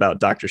mention about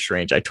Doctor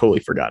Strange. I totally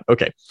forgot.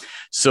 Okay.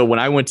 So when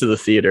I went to the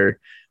theater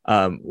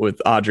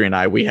with Audrey and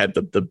I, we had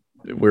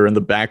we were in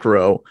the back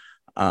row,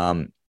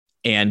 and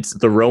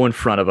the row in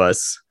front of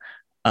us,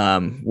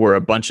 were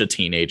a bunch of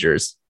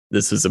teenagers.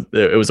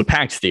 It was a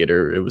packed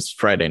theater. It was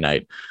Friday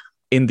night.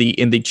 In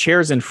the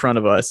chairs in front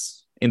of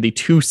us, in the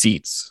 2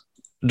 seats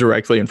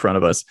directly in front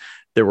of us,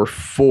 there were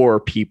 4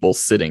 people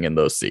sitting in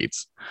those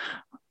seats.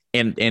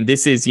 And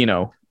this is,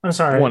 I'm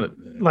sorry,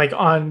 like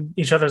on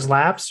each other's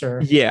laps,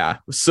 or yeah.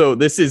 So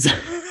this is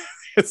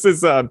this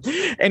is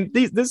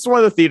this is one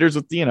of the theaters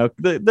with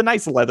the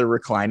nice leather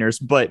recliners,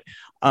 but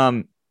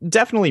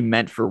definitely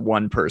meant for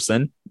one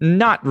person.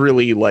 Not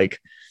really like,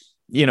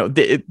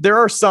 there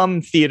are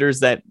some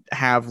theaters that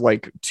have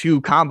like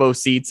 2 combo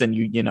seats, and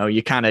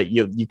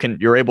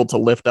you're able to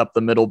lift up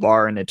the middle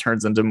bar and it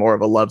turns into more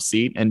of a love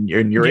seat, and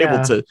you're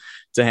able to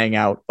hang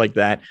out like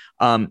that.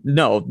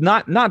 No,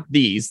 not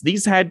these.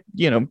 These had,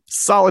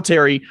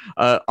 solitary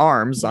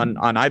arms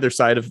on either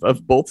side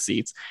of both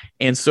seats.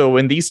 And so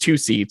in these 2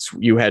 seats,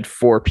 you had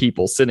 4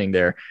 people sitting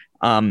there.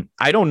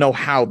 I don't know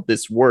how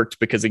this worked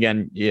because,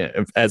 again,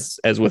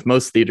 as with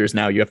most theaters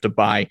now, you have to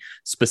buy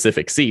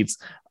specific seats.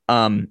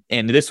 And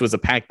this was a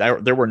packed,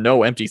 there were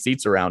no empty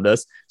seats around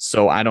us.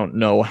 So I don't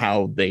know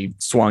how they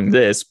swung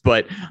this,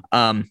 but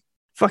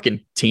fucking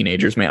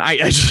teenagers, man.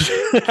 I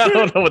I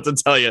don't know what to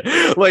tell you.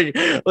 Like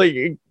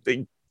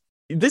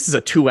this is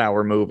a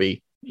 2-hour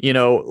movie,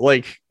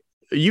 like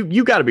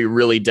you got to be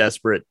really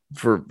desperate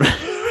for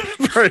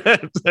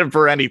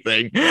for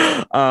anything.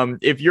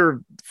 If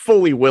you're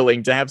fully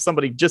willing to have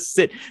somebody just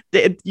sit,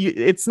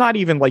 it's not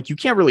even like you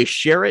can't really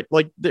share it.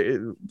 Like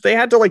they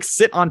had to like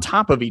sit on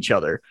top of each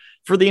other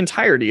for the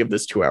entirety of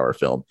this 2-hour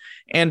film.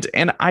 And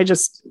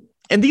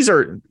these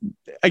are,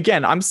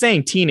 again, I'm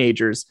saying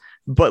teenagers,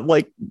 but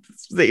like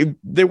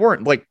they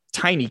weren't like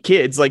tiny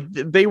kids. Like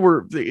they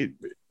were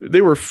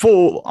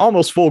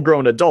almost full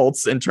grown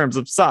adults in terms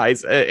of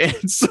size.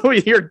 And so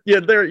you're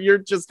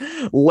just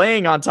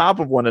laying on top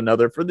of one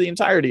another for the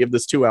entirety of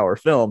this 2-hour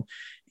film.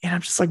 And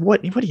I'm just like,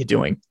 what are you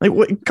doing? Like,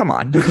 what? Come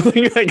on.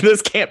 Like,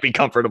 this can't be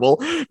comfortable.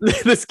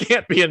 This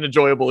can't be an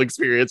enjoyable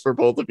experience for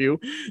both of you.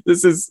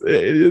 This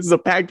is a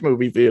packed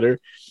movie theater.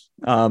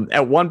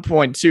 At one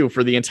point too,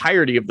 for the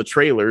entirety of the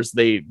trailers,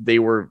 they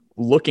were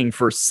looking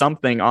for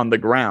something on the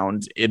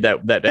ground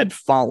that had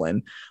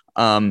fallen.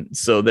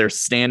 So they're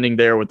standing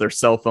there with their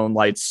cell phone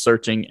lights,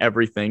 searching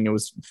everything. It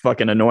was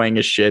fucking annoying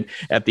as shit.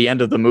 At the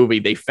end of the movie,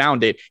 they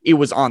found it. It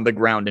was on the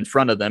ground in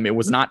front of them. It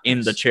was not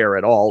in the chair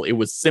at all. It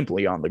was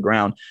simply on the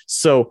ground.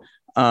 So,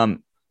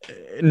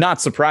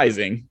 not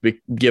surprising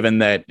given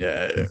that,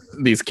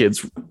 these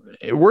kids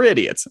were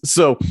idiots.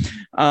 So,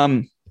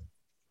 I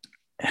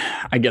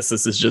guess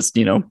this is just,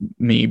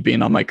 me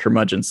being on my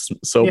curmudgeon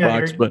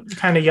soapbox, but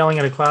kind of yelling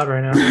at a cloud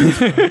right now.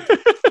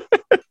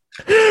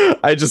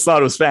 I just thought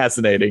it was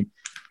fascinating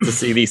to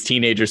see these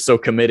teenagers so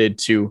committed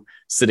to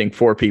sitting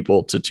 4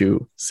 people to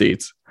 2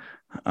 seats.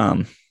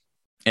 And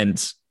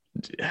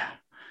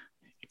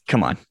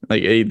come on,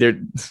 like there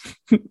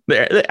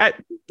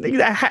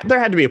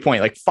had to be a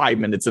point like 5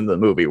 minutes into the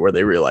movie where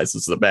they realized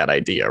this is a bad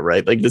idea,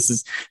 right? Like this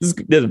is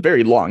a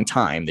very long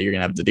time that you're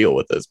gonna have to deal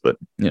with this, but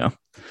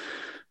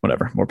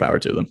whatever, more power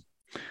to them.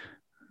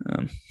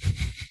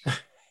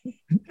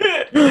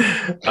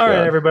 All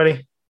right,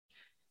 everybody.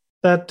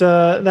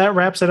 That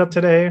wraps it up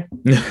today.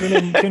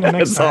 Tune in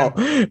next time.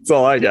 That's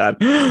all I got.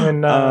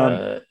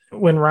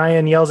 When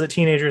Ryan yells at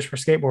teenagers for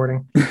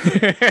skateboarding.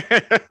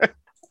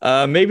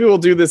 Maybe we'll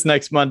do this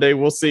next Monday.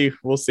 We'll see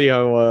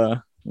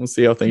how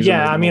things.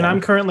 Yeah, I mean, I'm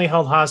currently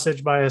held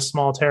hostage by a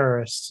small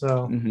terrorist.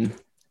 So,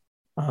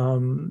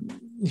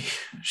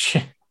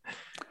 shit.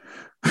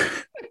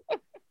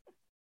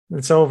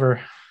 It's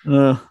over.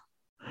 Well,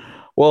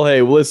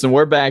 hey, listen,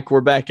 we're back. We're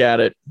back at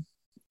it.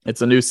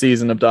 It's a new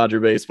season of Dodger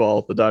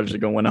baseball. The Dodgers are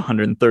going to win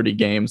 130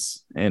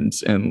 games and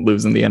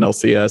losing the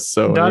NLCS.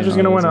 So the Dodgers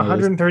going to win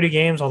 130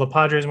 games, while the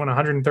Padres win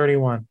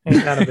 131.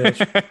 Ain't that a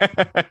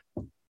bitch?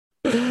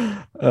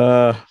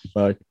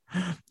 Fuck.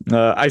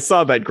 I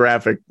saw that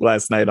graphic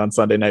last night on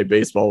Sunday Night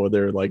Baseball where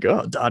they're like,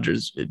 "Oh,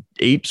 Dodgers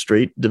 8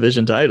 straight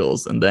division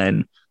titles," and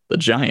then the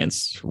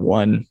Giants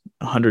won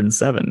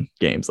 107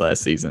 games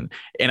last season.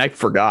 And I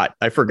forgot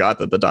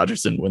that the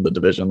Dodgers didn't win the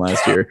division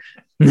last year.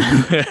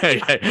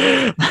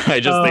 I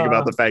just think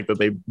about the fact that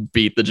they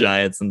beat the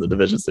Giants in the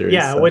division series.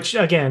 Yeah, so. Which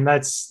again,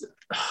 that's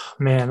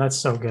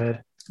so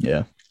good.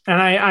 Yeah.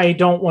 And I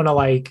don't want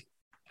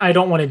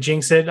to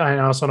jinx it. I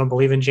also don't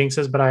believe in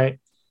jinxes, but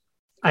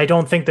I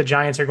don't think the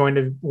Giants are going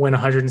to win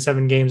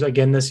 107 games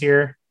again this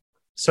year.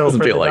 So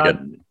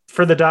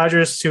for the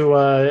Dodgers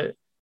to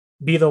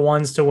be the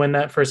ones to win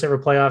that first ever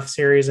playoff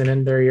series and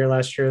end their year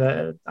last year,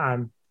 that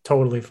I'm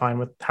totally fine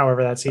with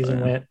however that season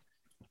went.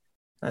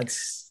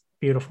 That's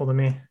beautiful to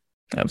me.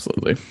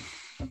 Absolutely.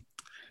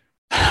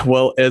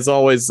 Well, as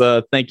always,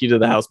 thank you to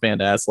the house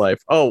band Ass Life.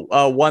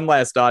 One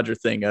last Dodger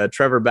thing.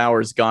 Trevor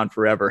Bauer's gone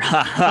forever.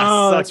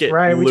 Oh, that's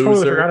right. We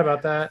totally forgot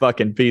about that.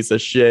 Fucking piece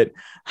of shit.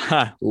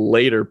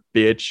 Later,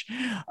 bitch.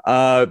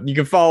 You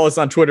can follow us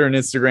on Twitter and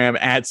Instagram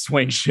at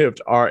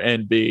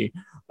SwingShiftRNB.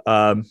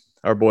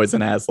 Our boys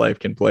in Ass Life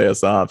can play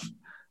us off.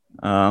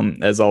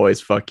 As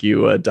always, fuck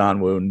you, Don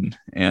Wooten.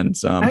 And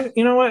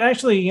you know what?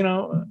 Actually,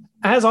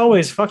 as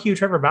always, fuck you,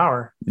 Trevor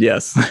Bauer.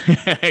 Yes.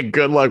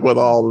 Good luck with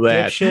all of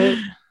that. Shit.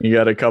 You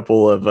got a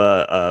couple of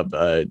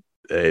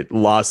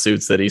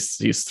lawsuits that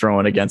he's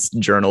throwing against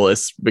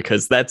journalists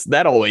because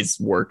that always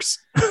works.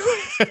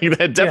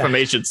 That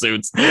defamation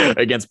suits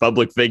against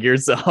public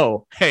figures.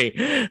 So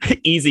hey,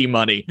 easy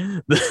money.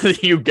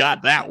 You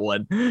got that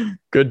one.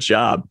 Good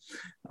job.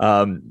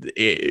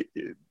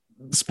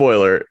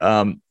 Spoiler.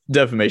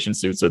 Defamation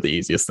suits are the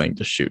easiest thing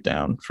to shoot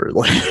down for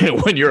like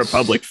when you're a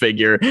public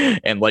figure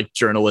and like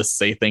journalists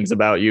say things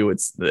about you.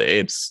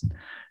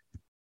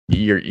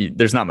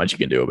 There's not much you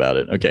can do about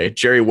it. Okay.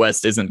 Jerry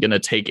West isn't going to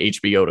take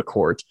HBO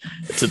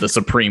to the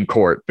Supreme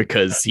Court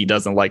because he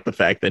doesn't like the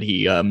fact that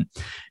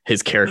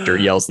his character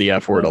yells the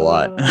F word a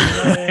lot.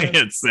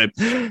 It's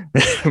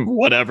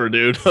whatever,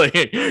 dude.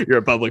 Like, you're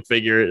a public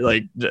figure.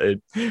 Like,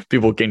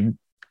 people can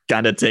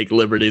kind of take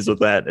liberties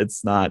with that.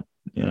 It's not,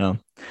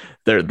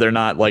 they're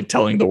not like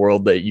telling the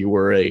world that you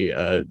were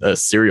a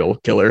serial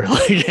killer.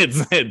 Like,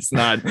 it's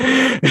not,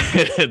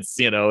 it's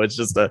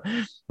just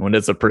when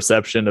it's a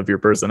perception of your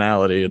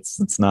personality,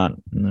 it's not,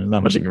 there's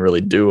not much you can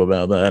really do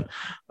about that.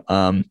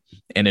 And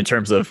in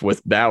terms of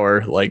with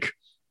Bauer, like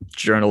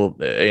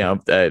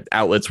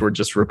outlets were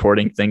just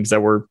reporting things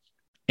that were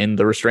in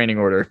the restraining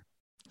order.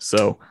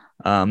 So,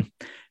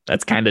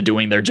 that's kind of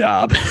doing their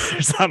job.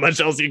 There's not much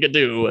else you can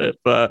do.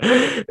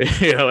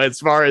 As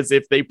far as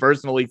if they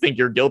personally think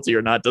you're guilty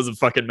or not, doesn't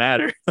fucking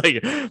matter.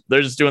 Like,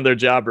 they're just doing their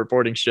job,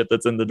 reporting shit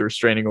that's in the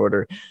restraining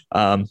order.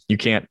 You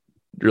can't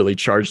really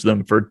charge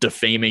them for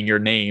defaming your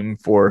name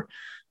for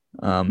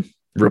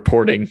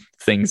reporting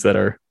things that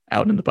are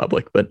out in the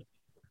public. But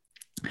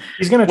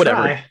he's gonna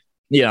try.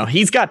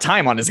 He's got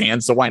time on his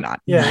hands, so why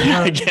not?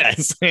 Yeah, I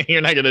guess you're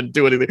not going to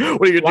do anything.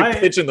 What are you going to do?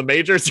 Pitch in the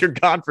majors? You're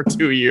gone for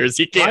 2 years.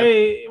 You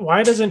can't.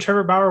 Why doesn't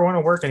Trevor Bauer want to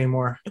work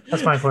anymore?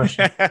 That's my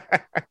question.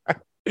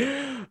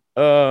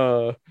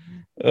 That's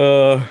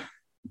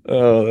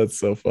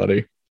so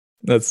funny.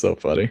 That's so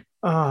funny.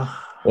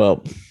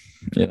 Well,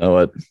 you know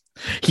what?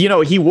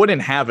 He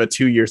wouldn't have a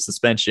 2-year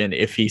suspension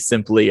if he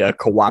simply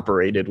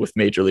cooperated with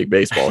Major League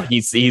Baseball.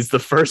 He's the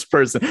first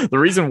person. The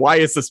reason why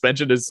his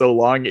suspension is so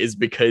long is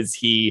because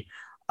he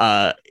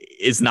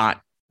is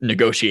not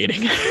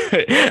negotiating.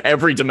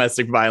 Every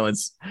domestic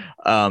violence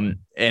and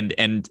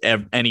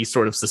any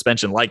sort of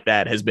suspension like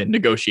that has been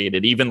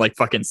negotiated. Even like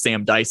fucking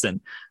Sam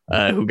Dyson,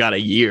 who got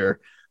a year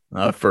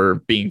for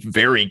being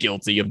very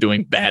guilty of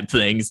doing bad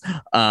things.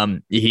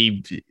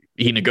 He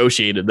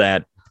negotiated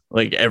that.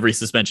 Like, every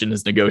suspension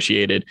is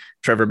negotiated.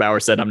 Trevor Bauer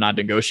said, I'm not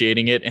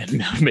negotiating it.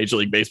 And Major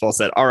League Baseball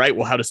said, all right,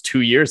 well, how does 2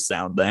 years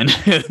sound then?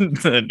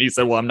 And he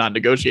said, well, I'm not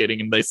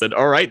negotiating. And they said,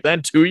 all right,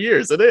 then 2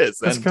 years it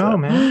is. Let's go,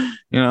 man.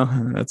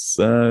 That's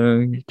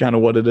kind of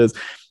what it is.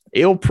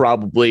 He'll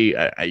probably,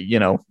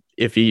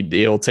 if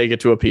he'll take it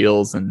to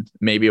appeals and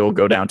maybe it'll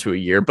go down to a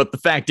year. But the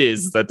fact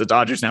is that the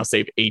Dodgers now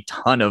save a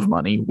ton of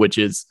money, which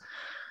is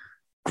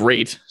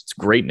great. It's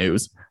great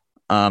news.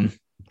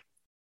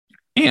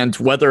 And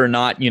whether or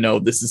not,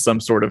 this is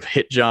some sort of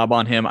hit job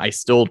on him, I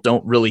still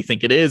don't really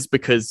think it is,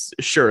 because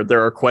sure,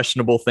 there are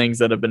questionable things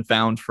that have been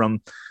found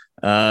from,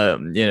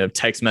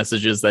 text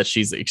messages that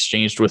she's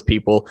exchanged with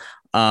people.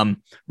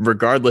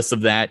 Regardless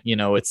of that,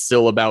 it's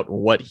still about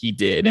what he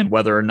did and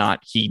whether or not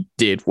he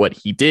did what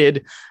he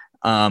did.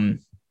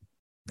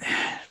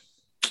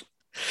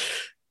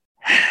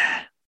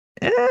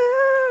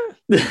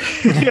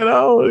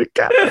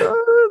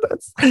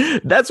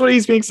 That's what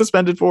he's being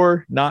suspended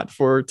for, not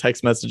for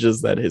text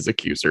messages that his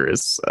accuser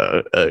is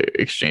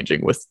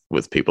exchanging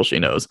with people she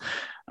knows,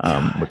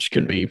 which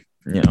can be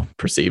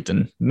perceived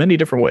in many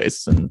different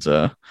ways. And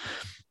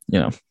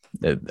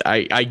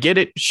I get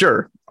it.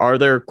 Sure, are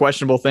there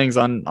questionable things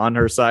on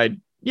her side?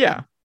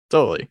 Yeah,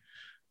 totally.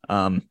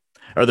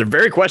 Are there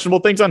very questionable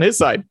things on his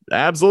side?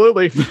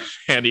 Absolutely.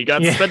 And he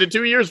got suspended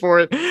 2 years for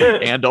it.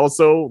 And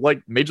also,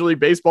 like, Major League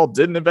Baseball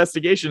did an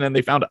investigation and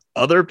they found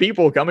other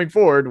people coming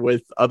forward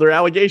with other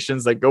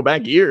allegations that go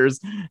back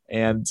years.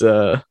 And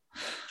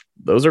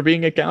those are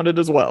being accounted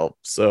as well.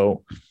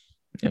 So,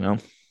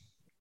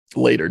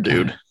 later,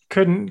 dude.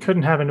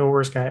 Couldn't have a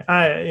worse guy.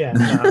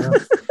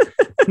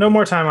 No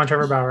more time on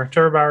Trevor Bauer.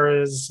 Trevor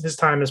Bauer, his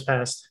time has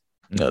passed.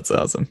 That's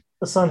awesome.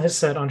 The sun has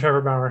set on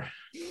Trevor Bauer.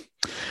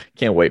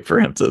 Can't wait for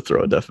him to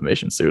throw a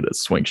defamation suit at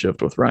Swing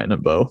Shift with Ryan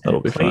and Bo.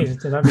 That'll be fun.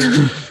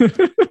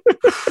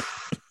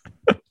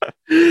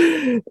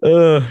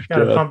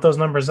 Gotta pump those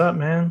numbers up,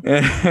 man.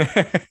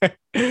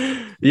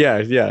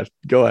 Yeah.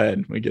 Go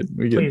ahead. We get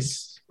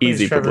please,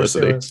 easy Trevor,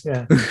 publicity.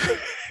 Yeah.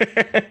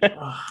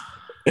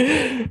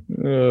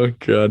 Oh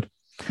God.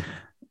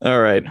 All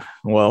right.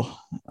 Well,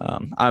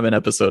 I'm an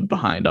episode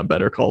behind on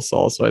Better Call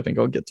Saul, so I think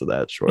I'll get to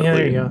that shortly. Yeah,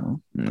 there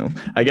you go.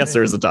 I guess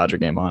there's a Dodger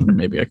game on.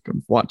 Maybe I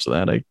can watch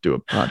that. I do a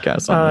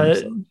podcast on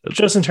it. So.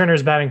 Justin Turner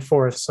is batting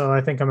fourth, so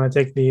I think I'm going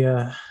to take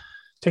the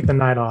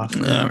night off.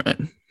 All right.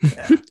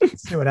 Yeah,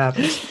 see what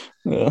happens.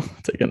 Well,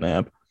 take a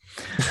nap.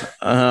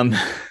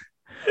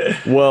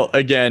 Well,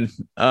 again,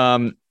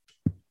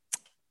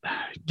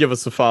 give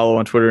us a follow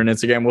on Twitter and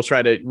Instagram. We'll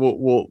try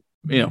to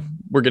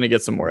we're going to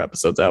get some more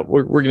episodes out.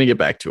 We're going to get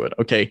back to it.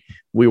 Okay.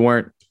 We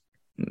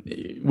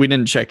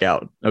didn't check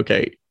out.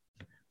 Okay.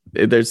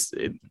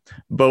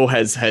 Bo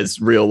has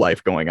real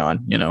life going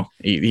on.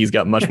 He's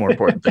got much more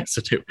important things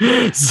to do.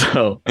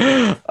 So,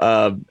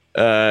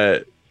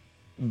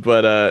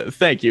 but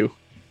thank you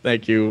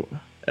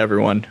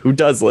everyone who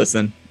does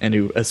listen, and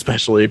who,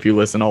 especially if you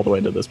listen all the way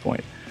to this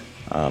point,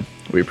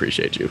 we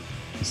appreciate you.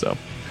 So,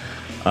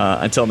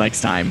 until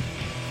next time,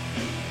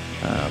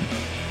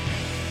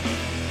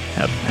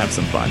 have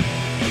some fun,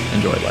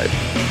 enjoy life.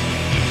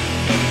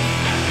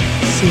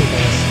 See you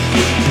guys.